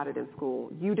learn about it in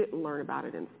school. You didn't learn about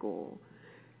it in school.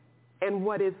 And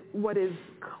what is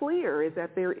clear is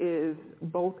that there is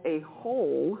both a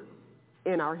hole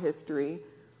in our history,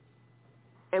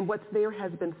 and what's there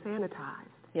has been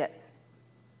sanitized. Yes.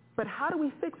 But how do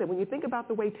we fix it? When you think about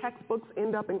the way textbooks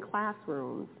end up in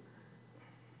classrooms,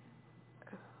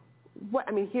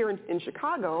 here in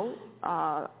Chicago,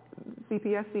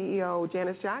 CPS CEO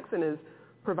Janice Jackson is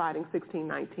providing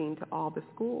 1619 to all the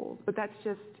schools, but that's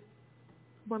just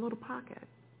one little pocket.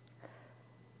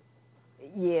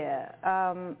 Yeah.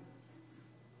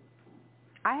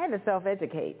 I had to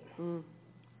self-educate.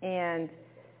 And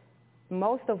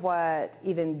most of what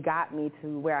even got me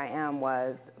to where I am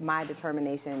was my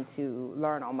determination to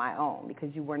learn on my own, because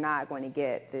you were not going to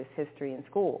get this history in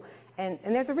school. And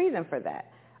there's a reason for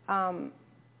that.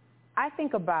 I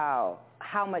think about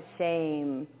how much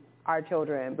shame our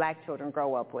children, black children,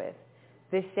 grow up with.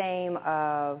 This shame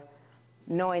of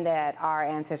knowing that our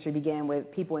ancestry began with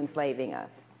people enslaving us.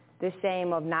 This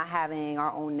shame of not having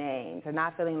our own names or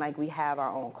not feeling like we have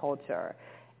our own culture.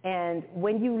 And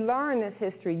when you learn this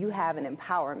history, you have an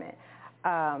empowerment.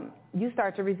 you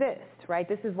start to resist, right?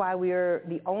 This is why we're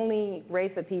the only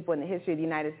race of people in the history of the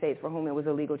United States for whom it was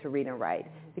illegal to read and write,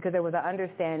 because there was an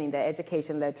understanding that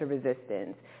education led to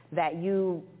resistance, that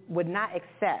you would not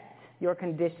accept your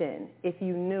condition if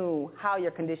you knew how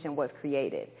your condition was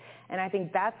created. And I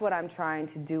think that's what I'm trying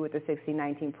to do with the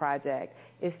 1619 Project,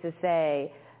 is to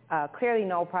say, clearly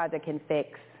no project can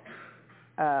fix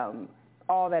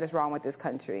all that is wrong with this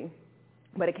country,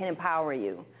 but it can empower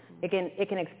you. It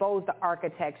can expose the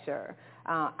architecture.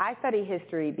 I study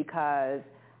history because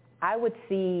I would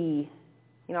see,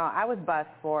 I was bused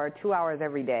for 2 hours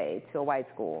every day to a white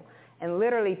school, and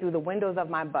literally through the windows of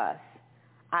my bus,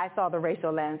 I saw the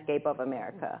racial landscape of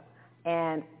America.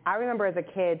 And I remember as a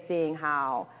kid seeing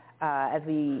how as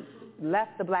we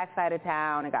left the black side of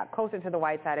town and got closer to the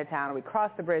white side of town, and we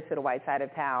crossed the bridge to the white side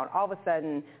of town, all of a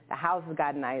sudden the houses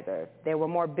got nicer. There were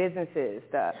more businesses.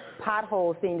 The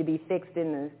potholes seemed to be fixed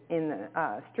in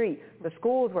the street. The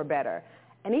schools were better.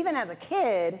 And even as a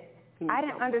kid, I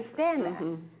didn't understand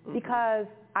that because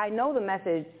I know the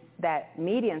message that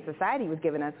media and society was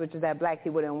giving us, which is that black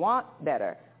people didn't want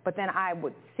better. But then I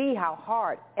would see how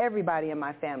hard everybody in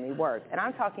my family worked. And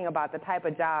I'm talking about the type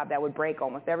of job that would break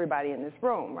almost everybody in this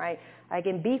room, right? Like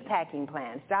in beef packing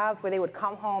plants, jobs where they would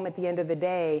come home at the end of the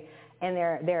day and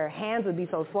their hands would be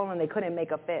so swollen they couldn't make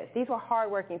a fist. These were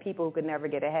hardworking people who could never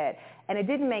get ahead. And it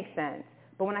didn't make sense.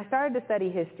 But when I started to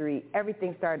study history,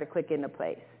 everything started to click into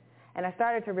place. And I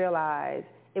started to realize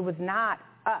it was not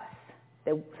us,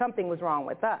 that something was wrong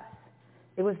with us.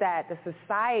 It was that the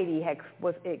society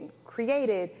was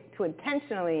created to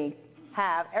intentionally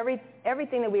have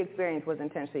everything that we experienced was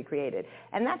intentionally created.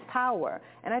 And that's power.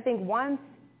 And I think once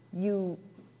you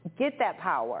get that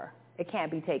power, it can't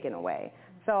be taken away.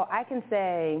 So I can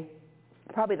say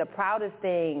probably the proudest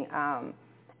thing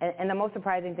and the most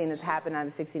surprising thing that's happened on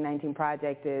the 1619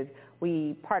 Project is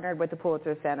we partnered with the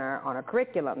Pulitzer Center on a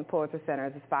curriculum. The Pulitzer Center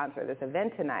is a sponsor of this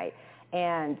event tonight.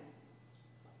 And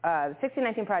the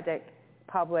 1619 Project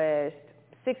published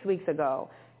 6 weeks ago.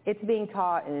 It's being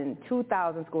taught in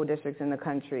 2,000 school districts in the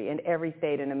country, in every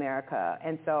state in America.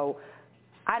 And so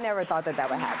I never thought that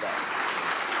would happen.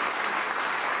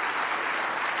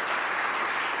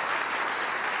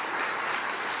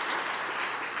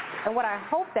 And what I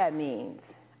hope that means,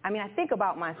 I think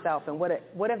about myself and what it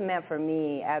would have meant for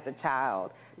me as a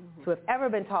child to have ever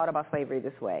been taught about slavery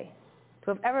this way,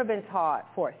 to have ever been taught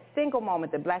for a single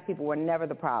moment that black people were never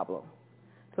the problem,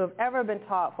 to have ever been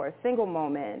taught for a single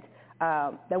moment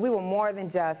that we were more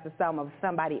than just the sum of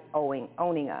somebody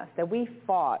owning us, that we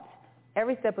fought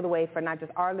every step of the way for not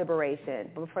just our liberation,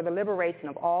 but for the liberation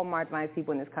of all marginalized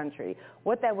people in this country,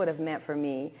 what that would have meant for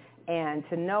me, and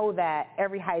to know that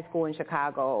every high school in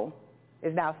Chicago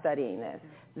is now studying this,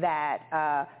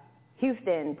 that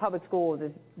Houston Public Schools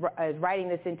is writing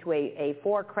this into a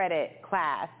 4-credit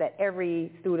class that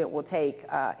every student will take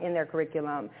in their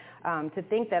curriculum, to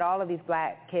think that all of these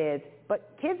black kids,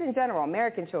 but kids in general,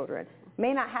 American children,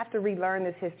 may not have to relearn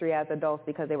this history as adults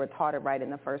because they were taught it right in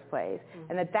the first place,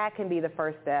 and that can be the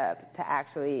first step to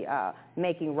actually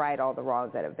making right all the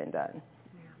wrongs that have been done.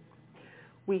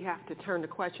 We have to turn to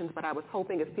questions, but I was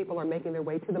hoping as people are making their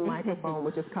way to the microphone,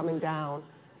 which is coming down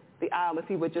the aisle, if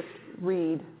you would just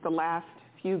read the last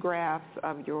few graphs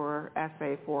of your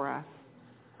essay for us.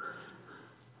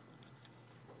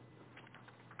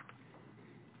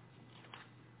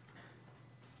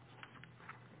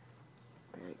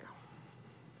 There you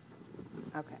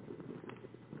go. Okay.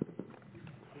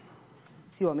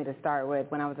 So you want me to start with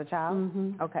when I was a child?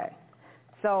 Okay.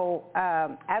 So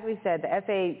as we said, the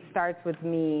essay starts with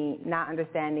me not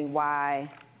understanding why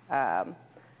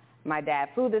my dad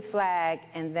flew this flag,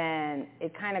 and then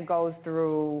it kind of goes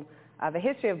through the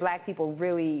history of black people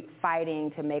really fighting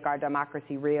to make our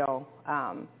democracy real,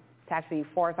 to actually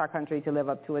force our country to live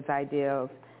up to its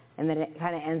ideals, and then it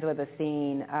kind of ends with a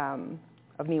scene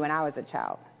of me when I was a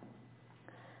child.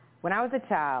 When I was a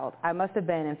child, I must have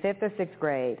been in 5th or 6th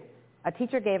grade, a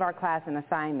teacher gave our class an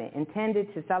assignment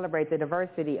intended to celebrate the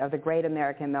diversity of the great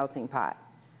American melting pot.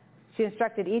 She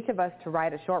instructed each of us to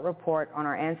write a short report on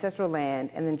our ancestral land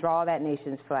and then draw that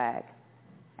nation's flag.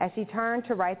 As she turned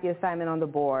to write the assignment on the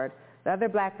board, the other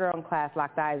black girl in class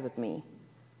locked eyes with me.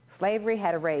 Slavery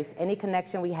had erased any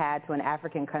connection we had to an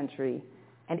African country,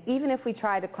 and even if we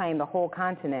tried to claim the whole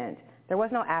continent, there was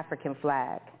no African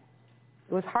flag.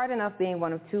 It was hard enough being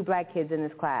one of 2 black kids in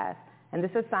this class, and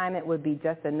this assignment would be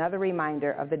just another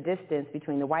reminder of the distance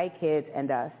between the white kids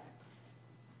and us.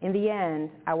 In the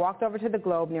end, I walked over to the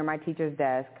globe near my teacher's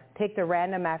desk, picked a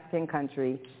random African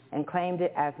country, and claimed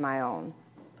it as my own.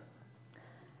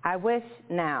 I wish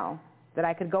now that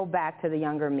I could go back to the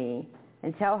younger me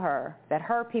and tell her that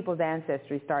her people's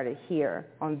ancestry started here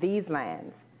on these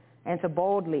lands, and to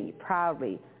boldly,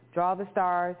 proudly draw the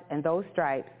stars and those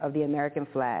stripes of the American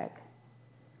flag.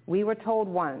 We were told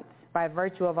once, by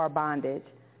virtue of our bondage,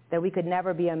 that we could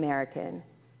never be American,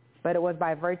 but it was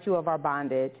by virtue of our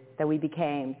bondage that we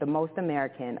became the most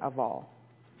American of all.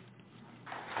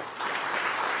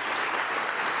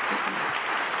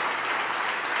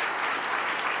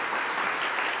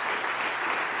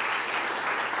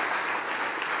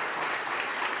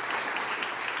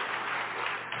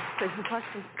 Take some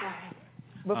questions. Go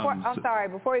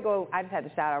ahead. Before we go, I just had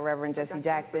to shout out Reverend Jesse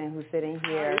Jackson, who's sitting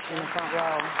here in the front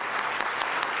row.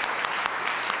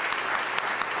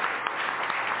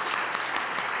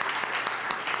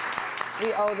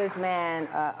 We owe this man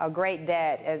a great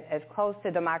debt. As close to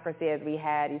democracy as we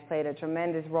had, he's played a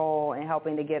tremendous role in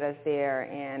helping to get us there,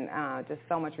 and just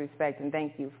so much respect, and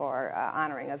thank you for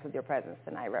honoring us with your presence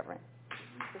tonight, Reverend.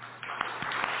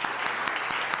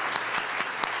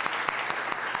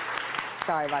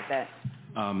 Sorry about that.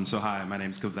 So hi, my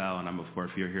name's Cavell, and I'm a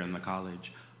fourth year here in the college.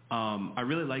 I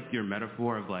really like your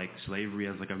metaphor of like slavery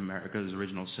as like America's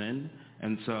original sin,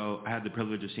 and so I had the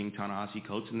privilege of seeing Ta-Nehisi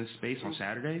Coates in this space on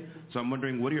Saturday. So I'm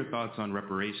wondering, what are your thoughts on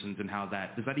reparations and how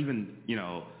that does that even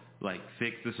like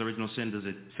fix this original sin? Does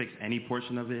it fix any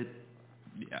portion of it?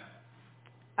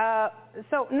 Yeah.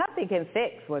 So nothing can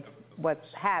fix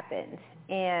what's happened,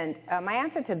 and my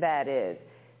answer to that is,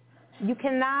 you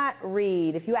cannot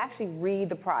read, if you actually read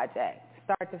the project,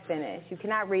 start to finish, you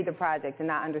cannot read the project and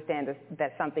not understand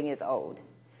that something is owed.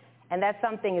 And that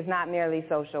something is not merely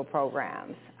social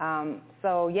programs.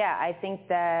 So yeah, I think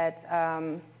that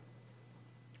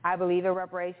I believe in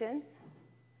reparations.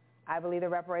 I believe the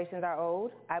reparations are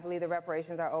owed. I believe the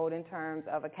reparations are owed in terms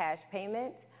of a cash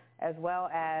payment, as well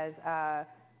as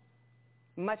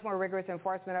much more rigorous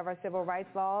enforcement of our civil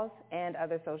rights laws and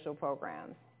other social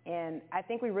programs. And I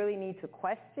think we really need to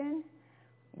question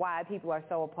why people are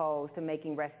so opposed to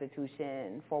making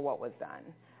restitution for what was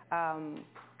done.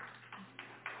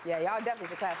 Yeah, y'all definitely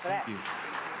should clap for that. Thank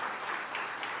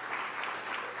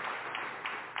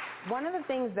you. One of the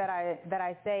things that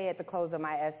I say at the close of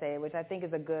my essay, which I think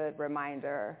is a good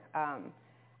reminder,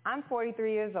 I'm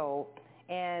 43 years old,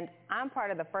 and I'm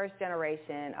part of the first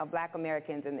generation of black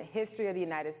Americans in the history of the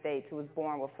United States who was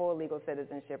born with full legal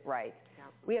citizenship rights.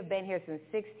 We have been here since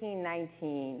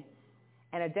 1619,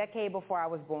 and a decade before I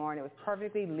was born, it was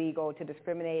perfectly legal to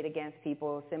discriminate against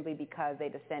people simply because they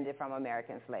descended from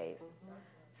American slaves.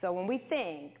 So when we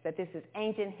think that this is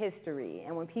ancient history,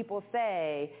 and when people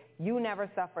say, you never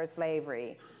suffered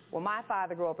slavery, well, my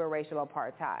father grew up in racial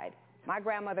apartheid. My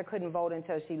grandmother couldn't vote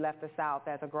until she left the South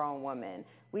as a grown woman.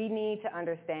 We need to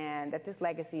understand that this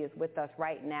legacy is with us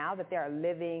right now, that there are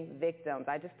living victims.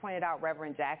 I just pointed out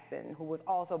Reverend Jackson, who was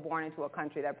also born into a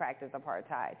country that practiced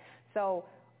apartheid. So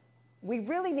we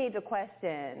really need to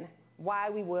question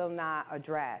why we will not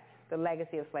address the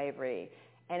legacy of slavery.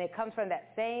 And it comes from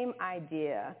that same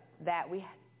idea that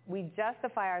we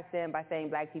justify our sin by saying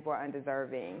black people are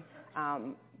undeserving,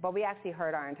 but we actually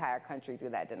hurt our entire country through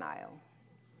that denial.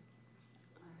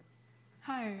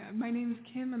 Hi, my name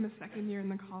is Kim. I'm a second year in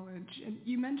the college. And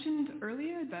you mentioned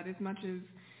earlier that as much as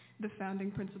the founding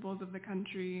principles of the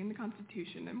country and the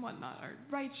Constitution and whatnot are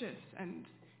righteous and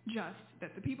just,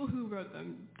 that the people who wrote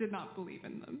them did not believe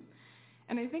in them.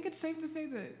 And I think it's safe to say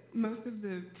that most of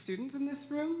the students in this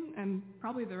room, and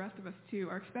probably the rest of us too,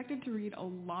 are expected to read a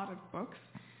lot of books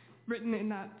written in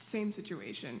that same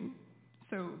situation.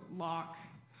 So Locke,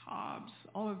 Hobbes,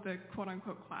 all of the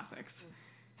quote-unquote classics.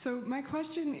 So my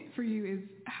question for you is,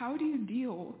 how do you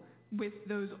deal with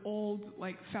those old,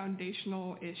 like,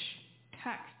 foundational-ish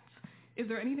texts? Is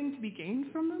there anything to be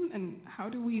gained from them? And how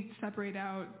do we separate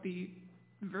out the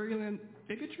virulent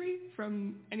bigotry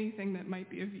from anything that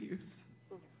might be of use?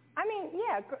 I mean,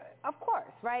 yeah, of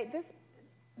course, right? The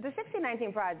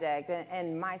 1619 Project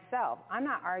and myself, I'm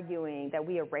not arguing that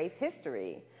we erase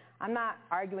history. I'm not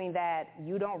arguing that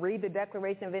you don't read the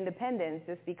Declaration of Independence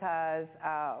just because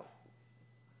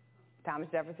Thomas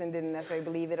Jefferson didn't necessarily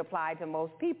believe it applied to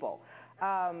most people.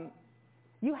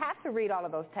 You have to read all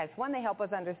of those texts. One, they help us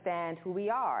understand who we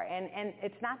are. And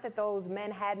it's not that those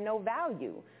men had no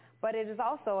value, but it is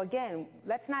also, again,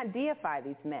 let's not deify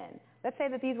these men. Let's say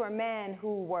that these were men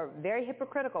who were very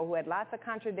hypocritical, who had lots of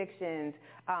contradictions,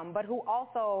 but who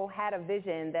also had a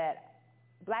vision that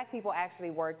black people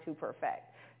actually worked to perfect.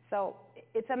 So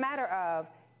it's a matter of,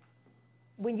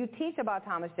 when you teach about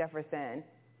Thomas Jefferson,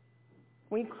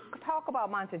 when you talk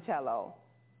about Monticello,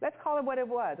 let's call it what it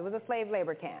was. It was a slave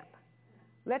labor camp.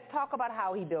 Let's talk about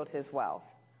how he built his wealth.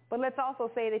 But let's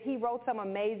also say that he wrote some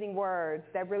amazing words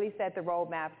that really set the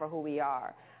roadmap for who we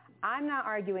are. I'm not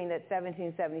arguing that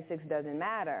 1776 doesn't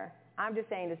matter. I'm just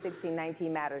saying that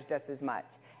 1619 matters just as much.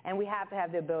 And we have to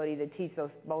have the ability to teach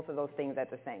both of those things at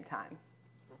the same time.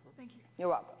 Thank you. You're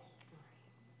welcome.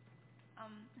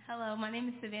 Hello, my name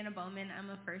is Savannah Bowman. I'm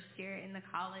a first year in the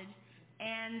college.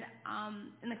 And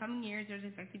in the coming years, there's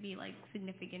expected to be like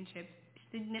significant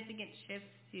shifts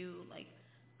to like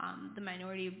the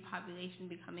minority population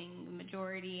becoming the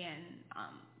majority and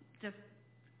just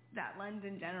that lens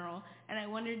in general. And I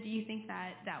wonder, do you think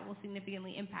that that will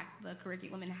significantly impact the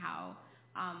curriculum and how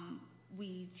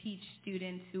we teach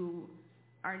students who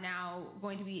are now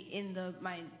going to be in the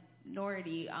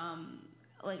minority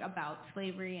like about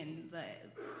slavery and the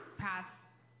past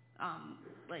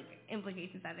like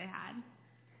implications that it had?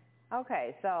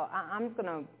 Okay, so I'm going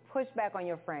to push back on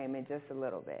your frame in just a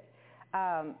little bit.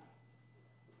 One,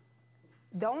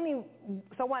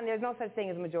 there's no such thing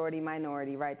as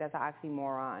majority-minority, right? That's an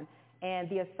oxymoron. And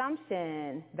the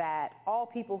assumption that all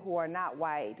people who are not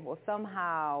white will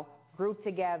somehow group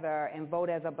together and vote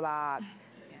as a bloc,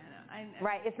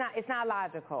 right? It's not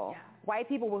logical. Yeah. White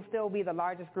people will still be the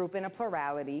largest group in a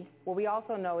plurality. What we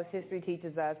also know is history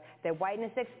teaches us that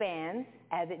whiteness expands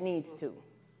as it needs to.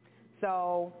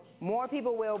 So more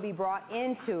people will be brought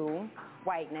into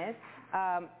whiteness.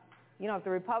 If the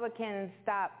Republicans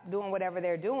stop doing whatever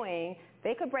they're doing,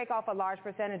 they could break off a large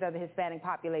percentage of the Hispanic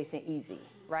population easy,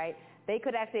 right? They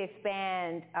could actually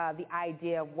expand the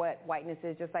idea of what whiteness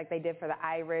is, just like they did for the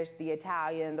Irish, the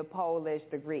Italian, the Polish,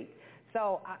 the Greek.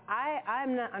 So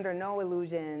I'm not under no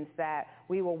illusions that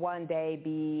we will one day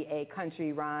be a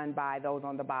country run by those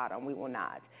on the bottom. We will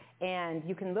not. And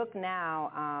you can look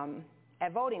now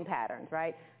at voting patterns,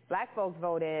 right? Black folks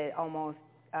voted almost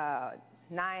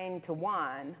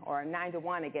 9-1 or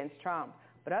 9-1 against Trump,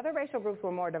 but other racial groups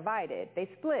were more divided. They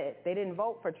split. They didn't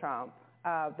vote for Trump,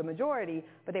 the majority,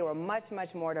 but they were much,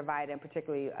 much more divided, and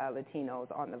particularly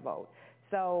Latinos on the vote.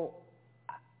 So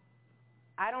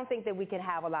I don't think that we can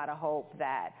have a lot of hope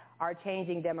that our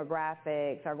changing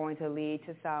demographics are going to lead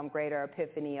to some greater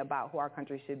epiphany about who our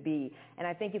country should be. And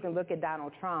I think you can look at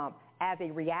Donald Trump as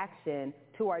a reaction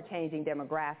to our changing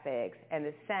demographics and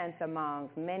the sense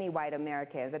amongst many white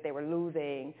Americans that they were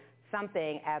losing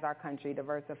something as our country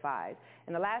diversifies.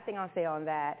 And the last thing I'll say on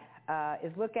that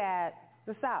is look at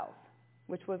the South,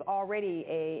 which was already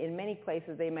in many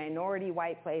places a minority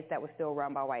white place that was still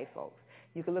run by white folks.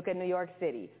 You can look at New York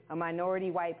City, a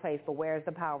minority white place, but where's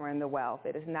the power and the wealth?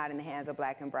 It is not in the hands of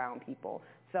black and brown people.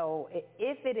 So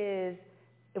if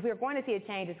we're going to see a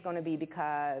change, it's going to be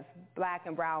because black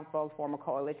and brown folks form a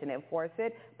coalition and enforce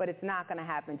it, but it's not going to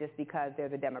happen just because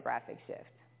there's a demographic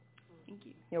shift. Thank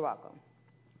you. You're welcome.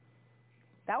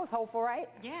 That was hopeful, right?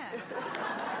 Yeah.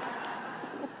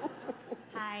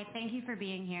 Hi, thank you for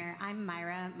being here. I'm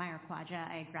Myra Quadra.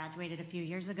 I graduated a few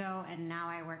years ago, and now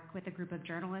I work with a group of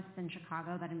journalists in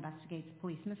Chicago that investigates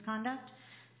police misconduct.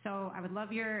 So I would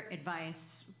love your advice,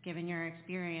 given your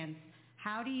experience.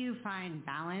 How do you find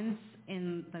balance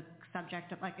in the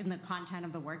subject of, like, in the content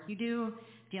of the work you do,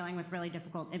 dealing with really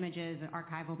difficult images,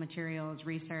 archival materials,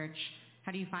 research?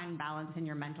 How do you find balance in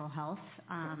your mental health?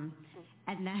 And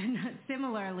then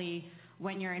similarly,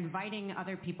 when you're inviting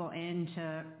other people in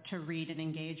to read and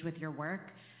engage with your work,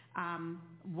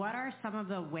 what are some of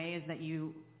the ways that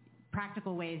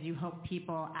practical ways you hope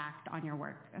people act on your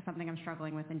work? Something I'm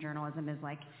struggling with in journalism is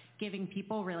like giving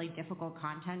people really difficult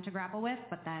content to grapple with,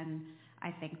 but then I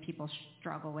think people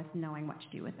struggle with knowing what to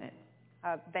do with it.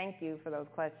 Thank you for those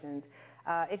questions.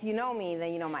 If you know me,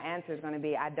 then you know my answer is going to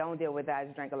be I don't deal with that. I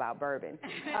just drink a lot of bourbon.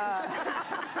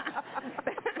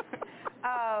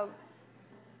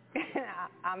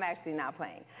 I'm actually not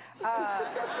playing.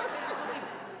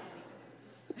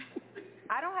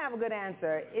 I don't have a good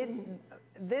answer.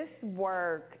 This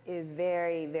work is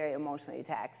very, very emotionally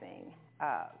taxing,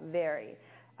 very.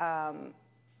 And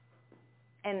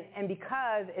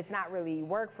because it's not really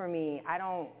work for me, I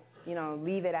don't,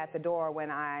 leave it at the door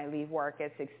when I leave work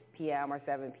at 6 p.m. or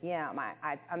 7 p.m.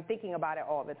 I'm thinking about it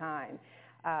all the time.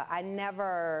 I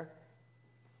never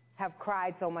have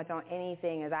cried so much on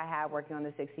anything as I have working on the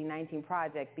 1619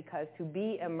 project, because to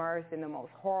be immersed in the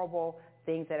most horrible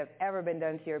things that have ever been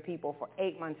done to your people for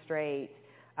 8 months straight,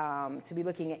 to be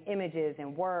looking at images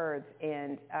and words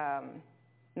and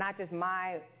not just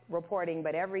my reporting,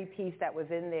 but every piece that was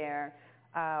in there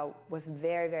was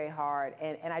very, very hard.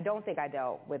 And I don't think I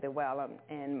dealt with it well.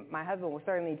 And my husband will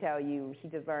certainly tell you he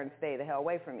just learned to stay the hell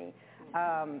away from me.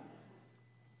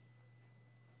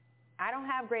 I don't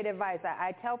have great advice.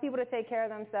 I tell people to take care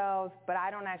of themselves, but I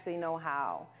don't actually know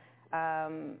how. I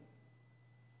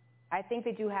think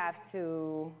that you have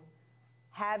to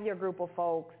have your group of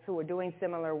folks who are doing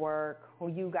similar work, who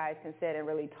you guys can sit and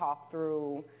really talk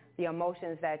through the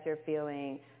emotions that you're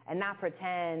feeling and not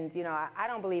pretend. I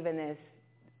don't believe in this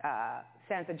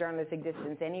sense of journalistic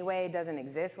distance anyway. It doesn't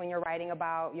exist when you're writing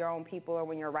about your own people or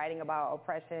when you're writing about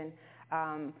oppression.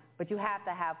 But you have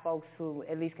to have folks who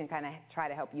at least can kind of try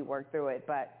to help you work through it.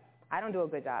 But I don't do a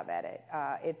good job at it.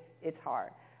 It's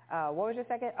hard. What was your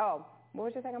second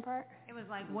part? It was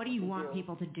like, what do you want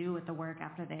people to do with the work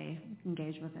after they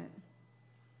engage with it?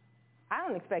 I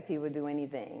don't expect people to do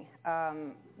anything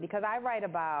because I write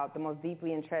about the most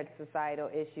deeply entrenched societal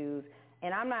issues,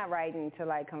 and I'm not writing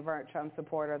to convert Trump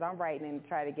supporters. I'm writing to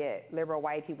try to get liberal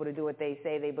white people to do what they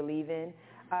say they believe in.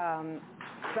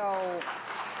 So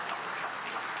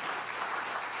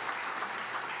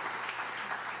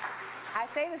I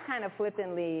say this kind of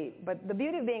flippantly, but the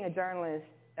beauty of being a journalist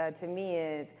to me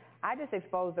is I just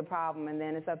expose the problem and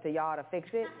then it's up to y'all to fix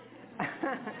it.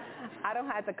 I don't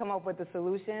have to come up with the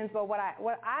solutions, but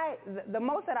the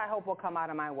most that I hope will come out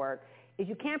of my work is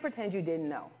you can't pretend you didn't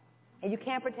know. And you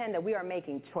can't pretend that we are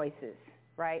making choices,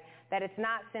 right? That it's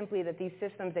not simply that these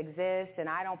systems exist and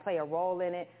I don't play a role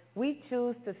in it. We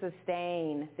choose to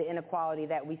sustain the inequality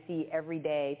that we see every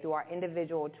day through our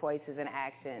individual choices and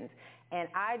actions. And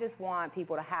I just want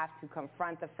people to have to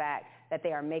confront the fact that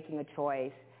they are making a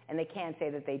choice and they can't say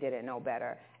that they didn't know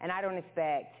better. And I don't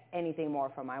expect anything more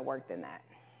from my work than that.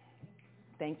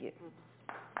 Thank you.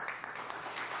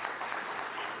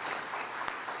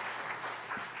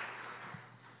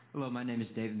 Hello, my name is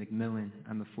David McMillan.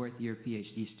 I'm a fourth-year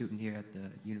PhD student here at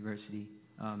the university,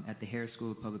 at the Harris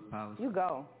School of Public Policy. You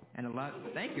go. And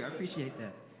thank you, I appreciate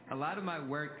that. A lot of my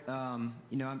work,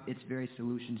 it's very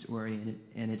solutions-oriented,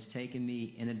 and it's taken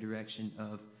me in a direction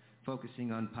of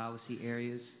focusing on policy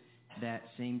areas that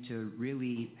seem to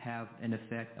really have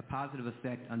a positive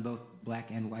effect on both black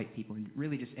and white people, and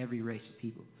really just every race of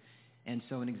people. And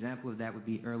so an example of that would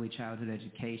be early childhood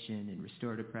education and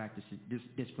restorative practices,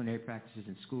 disciplinary practices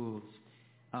in schools,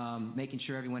 making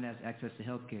sure everyone has access to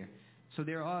health care. So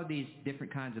there are all these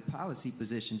different kinds of policy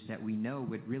positions that we know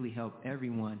would really help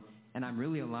everyone. And I'm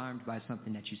really alarmed by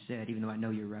something that you said, even though I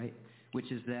know you're right,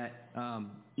 which is that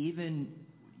if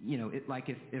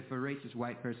a racist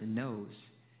white person knows,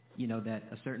 that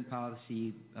a certain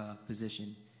policy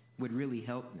position would really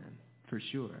help them, for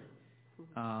sure,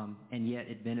 and yet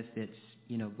it benefits,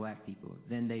 black people,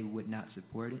 then they would not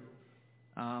support it.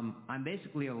 I'm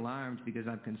basically alarmed because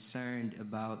I'm concerned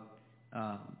about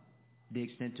the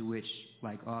extent to which,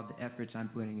 all the efforts I'm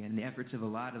putting in, the efforts of a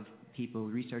lot of people,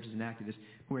 researchers and activists,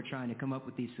 who are trying to come up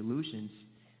with these solutions,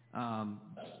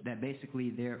 that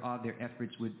basically all their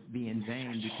efforts would be in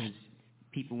vain because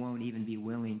people won't even be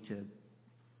willing to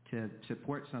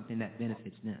support something that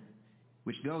benefits them,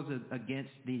 which goes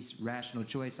against these rational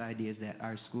choice ideas that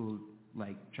our school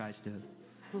tries to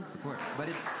support. But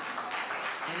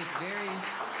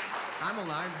I'm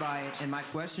alarmed by it, and my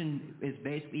question is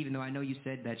basically, even though I know you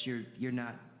said that you're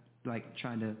not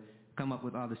trying to come up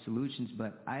with all the solutions,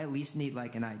 but I at least need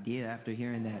an idea after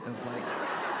hearing that of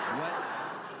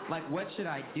what should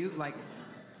I do?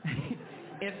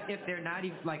 If they're not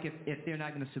even if they're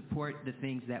not going to support the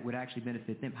things that would actually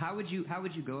benefit them, how would you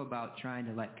go about trying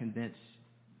to convince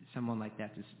someone like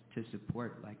that to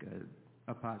support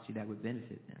a policy that would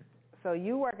benefit them? So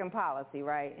you work in policy,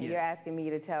 right? And yes. You're asking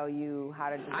me to tell you how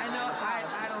to do it. I know.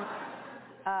 I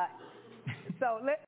don't. So